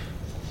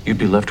 You'd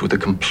be left with a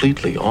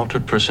completely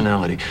altered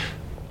personality.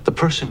 The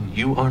person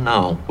you are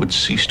now would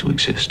cease to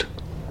exist.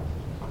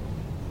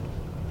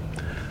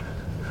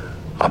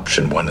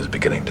 Option 1 is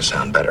beginning to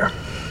sound better.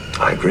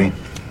 I agree.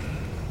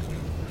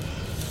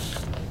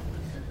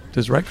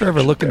 Does Riker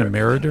ever look in a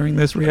mirror during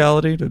this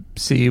reality to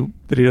see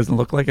that he doesn't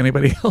look like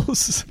anybody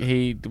else?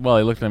 He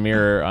looked in a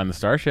mirror on the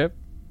starship.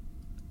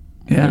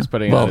 Yeah. He was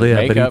putting on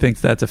his but he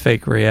thinks that's a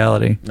fake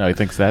reality. No, he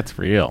thinks that's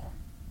real.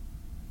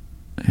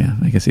 Yeah,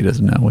 I guess he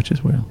doesn't know which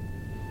is real.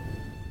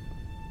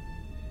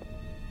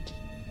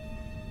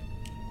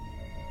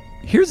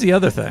 Here's the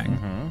other thing.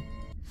 Mm-hmm.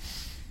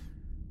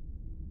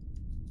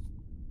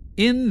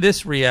 In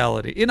this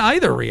reality, in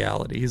either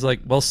reality, he's like,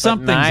 well,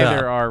 something's up.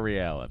 Neither are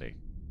reality.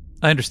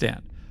 I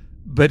understand.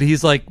 But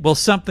he's like, well,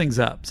 something's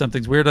up.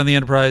 Something's weird on the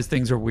Enterprise.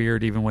 Things are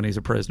weird even when he's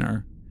a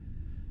prisoner.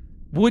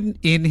 Wouldn't,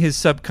 in his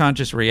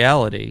subconscious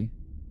reality,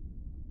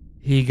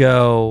 he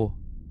go,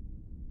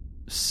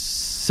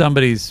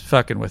 somebody's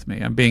fucking with me.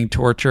 I'm being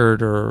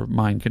tortured or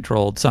mind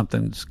controlled.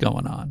 Something's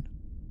going on.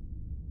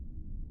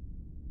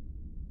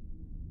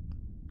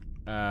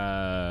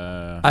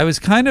 I was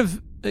kind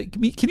of...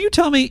 Can you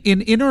tell me,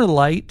 in Inner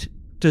Light,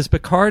 does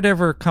Picard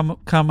ever come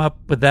up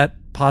with that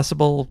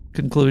possible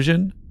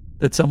conclusion?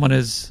 That someone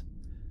is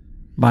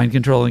mind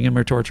controlling him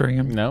or torturing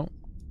him? No.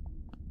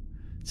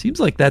 Seems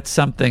like that's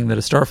something that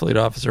a Starfleet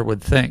officer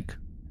would think.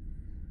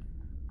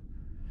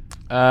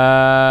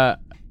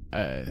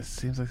 It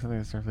seems like something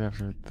a Starfleet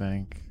officer would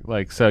think.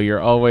 Like, so your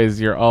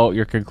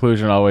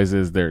conclusion always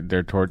is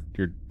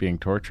you're being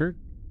tortured?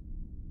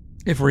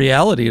 If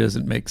reality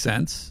doesn't make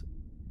sense,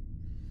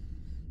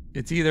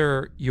 it's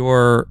either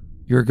you're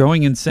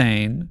going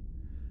insane,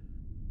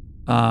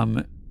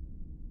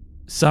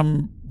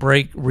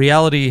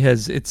 reality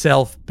has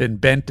itself been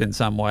bent in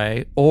some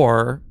way,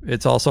 or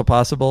it's also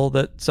possible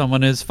that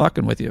someone is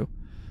fucking with you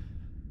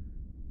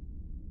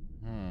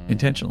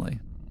intentionally.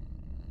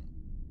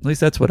 At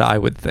least that's what I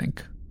would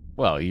think.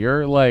 Well,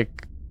 you're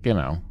like,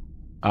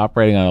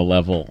 operating on a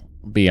level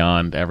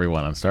beyond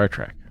everyone on Star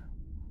Trek.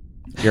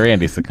 You're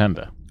Andy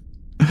Secunda.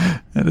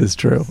 That is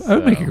true. I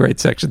would make a great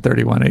Section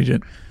 31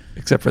 agent,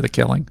 except for the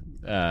killing.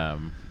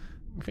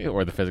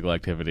 Or the physical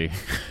activity.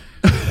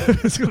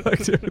 Physical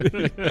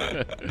activity.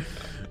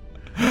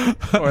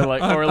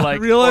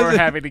 or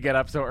having to get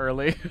up so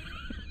early.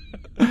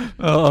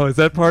 Oh, is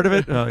that part of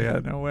it? Oh yeah,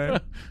 no way.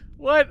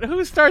 What?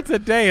 Who starts a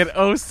day at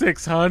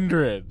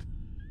 0600?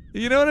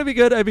 You know what? I'd be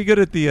good. I'd be good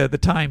at the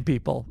time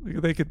people.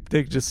 They could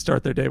just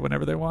start their day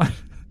whenever they want.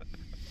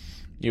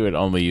 You would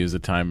only use a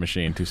time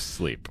machine to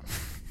sleep.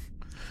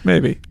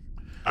 Maybe.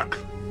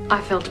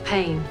 I felt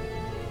pain.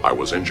 I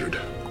was injured.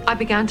 I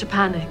began to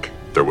panic.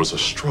 There was a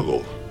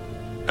struggle.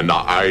 And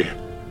I...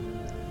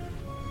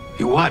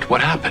 You what?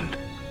 What happened?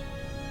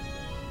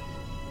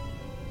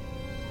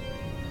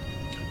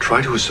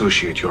 try to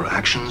associate your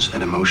actions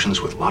and emotions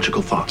with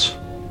logical thoughts.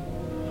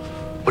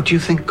 What do you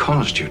think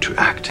caused you to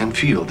act and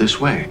feel this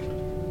way?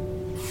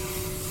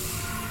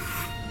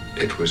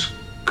 It was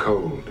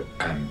cold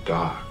and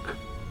dark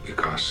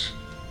because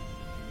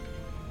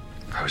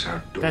I was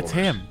outdoors. That's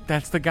him.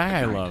 That's the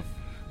guy I love.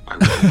 I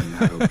was in a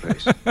narrow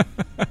place.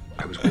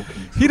 I was walking.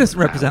 He doesn't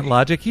represent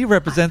logic. He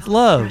represents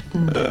love.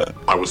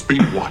 I was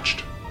being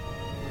watched.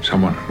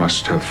 Someone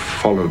must have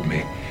followed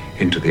me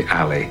into the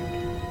alley.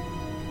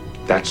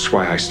 That's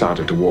why I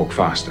started to walk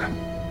faster.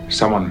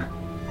 Someone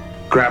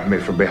grabbed me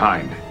from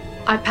behind.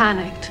 I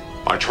panicked.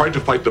 I tried to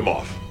fight them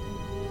off.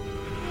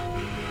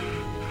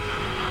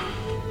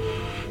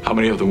 How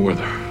many of them were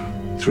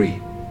there?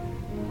 3.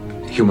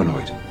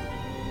 Humanoid.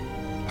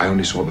 I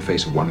only saw the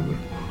face of one of them.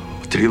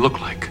 What did he look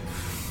like?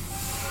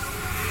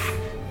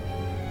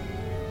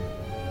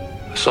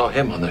 I saw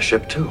him on the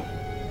ship, too.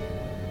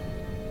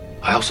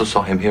 I also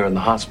saw him here in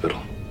the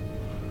hospital.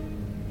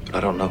 But I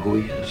don't know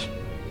who he is.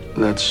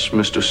 That's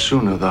Mr.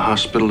 Suna, the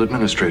hospital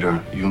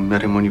administrator. You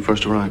met him when you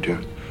first arrived here.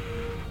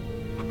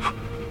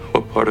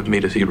 What part of me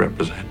does he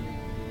represent?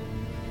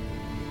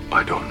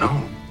 I don't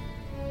know.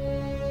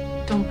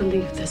 Don't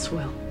believe this,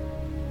 Will.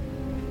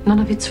 None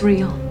of it's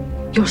real.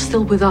 You're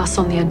still with us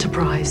on the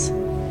Enterprise.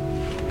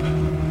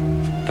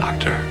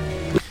 Doctor.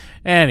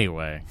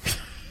 Anyway.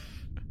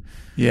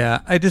 Yeah,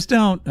 I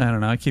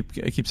don't know. I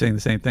keep saying the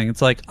same thing.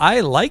 It's like,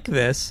 I like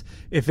this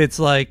if it's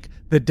like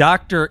the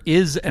doctor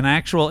is an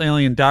actual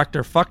alien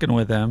doctor fucking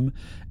with him,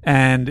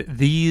 and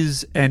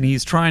he's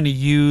trying to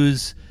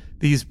use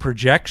these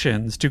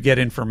projections to get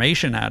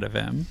information out of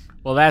him.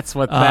 Well, that's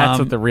what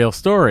the real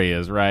story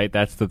is, right?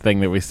 That's the thing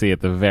that we see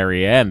at the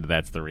very end.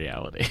 That's the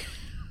reality.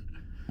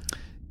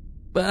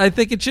 But I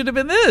think it should have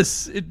been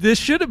this. This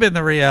should have been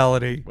the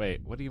reality.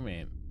 Wait, what do you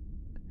mean?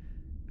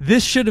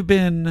 This should have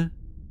been...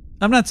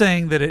 I'm not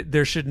saying that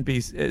there shouldn't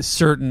be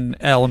certain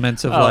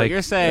elements of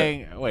you're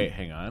saying... wait,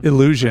 hang on.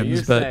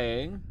 Illusions, but...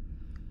 saying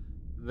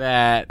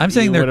that I'm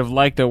saying you would have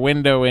liked a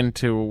window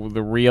into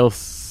the real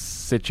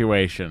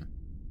situation.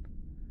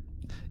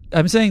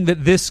 I'm saying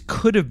that this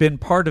could have been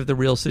part of the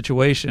real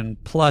situation,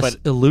 plus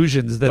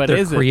illusions that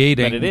they're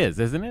creating. But it is,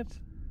 isn't it?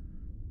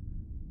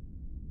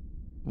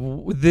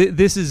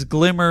 This is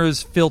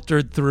glimmers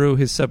filtered through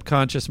his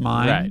subconscious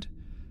mind. Right.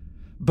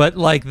 But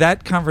like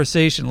that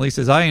conversation, at least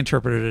as I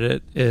interpreted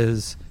it,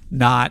 is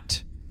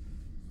not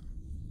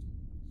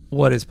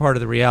what is part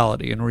of the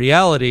reality. In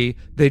reality,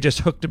 they just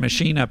hooked a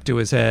machine up to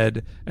his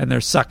head and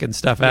they're sucking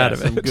stuff out of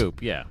some it.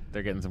 Goop. Yeah,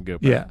 they're getting some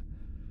goop. Yeah.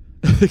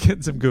 They're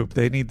getting some goop.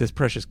 They need this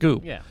precious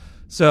goop. Yeah.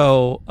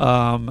 So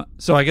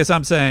I guess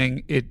I'm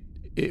saying it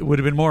would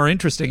have been more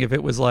interesting if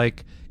it was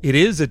like it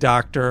is a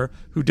doctor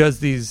who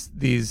does these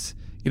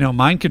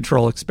mind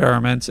control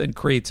experiments and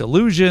creates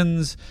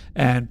illusions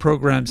and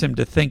programs him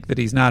to think that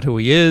he's not who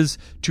he is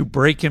to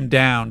break him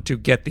down to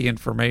get the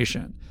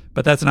information.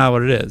 But that's not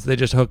what it is. They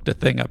just hooked a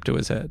thing up to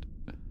his head.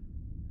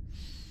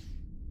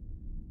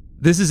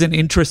 This is an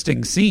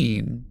interesting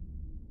scene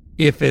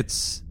if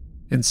it's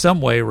in some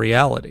way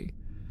reality.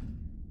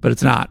 But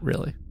it's not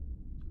really.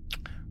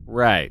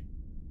 Right.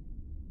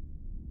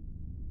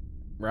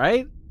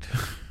 Right?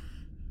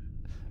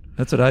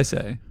 That's what I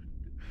say.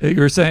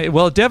 You're saying,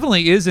 well, it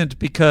definitely isn't,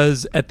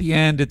 because at the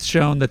end it's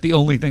shown that the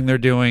only thing they're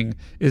doing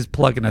is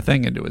plugging a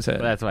thing into his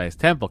head. Well, that's why his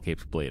temple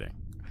keeps bleeding.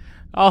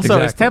 Also,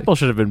 His temple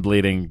should have been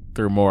bleeding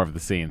through more of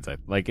the scenes.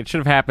 Like, it should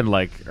have happened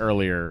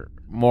earlier,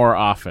 more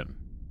often.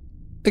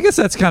 I guess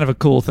that's kind of a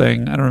cool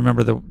thing. I don't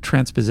remember the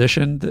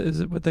transposition,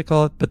 is it what they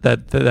call it? But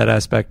that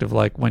aspect of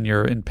like when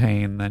you're in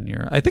pain,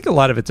 then I think a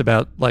lot of it's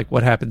about like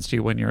what happens to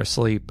you when you're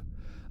asleep.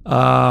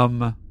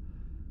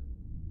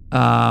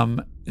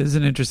 This is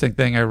an interesting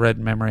thing I read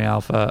in Memory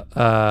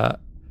Alpha.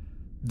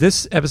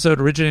 This episode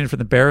originated from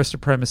the barrister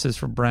premises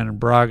from Brandon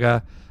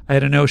Braga. I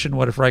had a notion,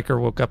 what if Riker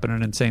woke up in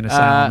an insane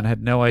asylum and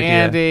had no idea?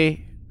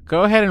 Andy,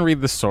 go ahead and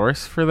read the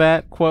source for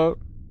that quote.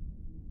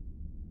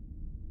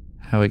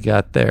 How he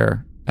got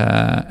there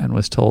and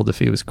was told if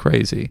he was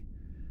crazy.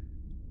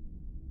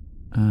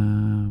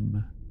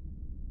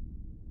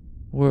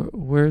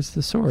 Where's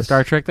the source?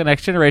 Star Trek The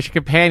Next Generation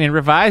Companion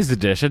Revised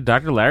Edition,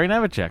 Dr. Larry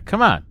Nemecek.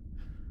 Come on.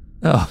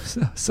 Oh,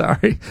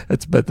 sorry.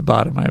 That's at the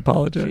bottom. I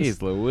apologize.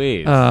 Jeez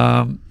Louise.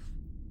 The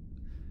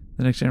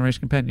Next Generation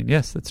Companion.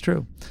 Yes, that's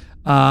true.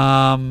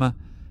 In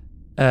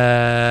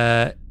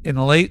the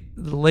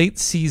late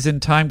season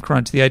time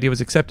crunch, the idea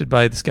was accepted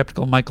by the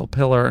skeptical Michael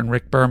Piller and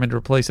Rick Berman to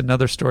replace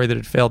another story that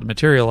had failed to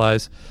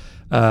materialize.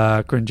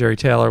 Jerry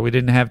Taylor. We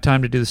didn't have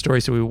time to do the story,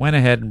 so we went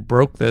ahead and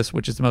broke this,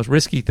 which is the most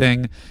risky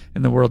thing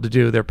in the world to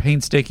do. They're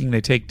painstaking.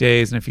 They take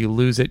days, and if you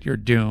lose it, you're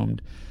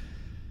doomed.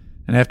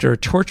 And after a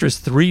torturous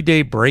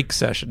 3-day break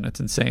session, it's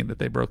insane that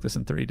they broke this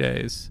in 3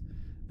 days,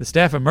 the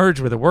staff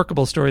emerged with a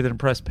workable story that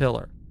impressed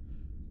Piller.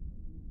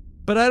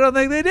 But I don't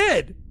think they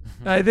did.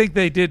 I think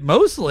they did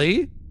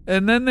mostly,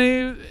 and then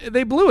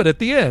they blew it at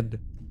the end.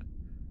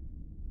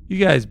 You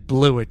guys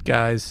blew it,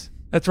 guys.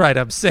 That's right,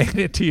 I'm saying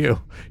it to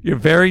you. You're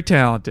very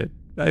talented.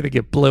 I think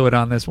you blew it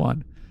on this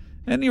one.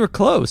 And you were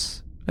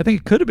close. I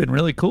think it could have been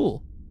really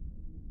cool.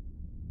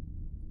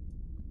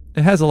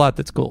 It has a lot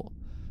that's cool,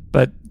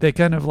 but they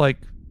kind of like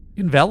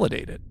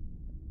invalidate it.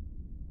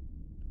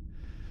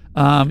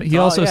 He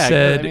also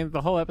said, I mean,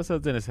 the whole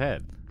episode's in his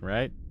head,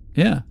 right?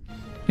 Yeah.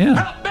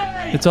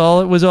 It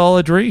was all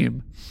a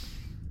dream.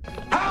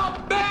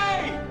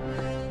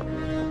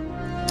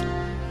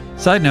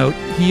 Side note,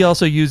 he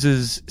also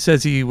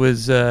says he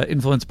was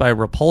influenced by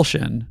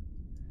Repulsion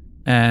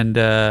and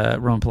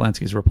Roman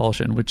Polanski's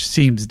Repulsion, which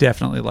seems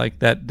definitely like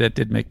that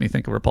did make me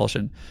think of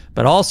Repulsion.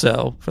 But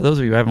also, for those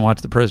of you who haven't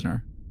watched The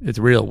Prisoner, it's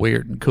real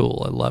weird and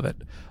cool. I love it.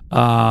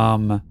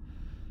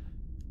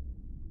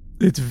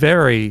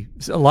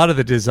 It's a lot of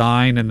the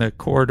design and the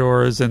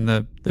corridors and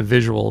the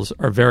visuals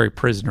are very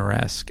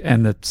Prisoner-esque,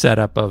 and the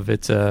setup of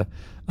it's a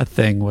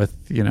thing with,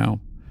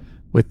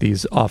 with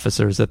these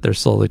officers that they're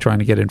slowly trying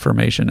to get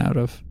information out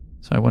of.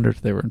 So I wonder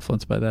if they were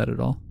influenced by that at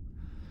all.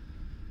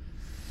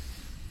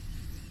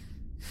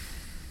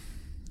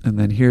 And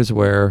then here's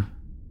where...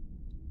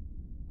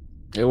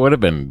 It would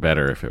have been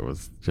better if it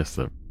was just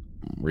a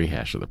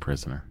rehash of The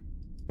Prisoner.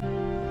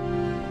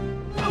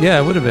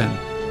 Yeah, it would have been.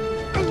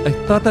 I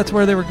thought that's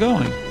where they were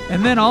going.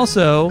 And then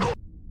also,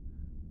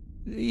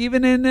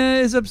 even in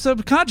his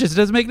subconscious, it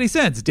doesn't make any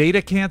sense.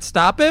 Data can't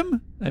stop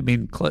him? I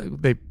mean,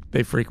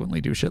 they frequently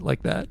do shit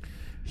like that.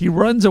 He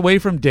runs away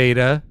from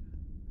Data.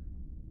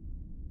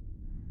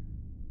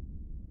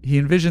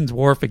 He envisions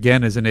Worf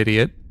again as an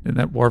idiot, and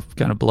that Worf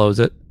kind of blows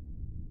it.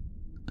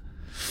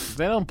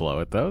 They don't blow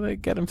it, though. They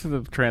get him to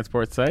the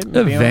transport site. And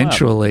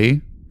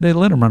eventually. They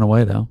let him run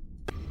away, though.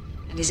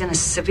 And he's in a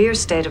severe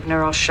state of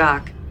neural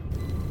shock.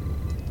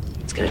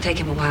 It's going to take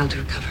him a while to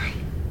recover.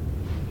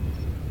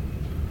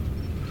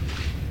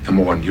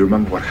 Number one, do you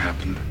remember what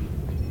happened?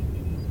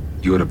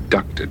 You were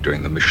abducted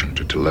during the mission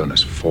to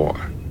Talonis 4.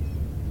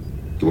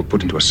 You were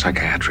put into a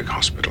psychiatric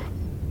hospital.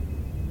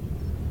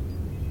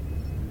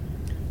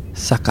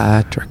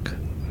 Psychiatric.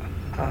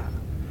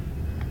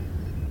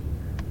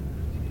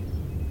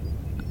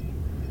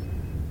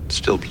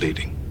 Still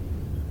bleeding.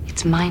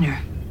 It's minor.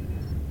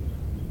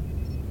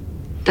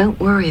 Don't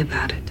worry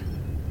about it.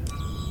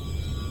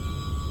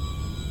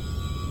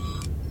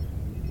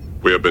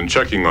 We have been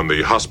checking on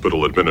the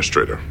hospital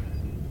administrator.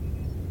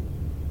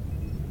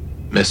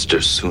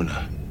 Mr.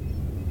 Suna.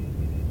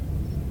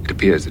 It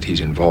appears that he's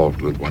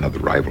involved with one of the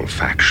rival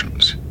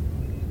factions.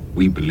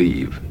 We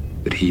believe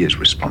that he is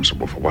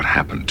responsible for what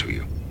happened to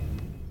you.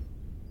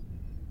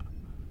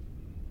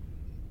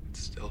 It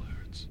still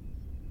hurts.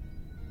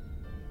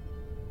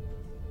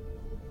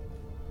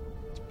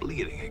 It's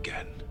bleeding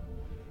again.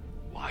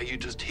 Why, you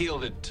just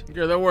healed it.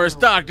 You're the worst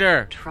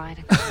doctor. Try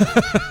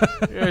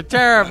to... You're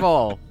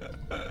terrible.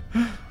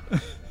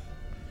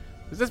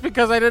 Is this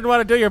because I didn't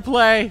want to do your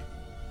play?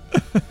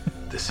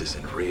 This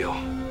isn't real.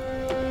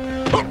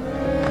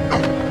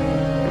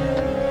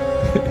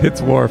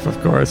 It's Worf,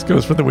 of course.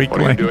 Goes for the weak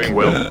link. What are you doing,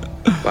 Will?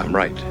 I'm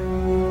right.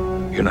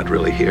 You're not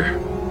really here.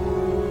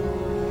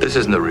 This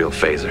isn't a real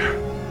phaser.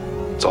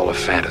 It's all a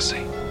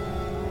fantasy.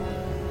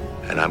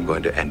 And I'm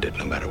going to end it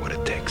no matter what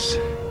it takes.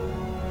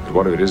 But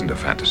what if it isn't a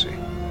fantasy?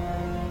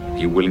 Are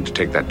you willing to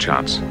take that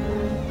chance?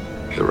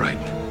 You're right.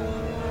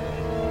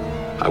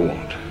 I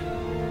won't.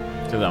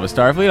 Because I'm a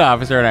Starfleet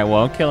officer and I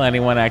won't kill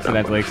anyone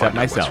accidentally except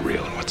myself. What's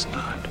real and what's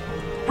not.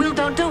 Will,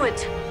 don't do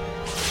it.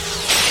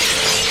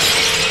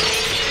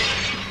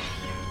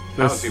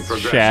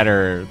 This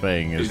shatter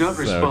thing is He's not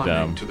so responding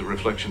dumb. to the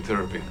reflection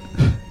therapy.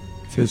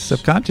 It's his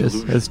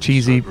subconscious. Has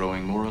cheesy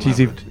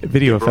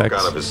video He broke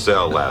effects. out of his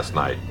cell last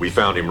night. We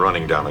found him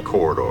running down a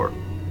corridor,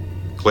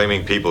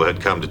 claiming people had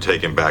come to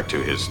take him back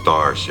to his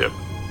starship.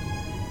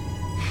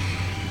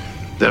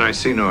 Then I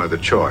see no other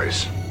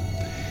choice.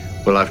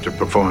 We'll have to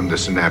perform the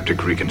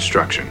synaptic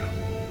reconstruction.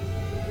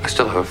 I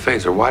still have a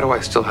phaser. Why do I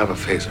still have a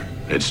phaser?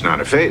 It's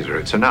not a phaser,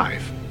 it's a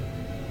knife.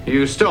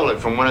 You stole it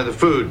from one of the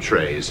food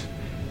trays.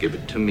 Give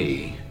it to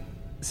me.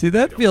 See,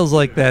 that feels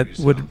like that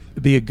would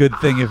be a good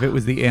thing if it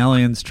was the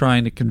aliens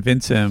trying to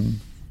convince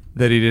him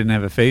that he didn't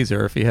have a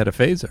phaser if he had a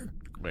phaser.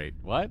 Wait,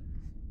 what?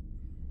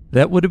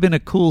 That would have been a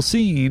cool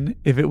scene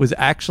if it was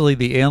actually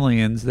the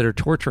aliens that are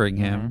torturing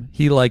him.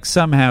 He,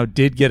 somehow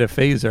did get a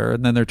phaser,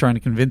 and then they're trying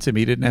to convince him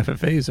he didn't have a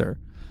phaser.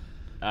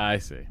 I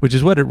see. Which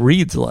is what it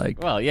reads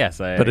like. Well,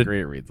 yes, I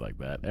agree it reads like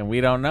that. And we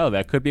don't know.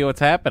 That could be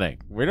what's happening.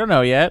 We don't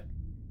know yet.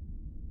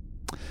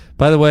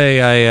 By the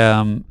way, I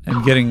am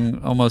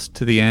getting almost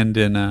to the end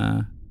in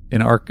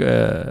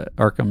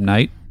Arkham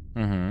Knight.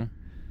 Mm-hmm.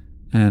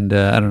 And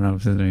I don't know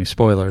if there's any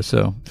spoilers,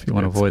 so if you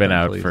want to avoid them,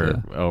 it's been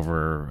out for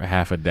over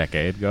half a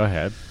decade. Go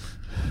ahead.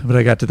 But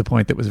I got to the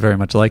point that was very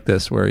much like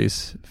this, where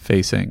he's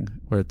facing,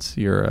 where it's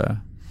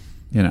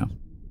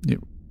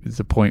it's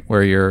a point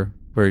where he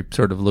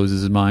sort of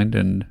loses his mind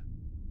and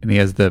he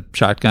has the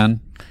shotgun.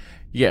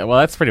 Yeah, well,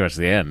 that's pretty much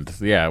the end.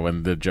 Yeah,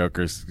 when the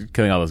Joker's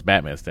killing all those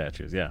Batman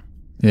statues. Yeah.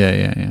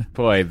 Yeah.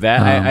 Boy,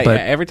 that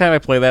every time I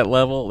play that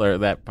level or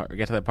that part,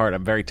 get to that part,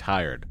 I'm very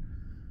tired.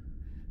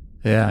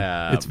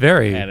 Yeah, it's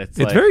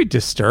very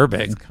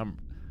disturbing.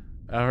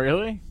 Oh,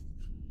 really?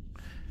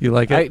 You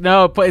like it?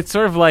 No, but it's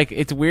sort of like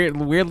it's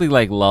weirdly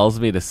like lulls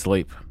me to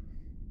sleep.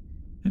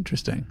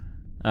 Interesting.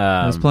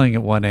 I was playing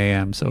at 1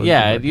 a.m. So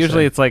yeah,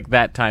 usually it's like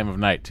that time of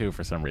night too.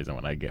 For some reason,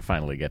 when I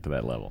finally get to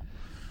that level.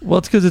 Well,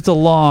 it's because it's a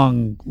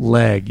long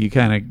leg. You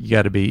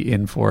got to be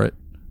in for it.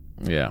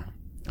 Yeah,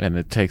 and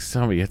it takes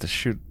so many. You have to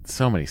shoot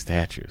so many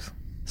statues.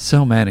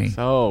 So many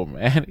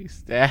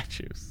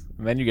statues,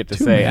 and then you get to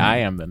say, "I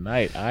am the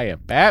Knight. I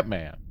am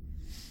Batman."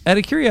 Out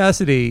of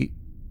curiosity,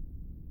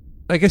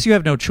 I guess you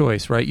have no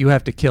choice, right? You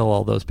have to kill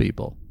all those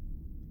people.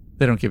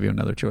 They don't give you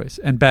another choice,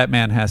 and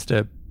Batman has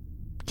to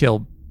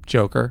kill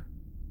Joker.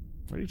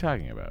 What are you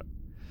talking about?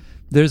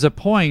 There's a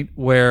point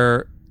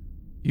where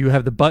you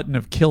have the button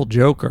of kill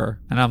Joker,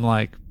 and I'm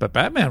like, but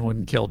Batman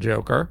wouldn't kill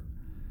Joker.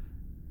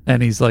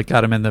 And he's like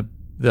got him in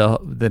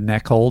the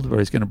neck hold where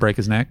he's going to break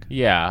his neck.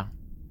 Yeah.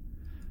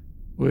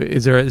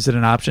 Is it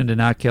an option to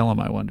not kill him,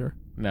 I wonder?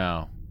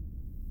 No.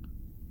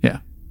 Yeah.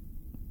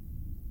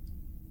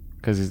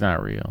 Because he's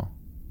not real.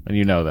 And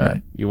you know that.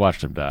 Right. You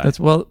watched him die.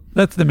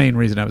 That's the main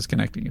reason I was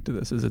connecting it to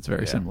this, is it's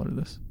very similar to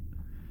this.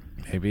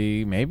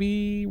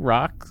 Maybe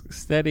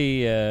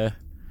Rocksteady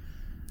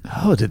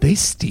oh, did they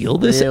steal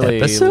this really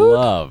episode?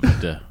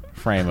 Loved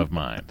Frame of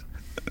Mind.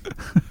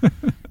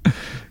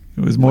 It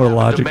was more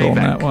logical in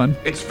that one.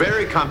 It's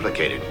very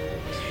complicated.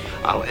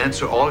 I'll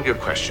answer all your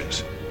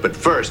questions. But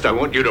first, I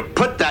want you to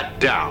put that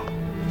down.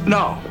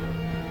 No.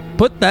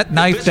 Put that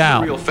knife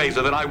down. This is the real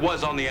phaser that I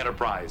was on the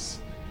Enterprise.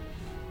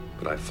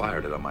 But I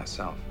fired it on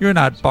myself. You're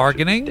not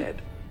bargaining.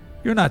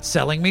 You're not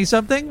selling me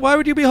something. Why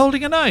would you be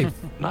holding a knife?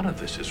 None of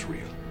this is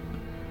real.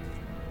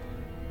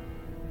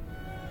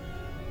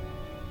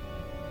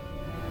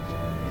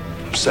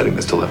 I'm setting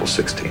this to level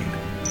 16.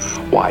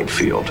 Wide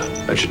field.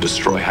 That should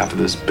destroy half of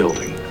this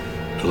building.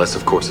 Unless,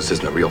 of course, this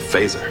isn't a real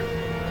phaser.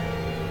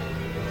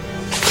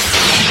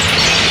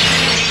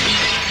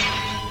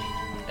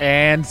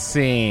 And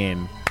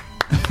scene.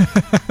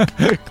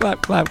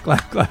 Clap, clap,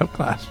 clap, clap,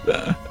 clap.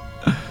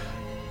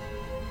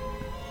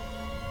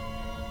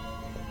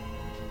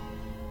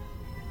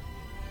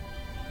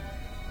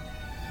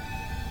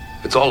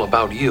 It's all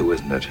about you,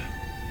 isn't it?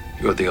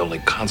 You're the only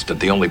constant,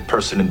 the only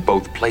person in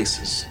both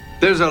places.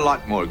 There's a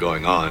lot more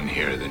going on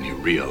here than you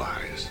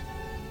realize.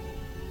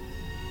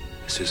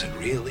 This isn't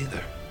real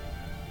either.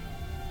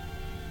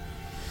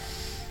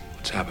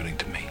 What's happening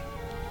to me?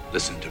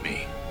 Listen to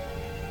me.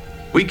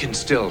 We can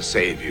still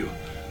save you,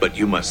 but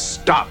you must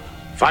stop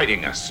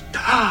fighting us.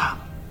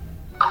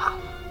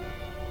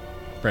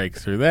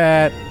 Breaks through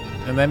that,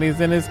 and then he's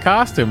in his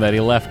costume that he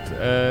left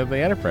the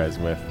Enterprise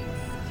with.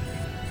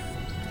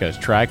 He's got his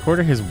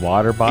tricorder, his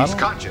water bottle, he's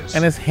conscious,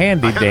 and his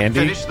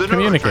handy-dandy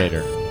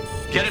communicator.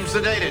 Get him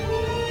sedated.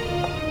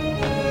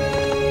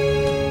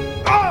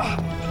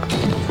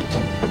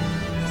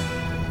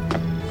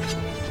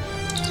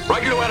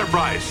 Riker to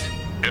Enterprise.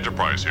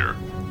 Enterprise here.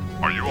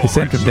 Are you all They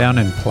sent him down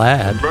in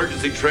plaid.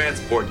 Emergency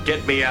transport.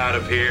 Get me out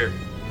of here.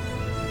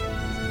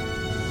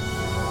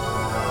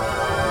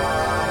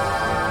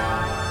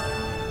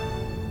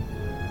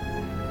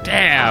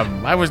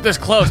 Damn, I was this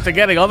close to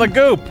getting all the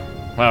goop.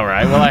 All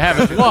right, well, I have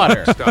his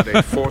water.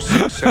 Stardate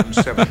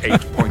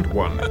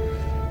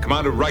 46778.1.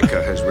 Commander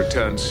Riker has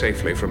returned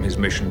safely from his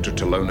mission to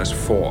Talonis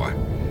 4.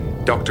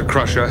 Dr.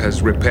 Crusher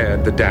has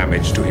repaired the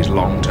damage to his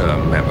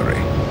long-term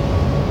memory.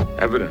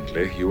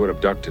 Evidently, you were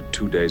abducted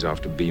 2 days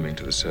after beaming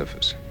to the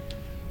surface.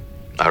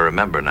 I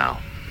remember now.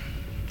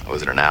 I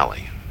was in an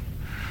alley.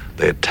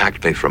 They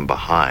attacked me from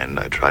behind.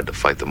 I tried to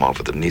fight them off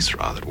with the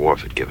Nisra that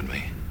Worf had given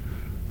me.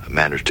 I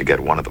managed to get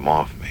one of them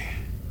off me.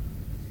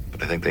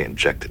 But I think they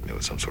injected me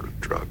with some sort of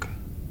drug.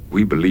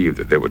 We believe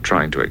that they were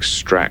trying to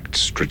extract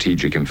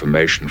strategic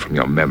information from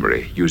your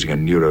memory using a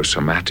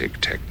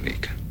neurosomatic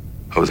technique.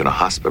 I was in a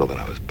hospital, then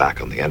I was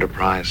back on the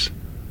Enterprise.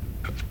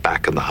 I was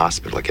back in the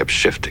hospital. I kept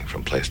shifting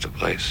from place to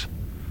place.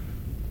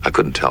 I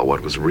couldn't tell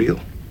what was real.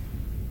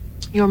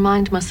 Your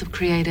mind must have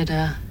created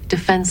a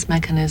defense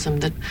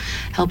mechanism that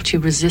helped you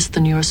resist the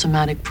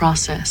neurosomatic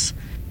process.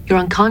 Your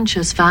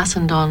unconscious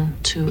fastened on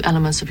to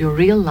elements of your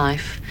real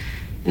life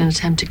in an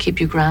attempt to keep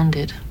you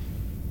grounded,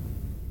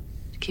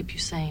 to keep you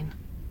sane.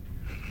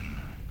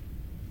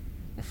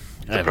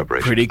 I have a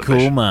pretty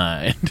cool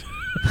mind.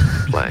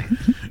 Play.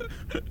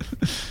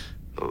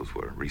 Those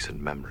were recent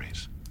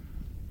memories,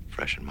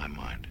 fresh in my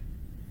mind.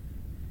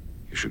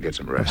 You should get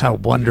some rest. How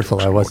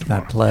wonderful I was in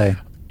that play.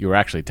 You were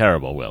actually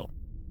terrible, Will.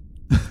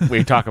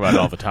 We talk about it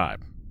all the time.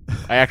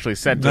 I actually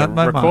sent a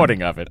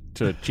recording of it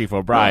to Chief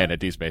O'Brien at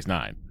Deep Space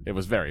Nine. It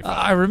was very fun.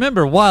 I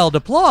remember wild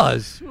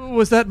applause.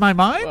 Was that my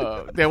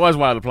mind? There was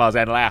wild applause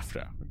and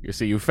laughter. You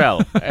see, you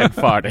fell and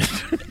farted.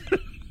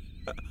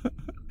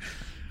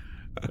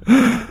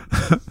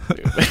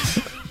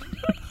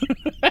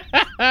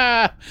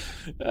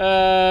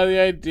 The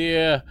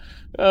idea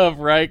of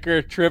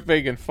Riker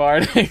tripping and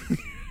farting.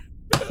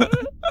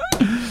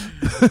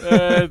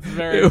 It's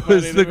very it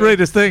was the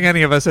greatest thing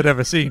any of us had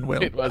ever seen,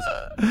 Will. It was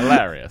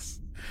hilarious.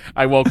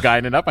 I woke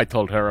Guinan up. I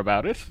told her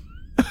about it.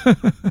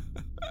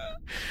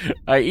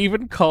 I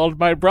even called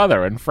my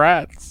brother in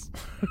France.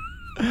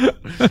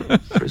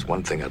 There's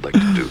one thing I'd like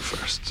to do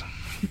first.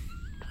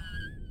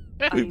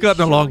 We've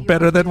gotten along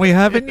better than we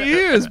have in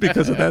years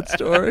because of that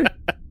story.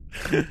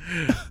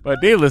 But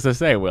needless to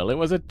say, Will, it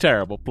was a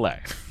terrible play.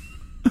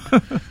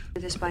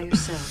 This by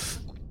yourself.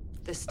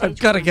 I've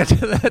got to get to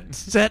that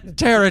set and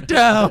tear it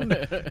down.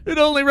 It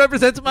only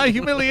represents my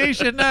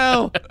humiliation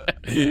now.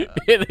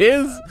 It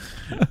is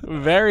a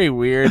very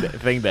weird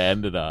thing to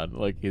end it on.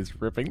 Like,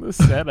 he's ripping the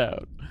set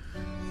out.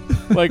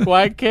 Like,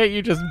 why can't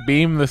you just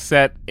beam the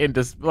set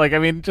into... Like, I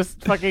mean,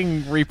 just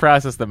fucking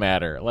reprocess the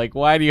matter. Like,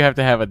 why do you have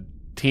to have a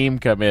team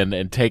come in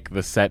and take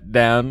the set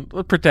down?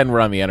 Let's pretend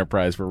we're on the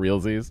Enterprise for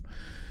realsies.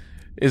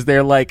 Is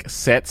there, like,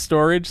 set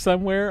storage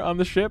somewhere on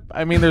the ship?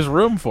 I mean, there's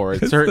room for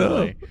it,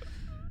 certainly. So.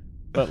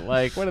 But,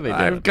 like, what are they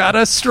doing? I've got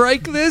to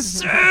strike this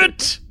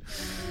set!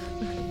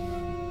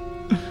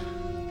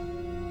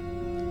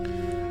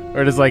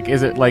 Or is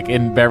it like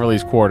in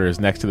Beverly's quarters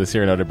next to the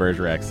Cyrano de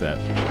Bergerac set?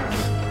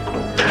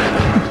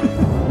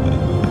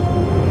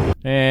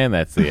 And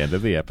that's the end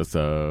of the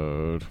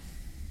episode.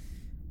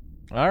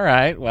 All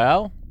right,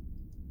 well.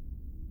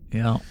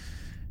 Yeah.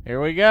 Here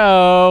we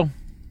go.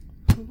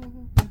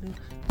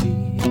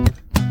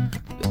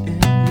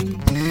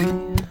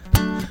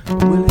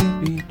 Will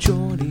it be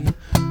Jordy,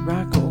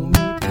 Rocco,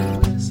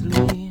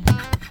 Wesley?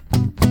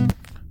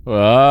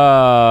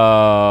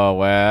 Oh,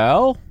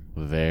 well,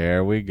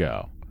 there we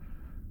go.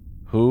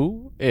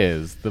 Who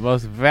is the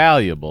most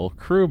valuable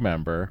crew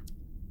member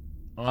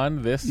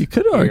on this You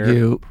could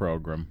argue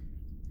program?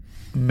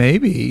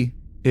 Maybe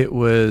it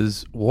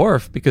was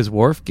Worf, because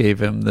Worf gave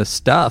him the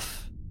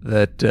stuff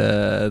that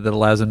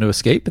allows him to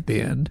escape at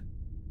the end.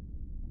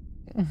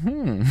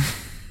 Mm-hmm.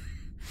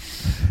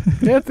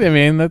 I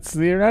mean,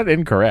 you're not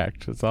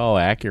incorrect. It's all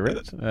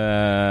accurate.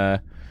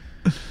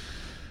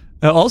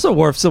 Also,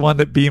 Worf's the one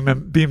that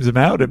beams him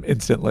out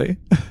instantly.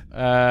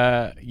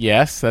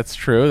 Yes, that's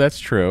true. That's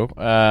true.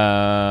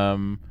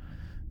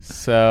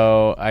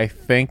 So I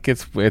think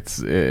it's.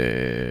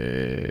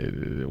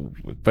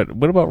 But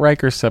what about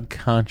Riker's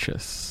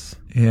subconscious?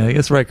 Yeah, I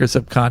guess Riker's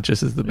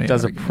subconscious is the main. It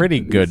does argument. a pretty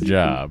good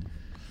job.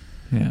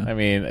 Yeah, I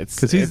mean,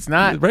 it's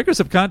not. Riker's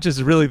subconscious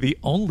is really the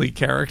only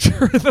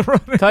character in the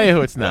running. Tell you who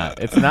it's not.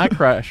 It's not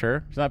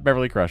Crusher. It's not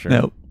Beverly Crusher.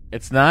 Nope.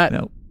 It's not.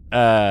 Nope.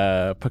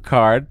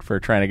 Picard for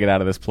trying to get out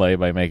of this play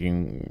by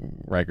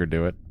making Riker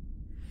do it.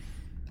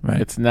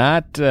 Right. It's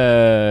not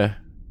Data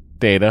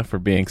for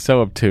being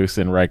so obtuse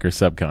in Riker's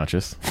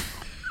subconscious.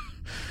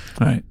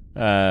 Right.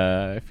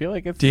 I feel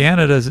like it's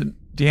Deanna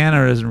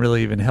doesn't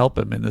really even help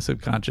him in the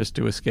subconscious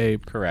to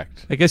escape.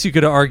 Correct. I guess you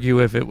could argue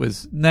if it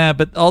was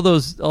but all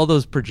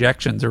those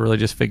projections are really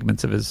just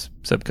figments of his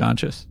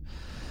subconscious.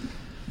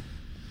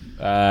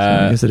 So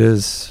I guess it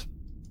is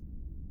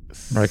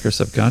Riker's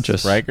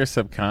subconscious. Riker's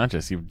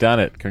subconscious. You've done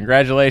it.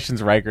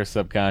 Congratulations, Riker's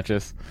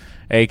subconscious,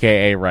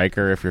 a.k.a.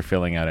 Riker, if you're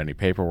filling out any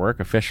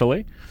paperwork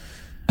officially.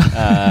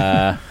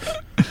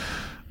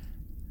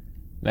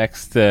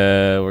 Next,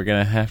 we're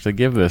going to have to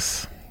give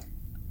this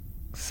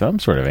some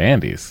sort of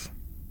Andes.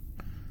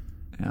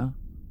 Yeah.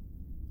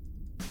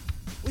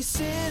 We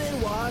sit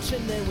and watch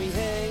and then we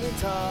hang and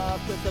talk,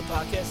 but the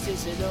podcast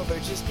isn't over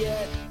just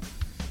yet.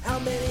 How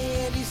many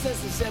Andes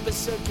does this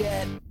episode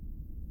get?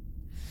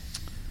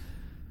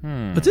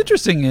 What's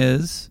interesting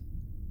is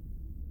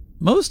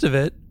most of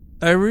it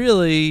I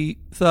really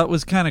thought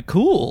was kind of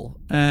cool.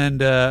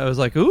 And I was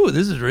like, ooh,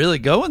 this is really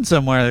going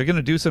somewhere. They're going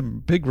to do some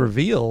big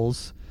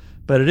reveals.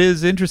 But it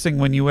is interesting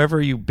whenever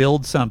you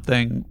build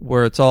something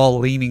where it's all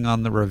leaning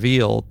on the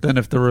reveal, then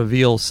if the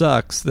reveal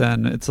sucks,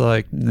 then it's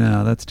like,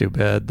 no, that's too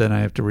bad. Then I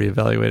have to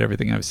reevaluate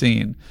everything I've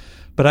seen.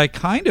 But I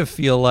kind of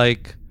feel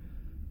like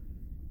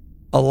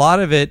a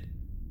lot of it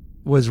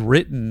was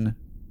written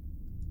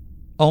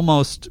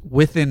almost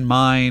with in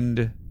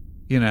mind,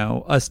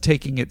 us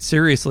taking it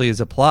seriously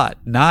as a plot,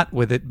 not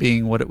with it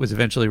being what it was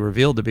eventually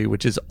revealed to be,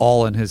 which is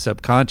all in his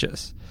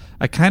subconscious.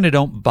 I kind of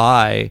don't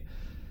buy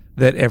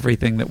that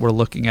everything that we're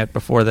looking at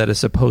before that is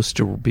supposed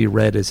to be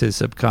read as his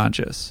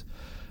subconscious.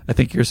 I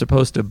think you're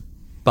supposed to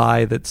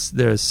buy that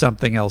there's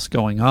something else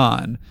going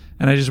on,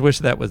 and I just wish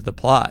that was the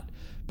plot.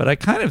 But I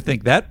kind of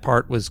think that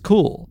part was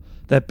cool.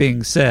 That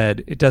being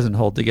said, it doesn't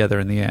hold together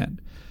in the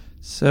end.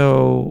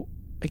 So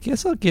I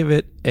guess I'll give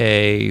it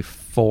a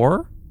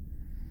 4.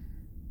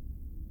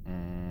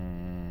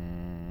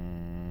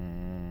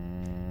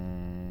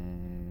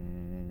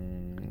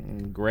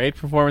 Great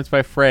performance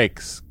by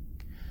Frakes.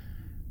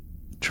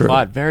 True.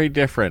 Plot very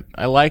different.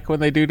 I like when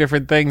they do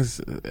different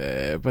things,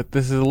 but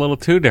this is a little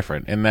too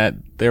different in that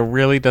there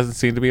really doesn't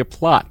seem to be a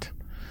plot.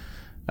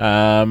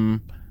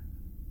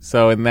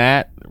 So in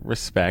that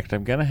respect,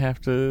 I'm going to have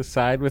to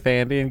side with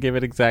Andy and give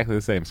it exactly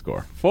the same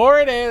score. 4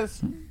 it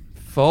is.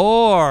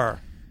 4.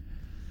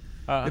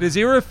 It is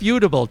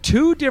irrefutable.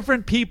 2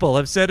 different people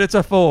have said it's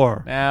a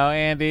 4. Now,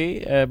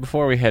 Andy,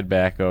 before we head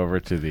back over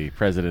to the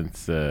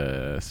President's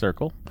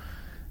Circle,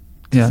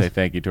 to say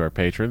thank you to our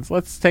patrons,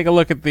 let's take a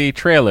look at the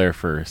trailer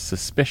for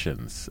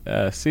Suspicions,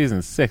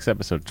 Season 6,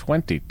 Episode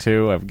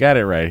 22. I've got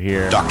it right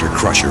here. Dr.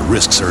 Crusher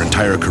risks her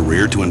entire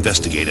career to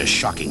investigate a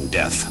shocking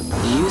death.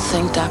 You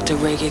think Dr.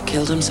 Reagan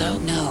killed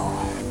himself?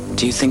 No.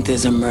 Do you think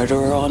there's a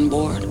murderer on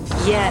board?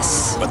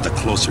 Yes. But the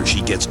closer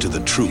she gets to the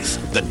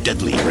truth, the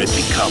deadlier it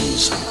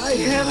becomes. I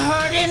have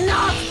heard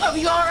enough of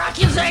your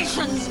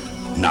accusations.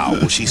 Now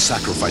will she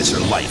sacrifice her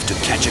life to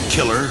catch a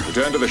killer?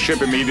 Return to the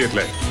ship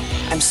immediately.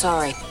 I'm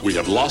sorry. We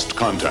have lost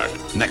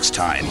contact. Next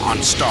time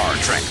on Star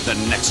Trek: The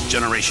Next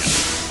Generation.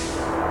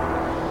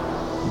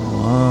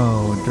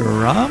 Whoa,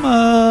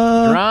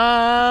 drama.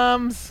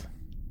 Drums.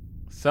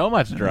 So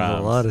much There's drums.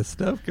 a lot of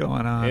stuff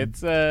going on.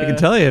 It's I can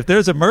tell you, if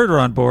there's a murder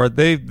on board,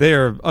 it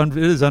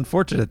is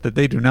unfortunate that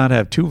they do not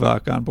have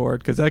Tuvok on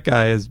board, because that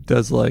guy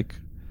does like,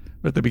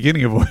 at the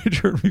beginning of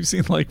Voyager, we've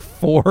seen like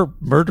 4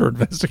 murder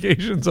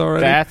investigations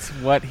already. That's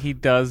what he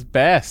does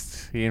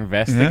best. He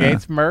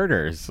investigates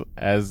murders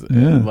as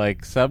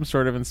like some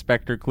sort of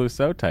Inspector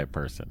Clouseau type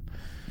person.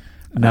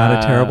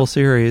 Not a terrible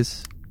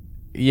series.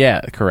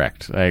 Yeah,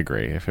 correct. I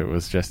agree. If it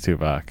was just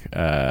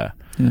Tuvok.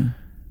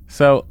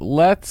 So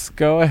let's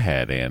go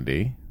ahead,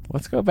 Andy.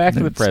 Let's go back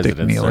to the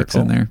President's Neelix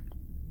Circle. in there.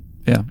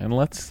 Yeah. And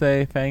let's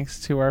say thanks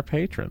to our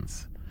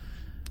patrons.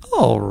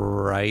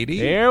 Alrighty.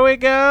 Here we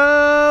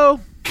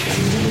go.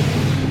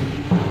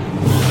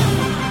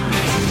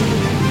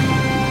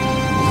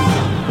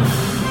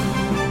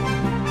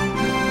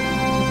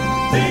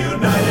 The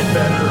United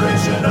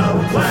Federation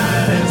of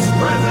Planets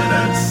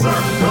President's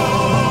Circle.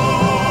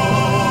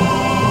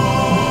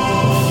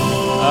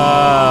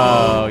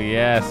 Oh,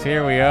 yes.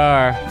 Here we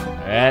are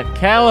at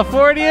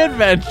California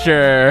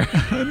Adventure.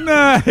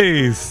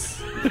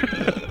 Nice.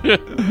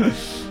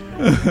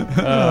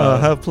 Oh,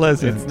 how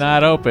pleasant. It's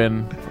not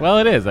open. Well,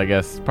 it is, I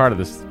guess. Part of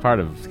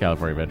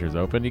California Adventure is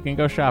open. You can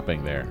go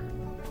shopping there.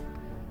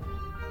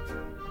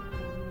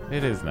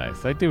 It is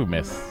nice. I do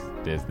miss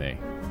Disney.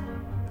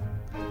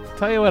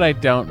 Tell you what I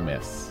don't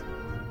miss.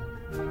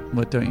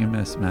 What don't you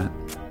miss, Matt?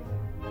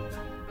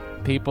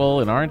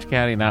 People in Orange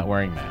County not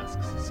wearing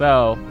masks.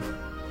 So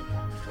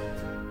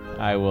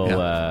I will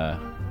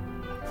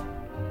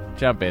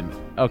jump in.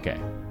 Okay.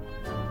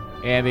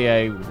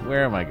 Andy,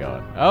 where am I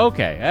going?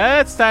 Okay,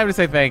 it's time to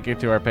say thank you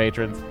to our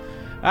patrons.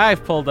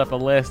 I've pulled up a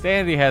list.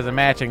 Andy has a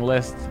matching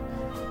list.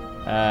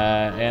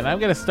 And I'm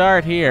going to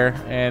start here,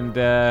 and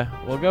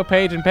we'll go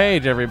page and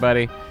page,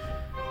 everybody.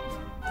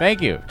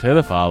 Thank you to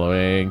the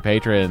following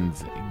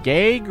patrons: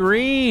 Gay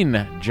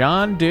Green,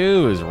 John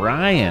Dews,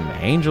 Ryan,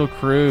 Angel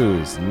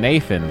Cruz,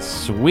 Nathan,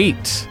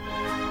 Sweet.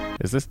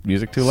 Is this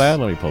music too loud?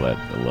 Let me pull that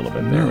a little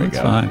bit. There we it's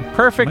go. Fine.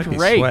 Perfect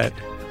Rake. Sweat.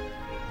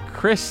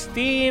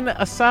 Christine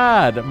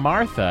Assad,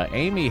 Martha,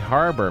 Amy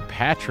Harbor,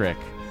 Patrick,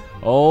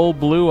 Old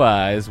Blue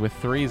Eyes with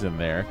 3s in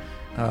there.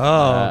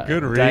 Oh,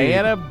 good read.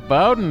 Diana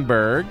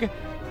Bowdenberg,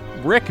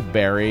 Rick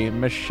Berry,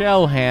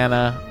 Michelle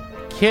Hanna,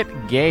 Kit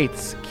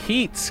Gates,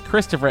 Keats,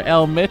 Christopher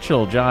L.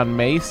 Mitchell, John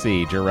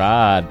Macy,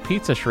 Gerard,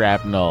 Pizza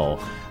Shrapnel.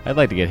 I'd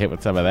like to get hit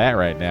with some of that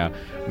right now.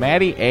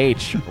 Maddie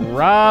H.,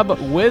 Rob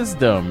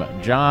Wisdom,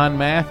 John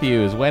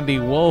Matthews, Wendy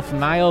Wolf,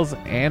 Niles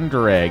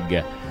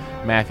Andreg,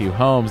 Matthew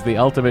Holmes, The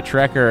Ultimate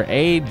Trekker,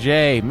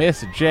 AJ,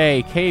 Miss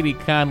J, Katie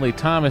Conley,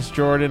 Thomas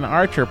Jordan,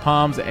 Archer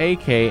Palms,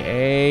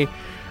 a.k.a.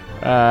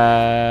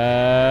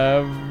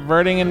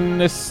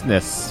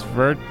 Vertinginusness.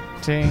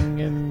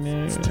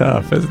 It's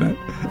tough, isn't it?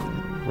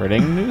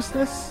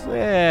 Vertinginusness?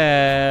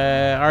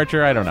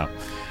 Archer, I don't know.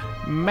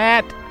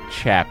 Matt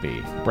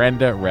Chappie,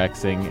 Brenda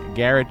Rexing,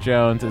 Garrett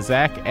Jones,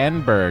 Zach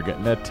Enberg,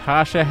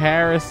 Natasha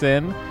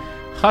Harrison,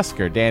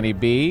 Husker, Danny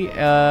B,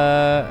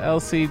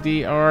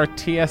 LCDR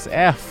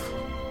TSF.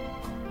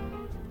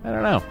 I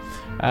don't know.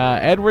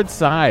 Edward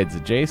Sides,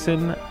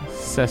 Jason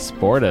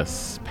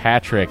Sesportus,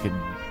 Patrick,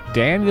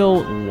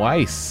 Daniel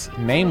Weiss,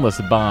 Nameless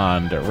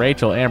Bond,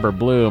 Rachel Amber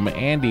Bloom,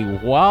 Andy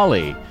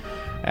Wally,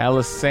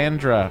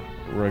 Alessandra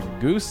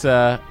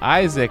Ragusa,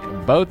 Isaac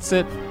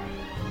Boatsit,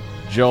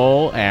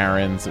 Joel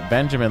Aarons,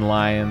 Benjamin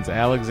Lyons,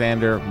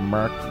 Alexander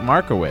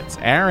Markowitz,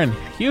 Aaron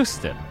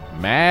Houston,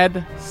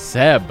 Mad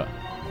Seb,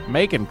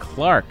 Macon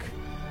Clark,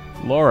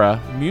 Laura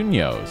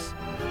Munoz,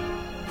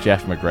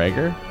 Jeff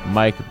McGregor,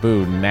 Mike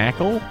Boo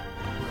Knackley,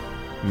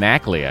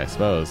 I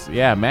suppose.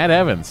 Yeah, Matt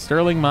Evans,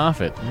 Sterling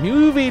Moffat,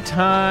 Movie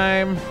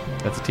Time.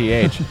 That's a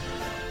TH.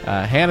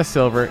 Hannah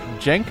Silver,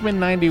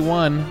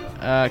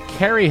 Jenkman91,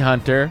 Kerry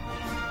Hunter,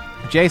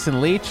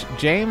 Jason Leach,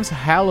 James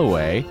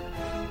Halloway,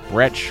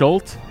 Brett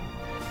Schultz,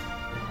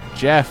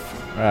 Jeff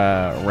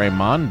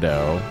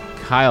Raimondo,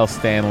 Kyle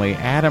Stanley,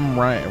 Adam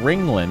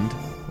Ringland,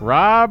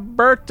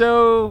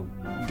 Roberto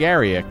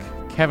Garrick,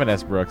 Kevin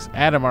S. Brooks,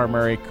 Adam R.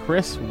 Murray,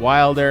 Chris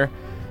Wilder,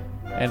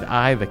 and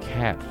I, the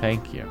Cat.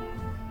 Thank you.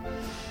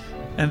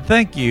 And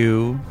thank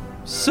you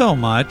so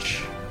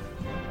much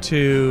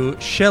to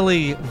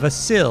Shelley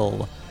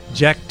Vasil,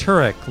 Jack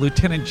Turek,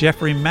 Lieutenant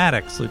Jeffrey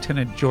Maddox,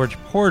 Lieutenant George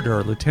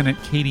Porter,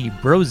 Lieutenant Katie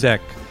Brozek,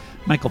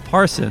 Michael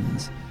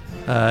Parsons,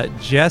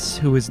 Jess,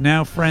 who is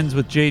now friends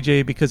with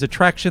JJ because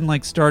attraction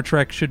like Star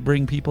Trek should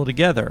bring people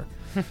together.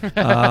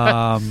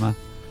 It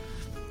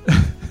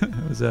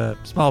was a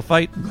small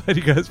fight. I'm glad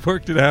you guys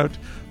worked it out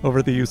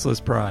over the useless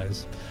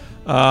prize.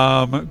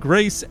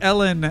 Grace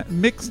Ellen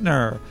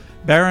Mixner,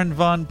 Baron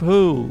Von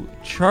Pooh,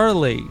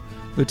 Charlie,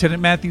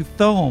 Lieutenant Matthew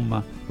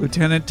Thome,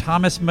 Lieutenant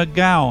Thomas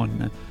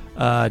McGowan,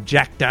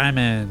 Jack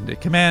Diamond,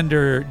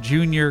 Commander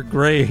Junior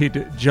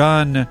Grade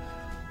John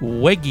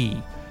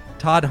Weggy,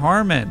 Todd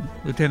Harmon,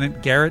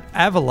 Lieutenant Garrett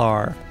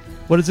Avalar.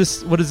 What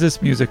is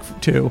this music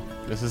to?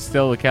 This is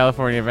still the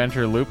California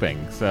Adventure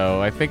looping,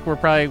 so I think we're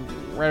probably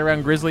right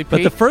around Grizzly Peak.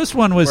 But the first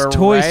one was we're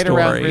Toy right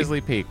Story. Around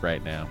Grizzly Peak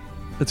right now.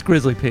 It's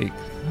Grizzly Peak.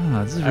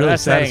 Oh, this is I'm really not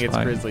saying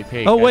satisfying. it's Grizzly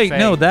Peak. Oh I'm wait, saying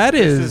no, that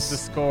this is. This is the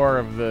score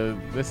of the.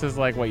 This is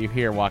like what you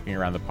hear walking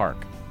around the park.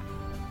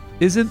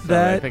 Isn't So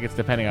that? I think it's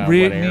depending on what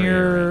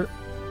area.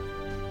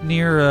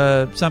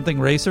 Near something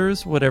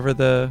Racers, whatever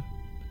the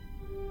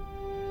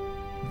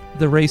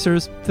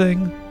Racers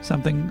thing,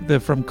 something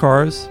from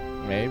Cars.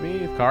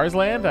 Maybe Cars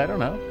Land. I don't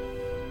know.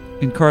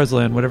 In Cars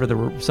Land, whatever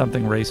the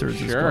something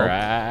Racers is Sure, called.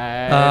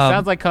 it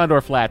sounds like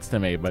Condor Flats to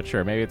me, but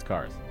sure, maybe it's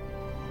Cars.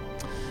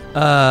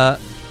 I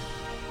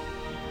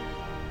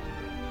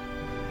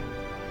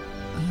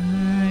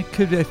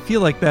feel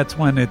like that's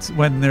when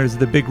there's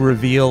the big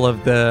reveal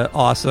of the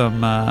awesome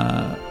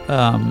mountains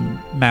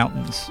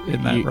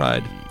in that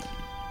ride,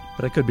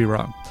 but I could be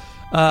wrong.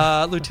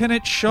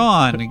 Lieutenant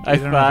Sean. I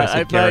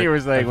thought you were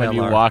saying when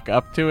you walk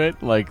up to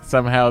it, like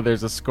somehow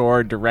there's a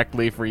score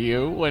directly for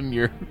you when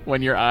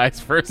your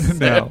eyes first step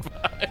No.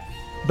 by.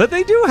 But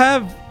they do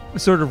have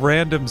sort of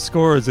random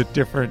scores at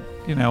different,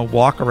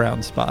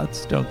 walk-around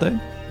spots, don't they?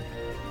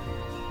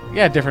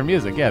 Yeah, different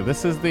music. Yeah,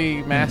 this is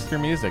the master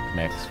music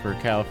mix for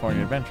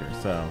California Adventure,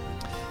 so...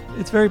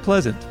 It's very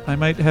pleasant. I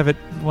might have it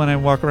when I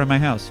walk around my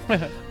house.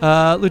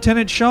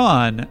 Lieutenant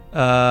Sean,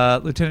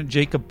 Lieutenant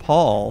Jacob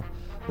Paul,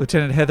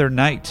 Lieutenant Heather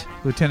Knight,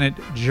 Lieutenant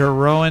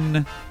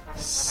Jeroen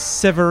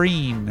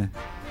Severine,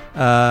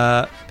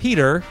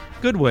 Peter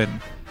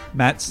Goodwin,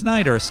 Matt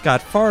Snyder,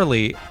 Scott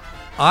Farley,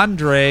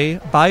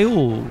 Andre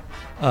Bayul,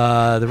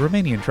 the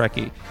Romanian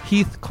Trekkie,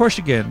 Heath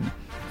Korshigan,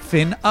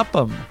 Finn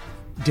Upham,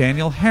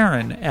 Daniel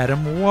Heron,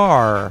 Adam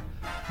Warr,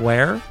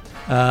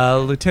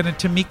 Lieutenant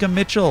Tamika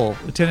Mitchell,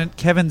 Lieutenant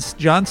Kevin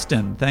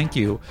Johnston, thank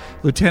you,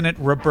 Lieutenant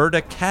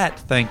Roberta Catt,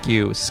 thank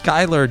you,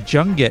 Skylar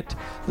Jungett,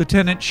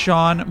 Lieutenant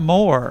Sean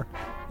Moore,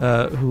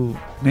 who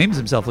names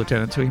himself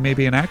lieutenant, so he may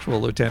be an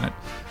actual lieutenant,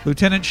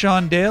 Lieutenant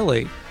Sean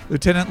Daly,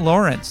 Lieutenant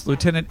Lawrence,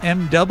 Lieutenant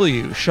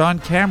M.W., Sean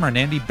Cameron,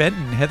 Andy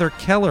Benton, Heather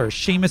Keller,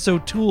 Seamus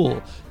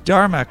O'Toole,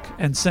 Darmok,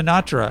 and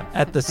Sinatra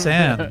at the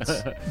Sands.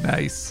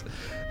 Nice.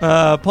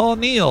 Paul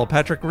Neal,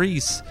 Patrick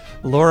Reese,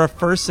 Laura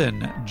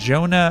Ferson,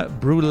 Jonah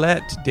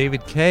Brulette,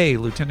 David Kay,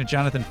 Lieutenant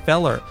Jonathan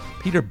Feller,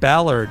 Peter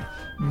Ballard,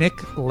 Nick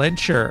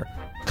Lencher,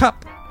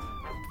 Cup,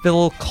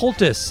 Phil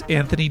Coltis,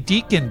 Anthony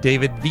Deacon,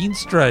 David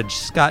Veenstrudge,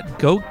 Scott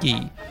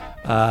Goki,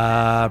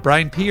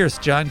 Brian Pierce,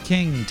 John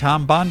King,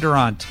 Tom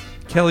Bondurant,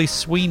 Kelly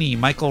Sweeney,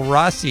 Michael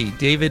Rossi,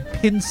 David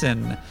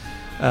Pinson,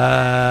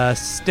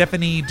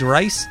 Stephanie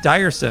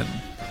Dyerson,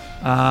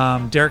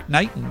 Derek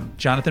Knighton,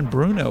 Jonathan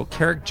Bruno,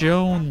 Carrick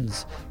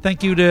Jones.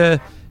 Thank you to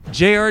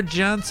J.R.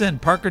 Johnson,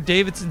 Parker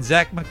Davidson,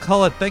 Zach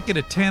McCullough. Thank you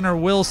to Tanner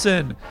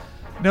Wilson,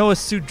 Noah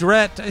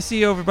Sudret. I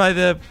see you over by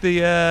the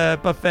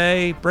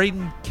buffet.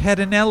 Braden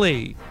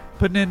Catanelli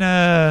putting in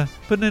a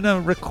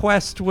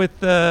request with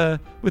the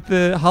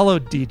Hollow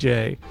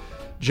DJ.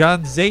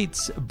 John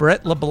Zaitz,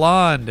 Brett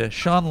LeBlond,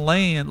 Sean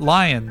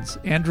Lyons,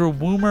 Andrew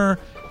Woomer,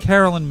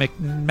 Carolyn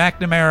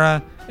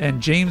McNamara,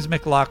 and James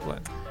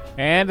McLaughlin.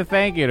 And a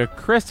thank you to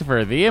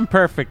Christopher, the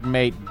imperfect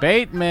mate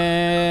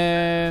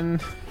Bateman.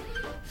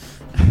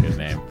 Good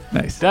name.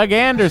 Nice. Doug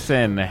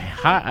Anderson.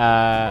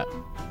 Hayden?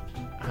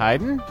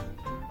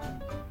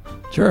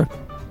 Sure.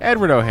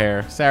 Edward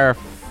O'Hare. Sarah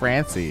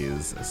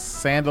Francis.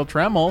 Sandal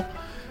Tremmel.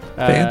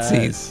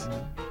 Fancies.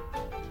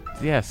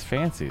 Yes,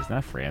 Fancies,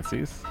 not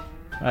Francis.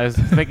 I was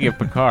thinking of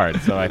Picard,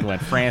 so I went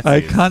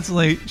Francis.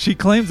 She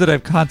claims that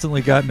I've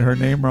constantly gotten her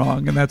name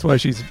wrong, and that's why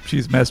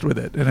she's messed with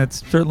it, and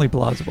it's certainly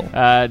plausible.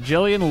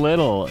 Jillian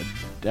Little,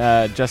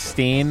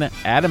 Justine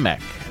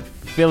Adamek,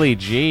 Philly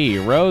G,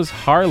 Rose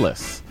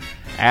Harless,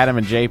 Adam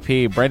and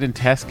JP, Brendan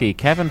Teskey,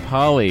 Kevin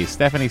Pauly,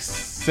 Stephanie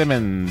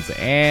Simmons,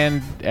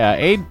 and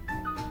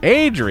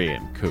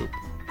Adrian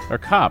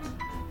Kopp.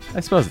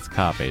 I suppose it's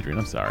Kopp, Adrian,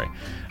 I'm sorry.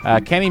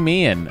 Kenny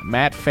Meehan,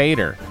 Matt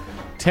Fader,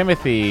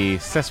 Timothy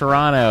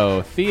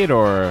Cicerano,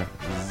 Theodore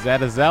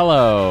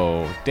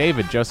Zadazello,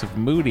 David Joseph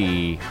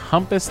Moody,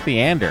 Humpus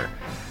Theander,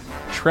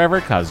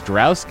 Trevor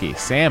Kozdraowski,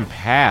 Sam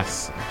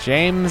Pass,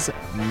 James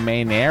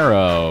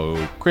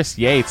Mainero, Chris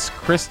Yates,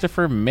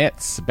 Christopher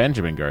Mitz,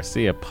 Benjamin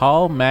Garcia,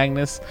 Paul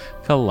Magnus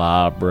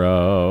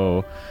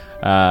Calabro,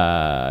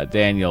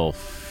 Daniel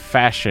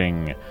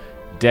Fashing,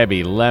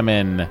 Debbie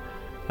Lemon,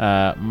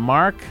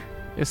 Mark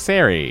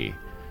Iseri,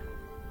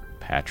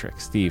 Patrick,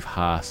 Steve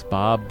Haas,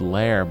 Bob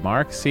Blair,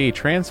 Mark C.,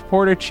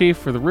 Transporter Chief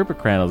for the Rupert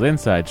Crandall's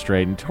Inside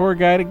Straight, and Tour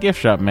Guide and Gift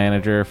Shop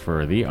Manager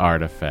for The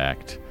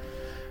Artifact.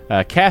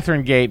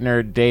 Catherine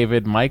Gaitner,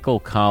 David, Michael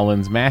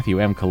Collins, Matthew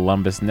M.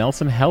 Columbus,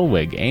 Nelson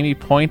Hellwig, Amy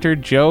Pointer,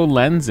 Joe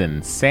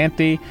Lenzen,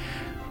 Santi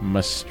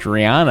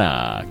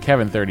Mastriana,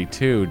 Kevin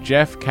 32,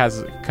 Jeff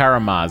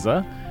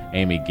Karamaza,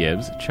 Amy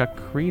Gibbs, Chuck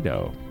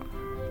Credo,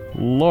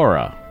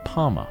 Laura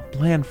Palma,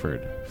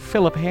 Blanford,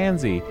 Philip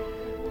Hansey,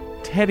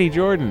 Teddy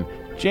Jordan,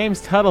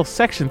 James Tuttle,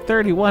 Section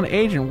 31,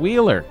 Agent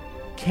Wheeler,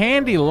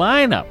 Candy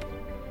Lineup,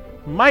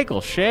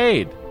 Michael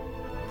Shade,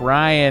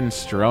 Brian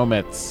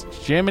Stromitz,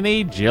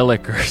 Jiminy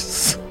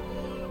Jillikers,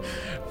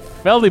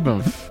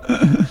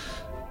 Feldyboof,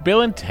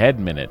 Bill and Ted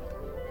Minute,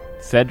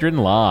 Cedrin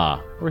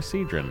Law, or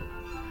Cedrin,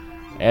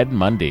 Ed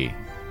Mundy,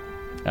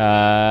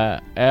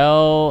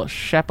 El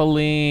Chapeline,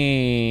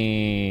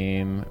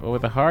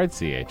 with a hard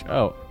CH.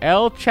 Oh,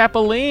 El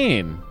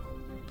Chapeline,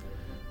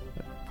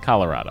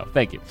 Colorado.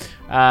 Thank you.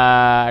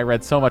 I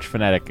read so much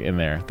phonetic in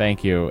there.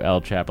 Thank you,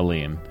 El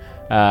Chapeline.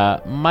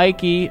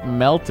 Mikey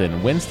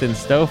Melton, Winston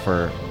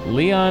Stouffer,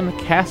 Leon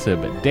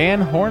Cassib,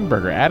 Dan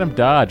Hornberger, Adam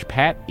Dodge,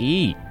 Pat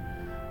E.,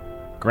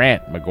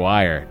 Grant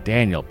McGuire,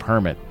 Daniel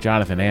Permit,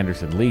 Jonathan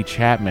Anderson, Lee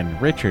Chapman,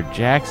 Richard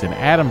Jackson,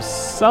 Adam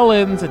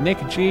Sullins, Nick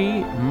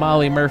G.,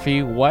 Molly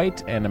Murphy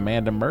White, and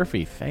Amanda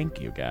Murphy. Thank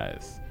you,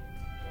 guys.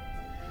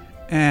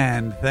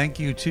 And thank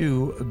you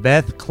to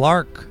Beth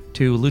Clark,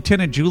 to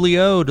Lieutenant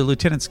Julio, to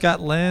Lieutenant Scott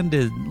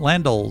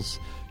Landels,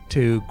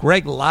 to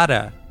Greg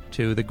Latta,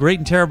 to the great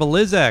and terrible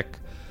Lizek,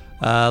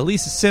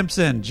 Lisa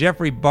Simpson,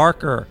 Jeffrey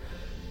Barker,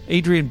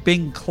 Adrian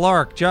Bing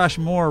Clark, Josh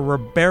Moore,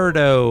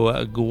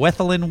 Roberto,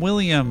 Gwethelyn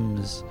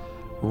Williams,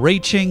 Ray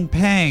Ching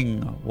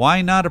Peng,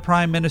 why not a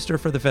Prime Minister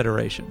for the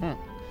Federation?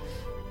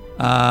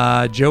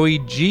 Joey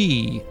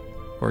G,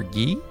 or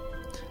Gee,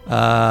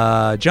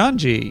 John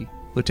G,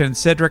 Lieutenant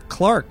Cedric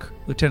Clark,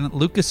 Lieutenant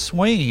Lucas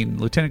Swain,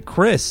 Lieutenant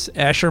Chris,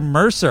 Asher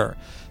Mercer.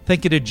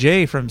 Thank you to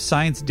Jay from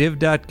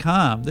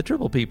ScienceDiv.com, the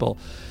Triple People,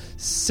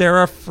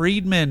 Sarah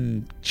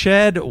Friedman,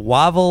 Chad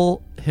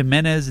Wavel,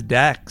 Jimenez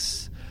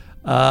Dax,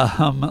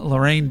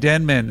 Lorraine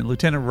Denman,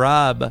 Lieutenant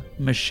Rob,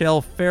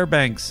 Michelle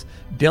Fairbanks,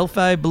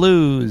 Delphi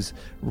Blues,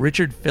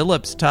 Richard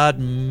Phillips, Todd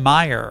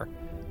Meyer,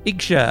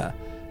 Igsha,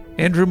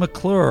 Andrew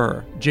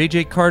McClure,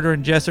 J.J. Carter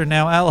and Jess are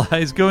now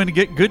allies, going to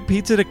get good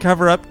pizza to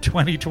cover up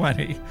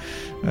 2020.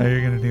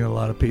 You're going to need a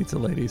lot of pizza,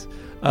 ladies.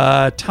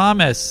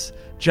 Thomas,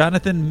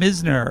 Jonathan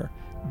Misner,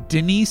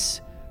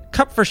 Denise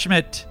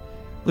Kupferschmidt,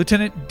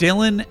 Lieutenant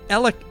Dylan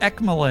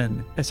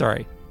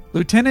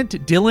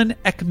Lieutenant Dylan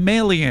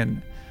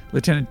Ekmalian,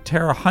 Lieutenant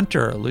Tara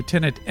Hunter,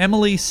 Lieutenant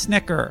Emily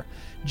Snecker,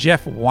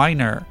 Jeff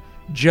Weiner,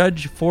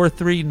 Judge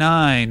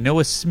 439,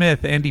 Noah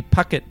Smith, Andy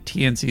Puckett,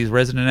 TNC's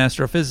resident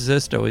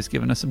astrophysicist, always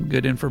giving us some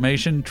good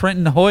information,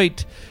 Trenton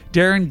Hoyt,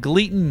 Darren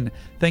Gleaton,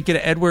 thank you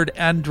to Edward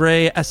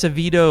Andre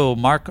Acevedo,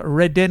 Mark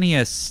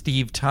Redenius,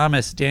 Steve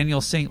Thomas,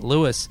 Daniel St.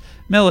 Louis,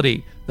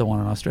 Melody, the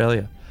one in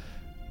Australia,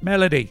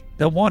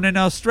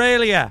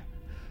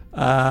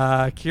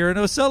 Kieran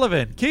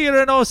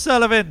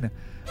O'Sullivan,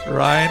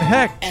 Ryan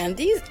Heck.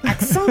 Andy's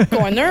accent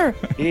corner.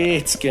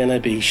 It's gonna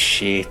be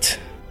shit.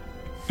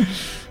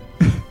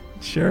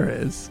 Sure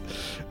is.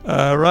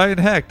 Ryan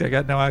Hecht, I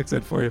got no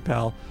accent for you,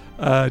 pal.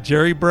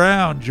 Jerry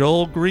Brown,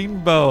 Joel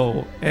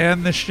Greenbow,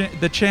 and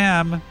the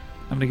Cham. I'm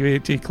going to give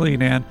it to you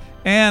clean, Ann.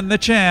 And the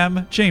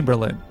Cham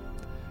Chamberlain.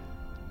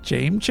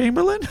 James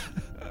Chamberlain?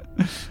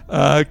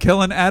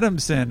 Kellen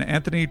Adamson,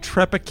 Anthony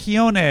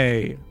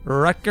Trepacchione,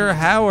 Rutger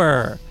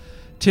Hauer,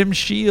 Tim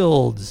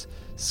Shields,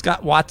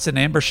 Scott Watson,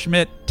 Amber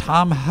Schmidt,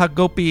 Tom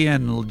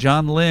Hagopian,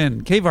 John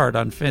Lynn, Kvart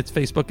on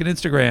Facebook and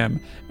Instagram,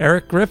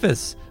 Eric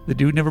Griffiths, The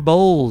Dude Never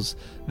Bowls,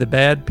 The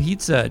Bad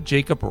Pizza,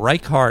 Jacob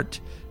Reichart,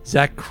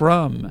 Zach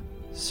Crum,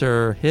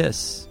 Sir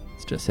Hiss,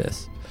 it's just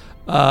Hiss,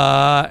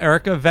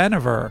 Erica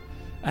Vanover,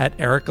 at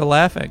Erica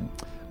Laughing,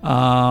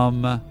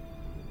 Commodore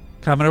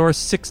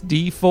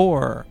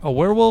 6D4, a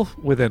werewolf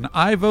with an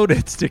I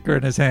voted sticker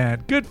in his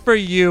hand. Good for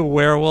you,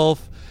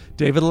 werewolf.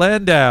 David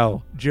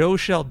Landau, Joe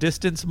shall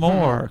distance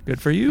more. Good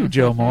for you,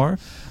 Joe Moore.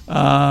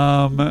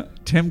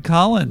 Tim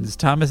Collins,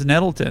 Thomas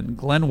Nettleton,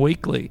 Glenn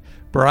Wakely,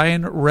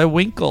 Brian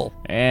Rewinkle.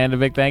 And a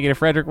big thank you to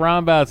Frederick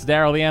Rombouts,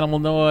 Daryl the Animal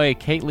Noy,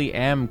 Kately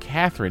M.,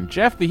 Catherine,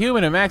 Jeff the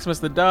Human and Maximus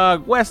the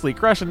Dog, Wesley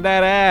Crushing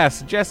That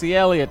Ass, Jesse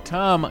Elliott,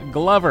 Tom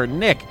Glover,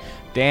 Nick,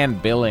 Dan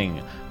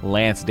Billing,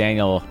 Lance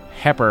Daniel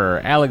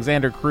Hepper,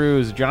 Alexander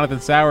Cruz, Jonathan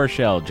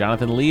Sourshell,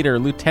 Jonathan Leader,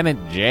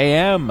 Lieutenant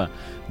J.M.,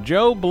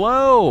 Joe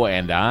Blow,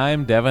 and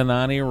I'm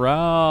Devanani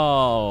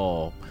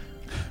Rao.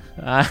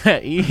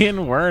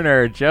 Ian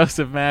Werner,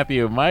 Joseph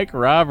Matthew, Mike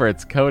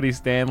Roberts, Cody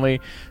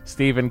Stanley,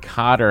 Stephen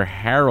Cotter,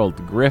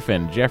 Harold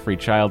Griffin, Jeffrey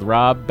Child,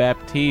 Rob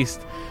Baptiste,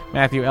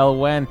 Matthew L.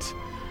 Wendt.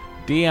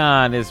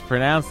 Dion is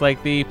pronounced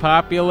like the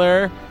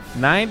popular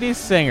 90s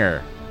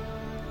singer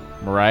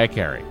Mariah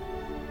Carey.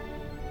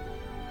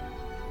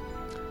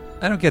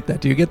 I don't get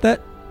that. Do you get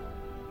that?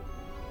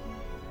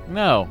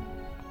 No.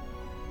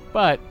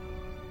 But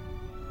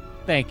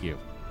thank you.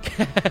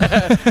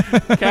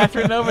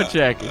 Catherine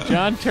Novacek,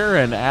 John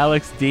Turin,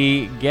 Alex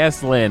D.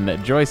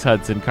 Geslin, Joyce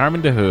Hudson,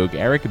 Carmen DeHoog,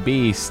 Eric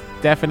B.,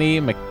 Stephanie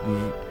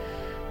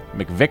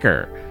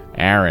McVicker,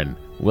 Aaron,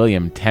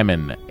 William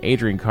Temin,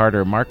 Adrian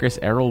Carter, Marcus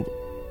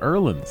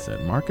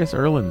Erlinson,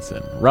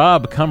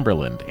 Rob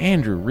Cumberland,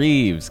 Andrew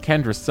Reeves,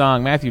 Kendra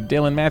Song, Matthew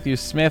Dillon, Matthew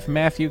Smith,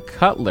 Matthew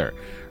Cutler,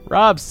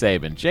 Rob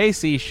Sabin,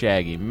 J.C.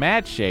 Shaggy,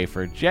 Matt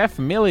Schaefer, Jeff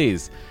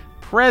Millies,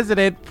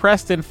 President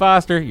Preston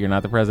Foster, you're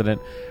not the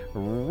president,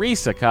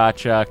 Risa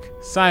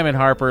Kachuk, Simon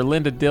Harper,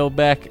 Linda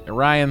Dilbeck,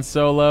 Ryan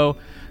Solo,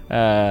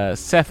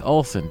 Seth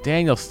Olson,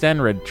 Daniel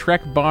Stenred,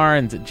 Trek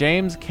Barnes,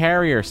 James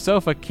Carrier,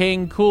 Sofa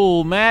King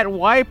Cool, Matt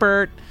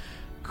Weipert,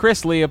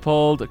 Chris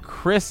Leopold,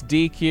 Chris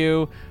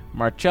DQ,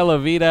 Marcello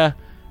Vita,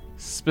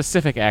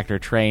 specific actor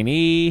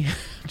trainee,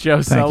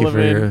 Joe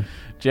Sullivan.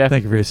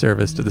 Thank you for your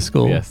service to the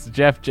school. Yes,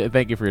 Jeff.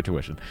 Thank you for your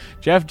tuition.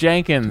 Jeff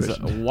Jenkins,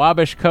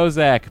 Wabish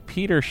Kozak,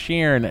 Peter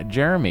Sheeran,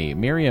 Jeremy,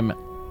 Miriam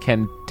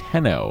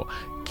Kenteno,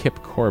 Kip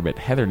Corbett,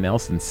 Heather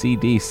Nelson,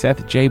 CD,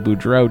 Seth J.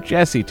 Boudreau,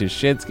 Jesse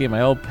Tushinsky,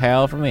 my old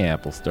pal from the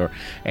Apple Store,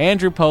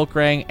 Andrew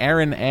Polkrang,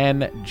 Aaron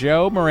N.,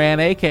 Joe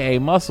Moran, a.k.a.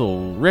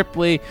 Muscle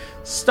Ripley,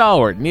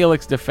 Stalwart,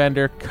 Neelix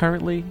Defender,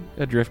 currently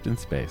adrift in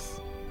space.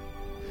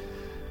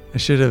 I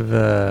should have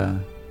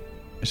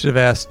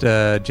asked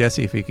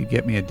Jesse if he could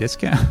get me a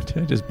discount.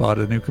 I just bought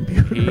a new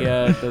computer. He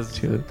does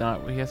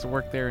not. He has to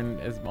work there in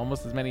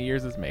almost as many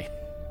years as me.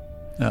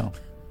 Oh,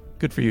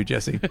 good for you,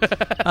 Jesse.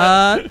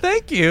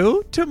 Thank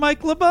you to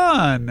Mike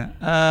Laban,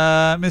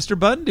 Mr.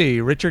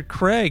 Bundy, Richard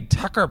Craig,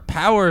 Tucker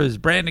Powers,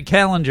 Brandon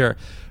Callinger,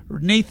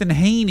 Nathan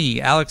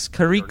Haney, Alex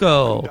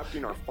Carico.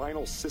 Conducting our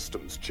final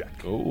systems check.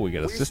 Oh, we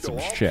got a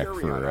systems check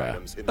for.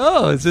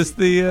 Oh, is this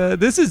the?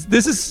 This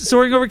is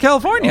Soaring Over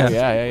California. Oh,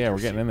 yeah. We're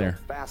getting in there.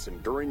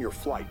 Fasten during your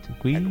flight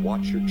and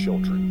watch your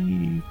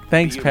children.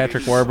 Thanks,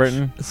 Patrick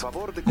Warburton. It's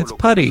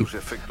Putty.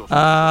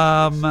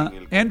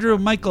 Andrew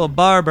Michael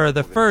Barber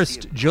the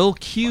First, Joel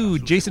Q,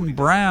 Jason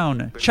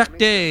Brown, Chuck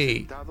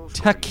Day,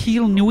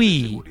 Takil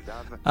Nui,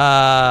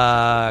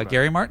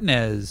 Gary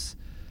Martinez.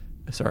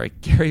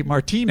 Gary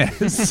Martinez,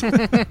 Jesse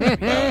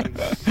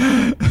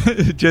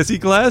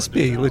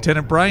Glaspie,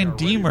 Lieutenant Brian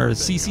Deemer,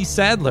 C.C.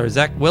 Sadler,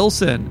 Zach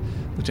Wilson,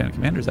 Lieutenant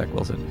Commander Zach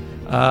Wilson,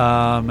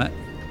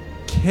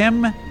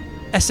 Kim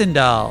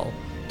Essendahl,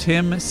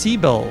 Tim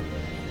Siebel,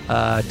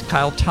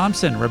 Kyle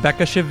Thompson,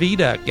 Rebecca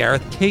Shavita,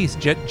 Gareth Case,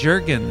 Jet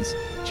Juergens,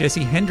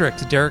 Jesse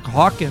Hendricks, Derek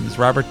Hawkins,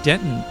 Robert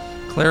Denton,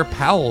 Claire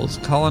Powells,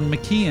 Colin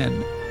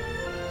McKeon,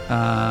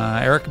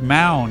 Eric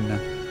Maun,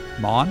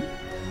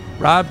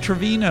 Rob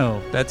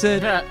Trevino, that's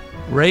it.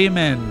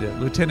 Raymond,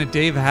 Lieutenant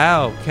Dave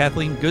Howe,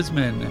 Kathleen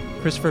Guzman,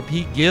 Christopher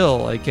P.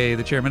 Gill, a.k.a.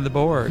 the chairman of the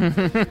board,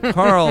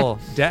 Carl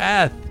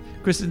Dath,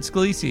 Kristen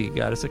Scalisi,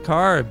 Goddess of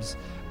Carbs,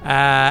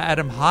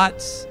 Adam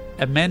Hotz,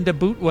 Amanda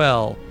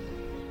Bootwell,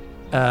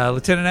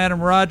 Lieutenant Adam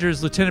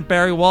Rogers, Lieutenant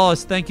Barry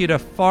Wallace, thank you to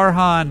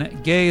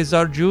Farhan Gay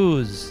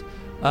Zarjuz,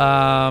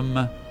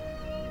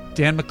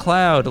 Dan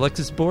McLeod,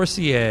 Alexis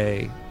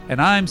Borsier, and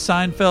I'm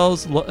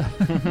Seinfeld's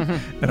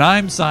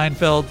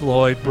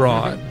Lloyd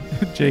Braun,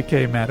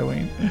 J.K.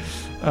 Madaween,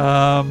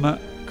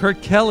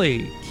 Kurt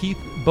Kelly, Keith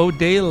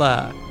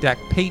Bodela, Dak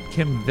Pate,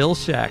 Kim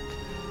Vilsack,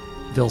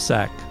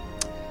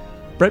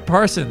 Brett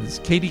Parsons,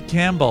 Katie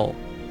Campbell,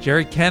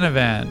 Jerry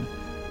Canavan,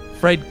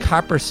 Fred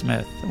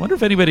Coppersmith. I wonder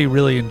if anybody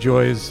really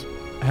enjoys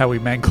how we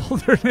mangle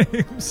their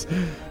names.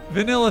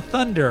 Vanilla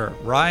Thunder,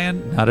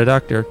 Ryan, not a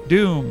doctor,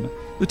 Doom,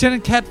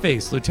 Lieutenant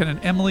Catface, Lieutenant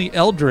Emily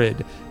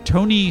Eldred,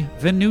 Tony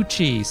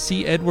Venucci,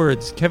 C.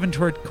 Edwards, Kevin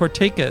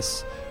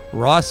Cortakis,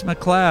 Ross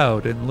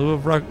McLeod. In lieu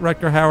of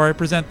Rutger Hauer, I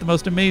present the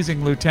most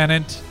amazing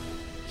Lieutenant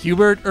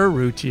Hubert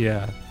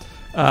Urrutia.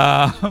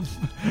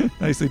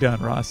 Nicely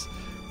done, Ross.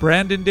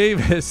 Brandon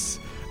Davis,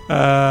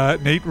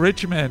 Nate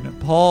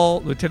Richmond,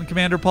 Lieutenant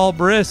Commander Paul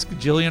Brisk,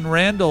 Jillian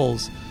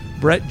Randalls,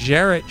 Brett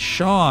Jarrett,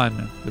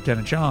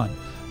 Lieutenant Sean,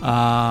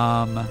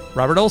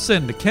 Robert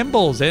Olson, the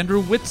Kimballs,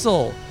 Andrew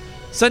Witzel,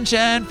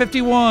 Sunshine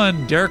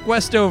 51, Derek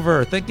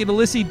Westover. Thank you to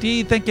Lissy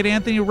D. Thank you to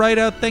Anthony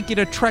Rideout. Thank you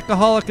to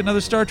Trekaholic,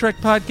 another Star Trek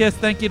podcast.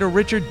 Thank you to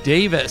Richard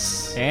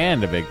Davis.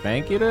 And a big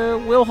thank you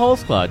to Will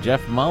Holzclaw,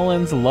 Jeff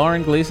Mullins,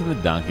 Lauren Gleason, the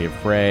Donkey of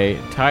Prey,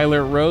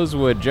 Tyler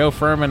Rosewood, Joe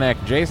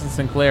Furmanek, Jason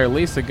Sinclair,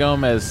 Lisa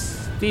Gomez,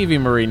 Stevie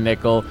Marie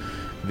Nickel,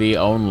 the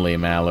only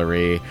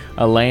Mallory,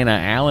 Elena,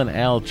 Alan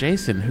L.,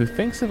 Jason, who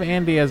thinks of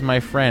Andy as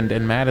my friend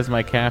and Matt as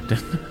my captain,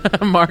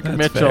 Mark That's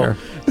Mitchell, fair.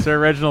 Sir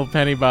Reginald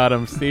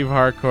Pennybottom, Steve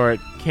Harcourt,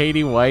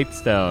 Katie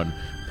Whitestone,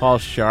 Paul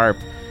Sharp,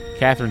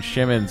 Catherine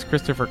Shimmons,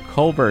 Christopher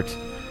Colbert,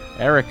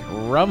 Eric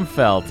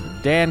Rumfelt,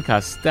 Dan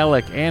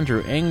Kostelik,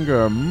 Andrew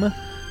Ingram,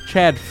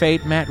 Chad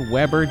Fate, Matt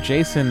Weber,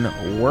 Jason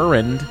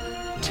Werrand,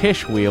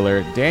 Tish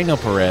Wheeler, Daniel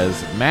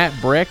Perez, Matt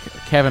Brick,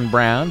 Kevin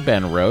Brown,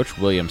 Ben Roach,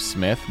 William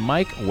Smith,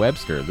 Mike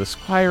Webster, the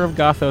Squire of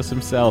Gothos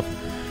himself,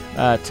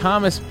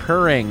 Thomas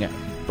Purring,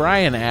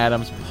 Brian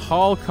Adams,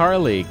 Paul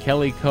Carley,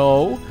 Kelly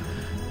Coe,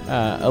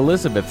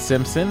 Elizabeth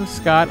Simpson,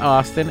 Scott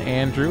Austin,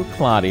 Andrew,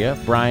 Claudia,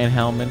 Brian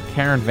Hellman,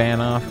 Karen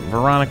Vanoff,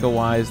 Veronica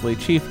Wisely,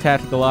 Chief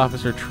Tactical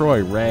Officer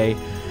Troy Ray,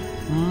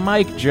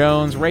 Mike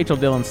Jones, Rachel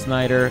Dillon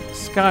Snyder,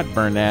 Scott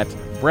Burnett,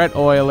 Brett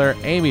Euler,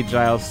 Amy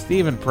Giles,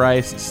 Stephen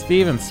Price,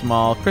 Stephen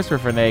Small,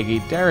 Christopher Nagy,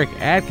 Derek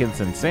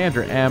Atkinson,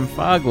 Sandra M.,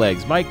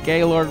 Foglegs, Mike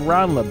Gaylord,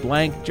 Ron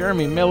LeBlanc,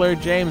 Jeremy Miller,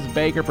 James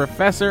Baker,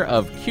 Professor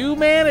of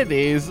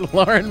Humanities,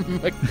 Lauren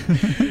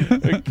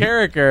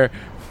McCarricker,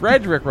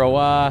 Frederick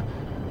Roy,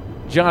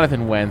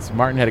 Jonathan Wentz,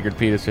 Martin Hedegard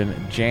Peterson,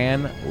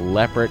 Jan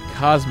Leppert,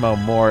 Cosmo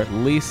Moore,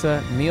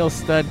 Lisa, Neil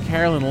Studd,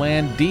 Carolyn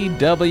Land,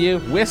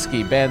 DW,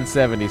 Whiskey Ben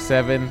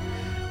 77,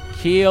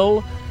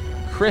 Keel,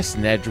 Chris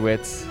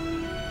Nedgewitz,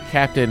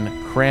 Captain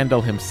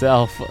Crandall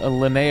himself,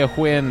 Linnea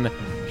Huynh,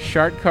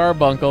 Shart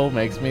Carbuncle,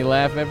 makes me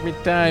laugh every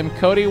time,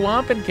 Cody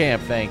Wampenkamp,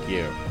 thank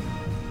you.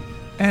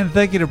 And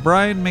thank you to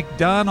Brian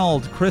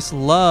McDonald, Chris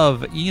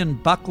Love, Ian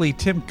Buckley,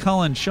 Tim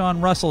Cullen,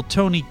 Sean Russell,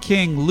 Tony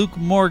King, Luke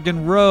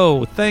Morgan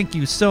Rowe. Thank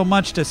you so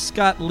much to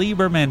Scott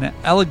Lieberman,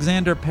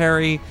 Alexander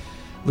Perry,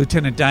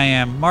 Lieutenant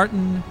Diane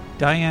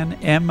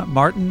M.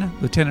 Martin,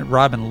 Lieutenant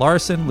Robin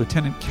Larson,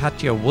 Lieutenant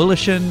Katya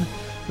Willishin,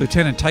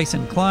 Lieutenant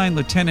Tyson Klein,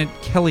 Lieutenant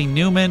Kelly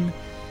Newman,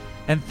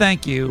 and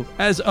thank you,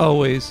 as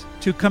always,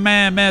 to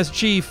Command Master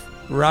Chief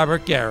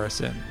Robert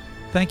Garrison.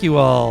 Thank you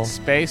all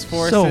Space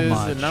Force so is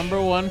much. the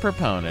number one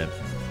proponent.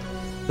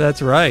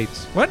 That's right.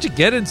 Why don't you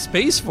get in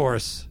Space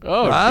Force,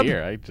 Oh, Rob?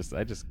 dear. I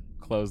just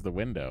closed the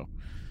window.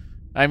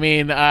 I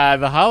mean,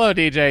 the Holo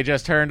DJ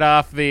just turned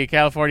off the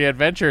California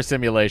Adventure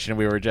simulation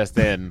we were just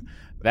in.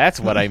 That's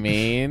what I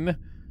mean.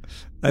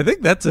 I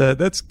think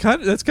that's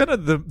kind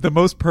of the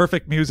most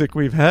perfect music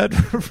we've had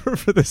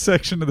for this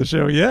section of the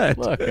show yet.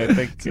 Look, I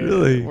think it's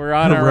really we're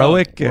on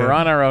heroic. We're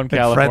on our own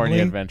California friendly.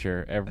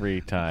 adventure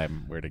every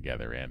time we're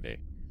together, Andy.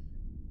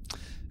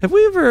 Have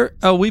we ever?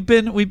 Oh, we've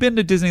been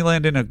to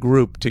Disneyland in a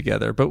group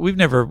together, but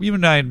you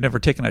and I have never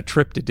taken a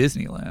trip to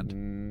Disneyland.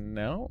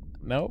 No.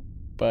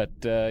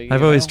 But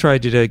I've always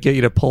tried to get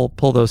you to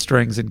pull those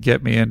strings and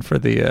get me in for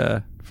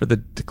the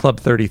Club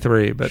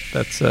 33, but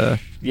that's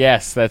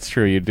yes, that's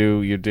true. You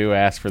do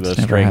ask for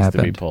those strings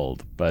to be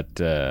pulled, but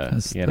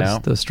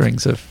those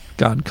strings have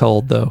gone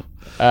cold though.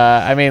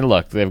 I mean,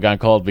 look, they've gone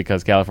cold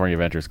because California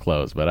Adventure's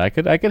closed, but I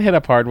could hit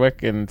up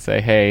Hardwick and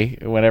say, hey,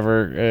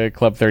 whenever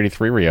Club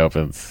 33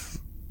 reopens,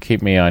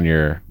 keep me on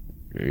your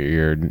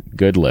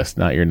good list,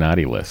 not your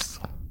naughty list.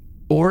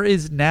 Or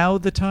is now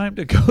the time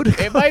to go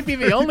to? It might be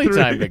the only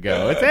time to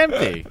go. It's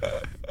empty.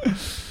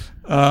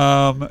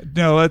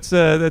 No, that's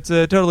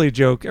totally a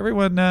joke.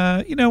 Everyone,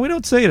 we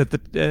don't say it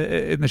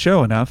in the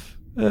show enough.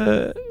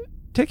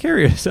 Take care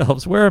of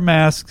yourselves. Wear a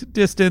mask.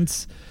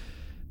 Distance.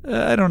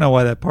 I don't know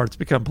why that part's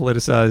become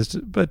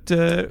politicized, but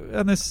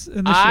in this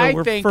show,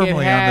 we're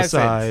firmly on the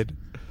side.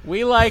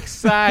 We like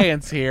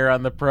science here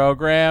on the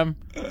program.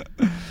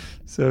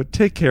 So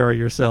take care of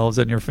yourselves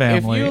and your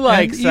family. If you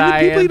like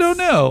science, even people you don't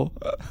know.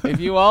 If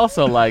you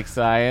also like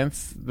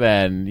science,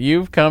 then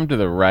you've come to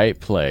the right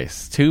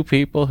place. Two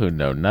people who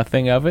know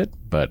nothing of it,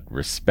 but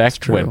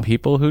respect when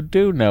people who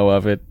do know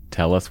of it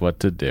tell us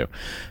what to do.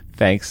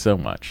 Thanks so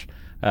much.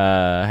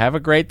 Have a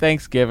great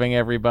Thanksgiving,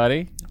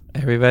 everybody.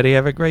 Everybody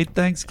have a great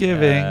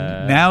Thanksgiving.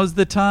 Now's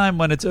the time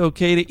when it's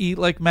okay to eat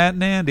like Matt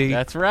and Andy.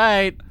 That's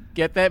right.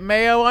 Get that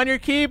mayo on your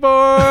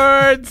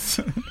keyboards.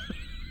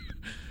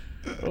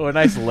 Oh, a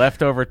nice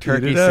leftover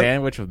turkey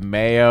sandwich with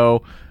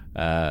mayo,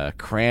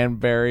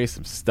 cranberry,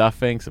 some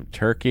stuffing, some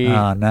turkey.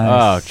 Oh,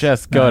 nice. Oh,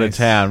 just go to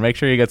town. Make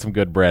sure you get some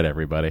good bread,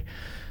 everybody.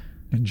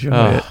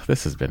 Enjoy it.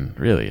 This has been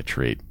really a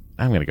treat.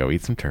 I'm going to go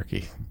eat some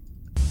turkey.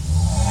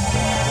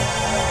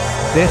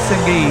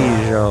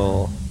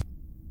 Disengage.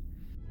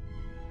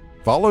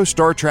 Follow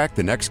Star Trek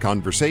The Next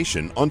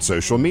Conversation on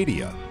social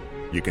media.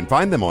 You can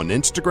find them on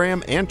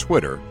Instagram and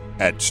Twitter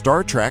at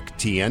Star Trek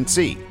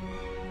TNC.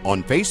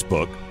 On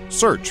Facebook,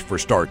 search for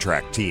Star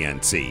Trek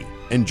TNC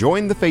and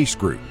join the Face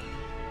Group.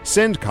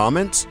 Send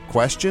comments,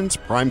 questions,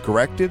 prime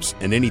correctives,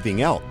 and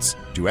anything else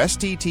to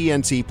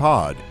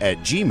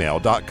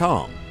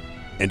sttncpod@gmail.com.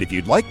 And if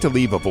you'd like to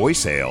leave a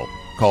voicemail,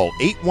 call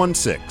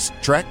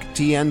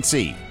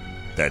 816-TREK-TNC.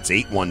 That's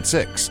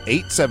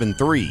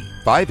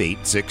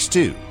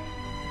 816-873-5862.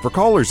 For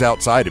callers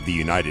outside of the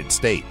United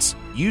States,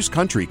 use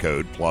country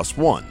code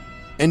 +1.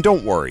 And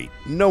don't worry,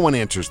 no one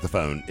answers the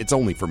phone, it's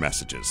only for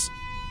messages.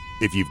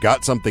 If you've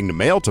got something to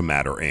mail to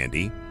Matt or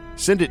Andy,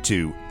 send it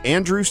to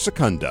Andrew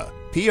Secunda,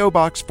 P.O.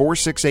 Box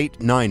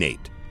 46898,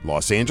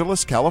 Los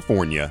Angeles,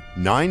 California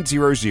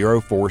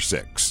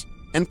 90046.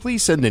 And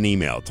please send an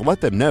email to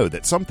let them know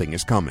that something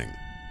is coming.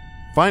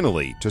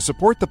 Finally, to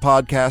support the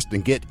podcast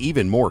and get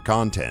even more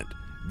content,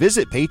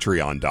 visit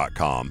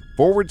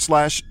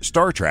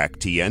patreon.com/Star Trek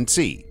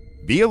TNC.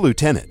 Be a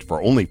lieutenant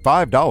for only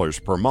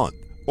 $5 per month,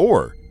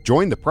 or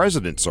join the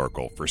President's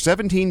Circle for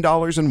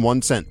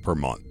 $17.01 per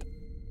month.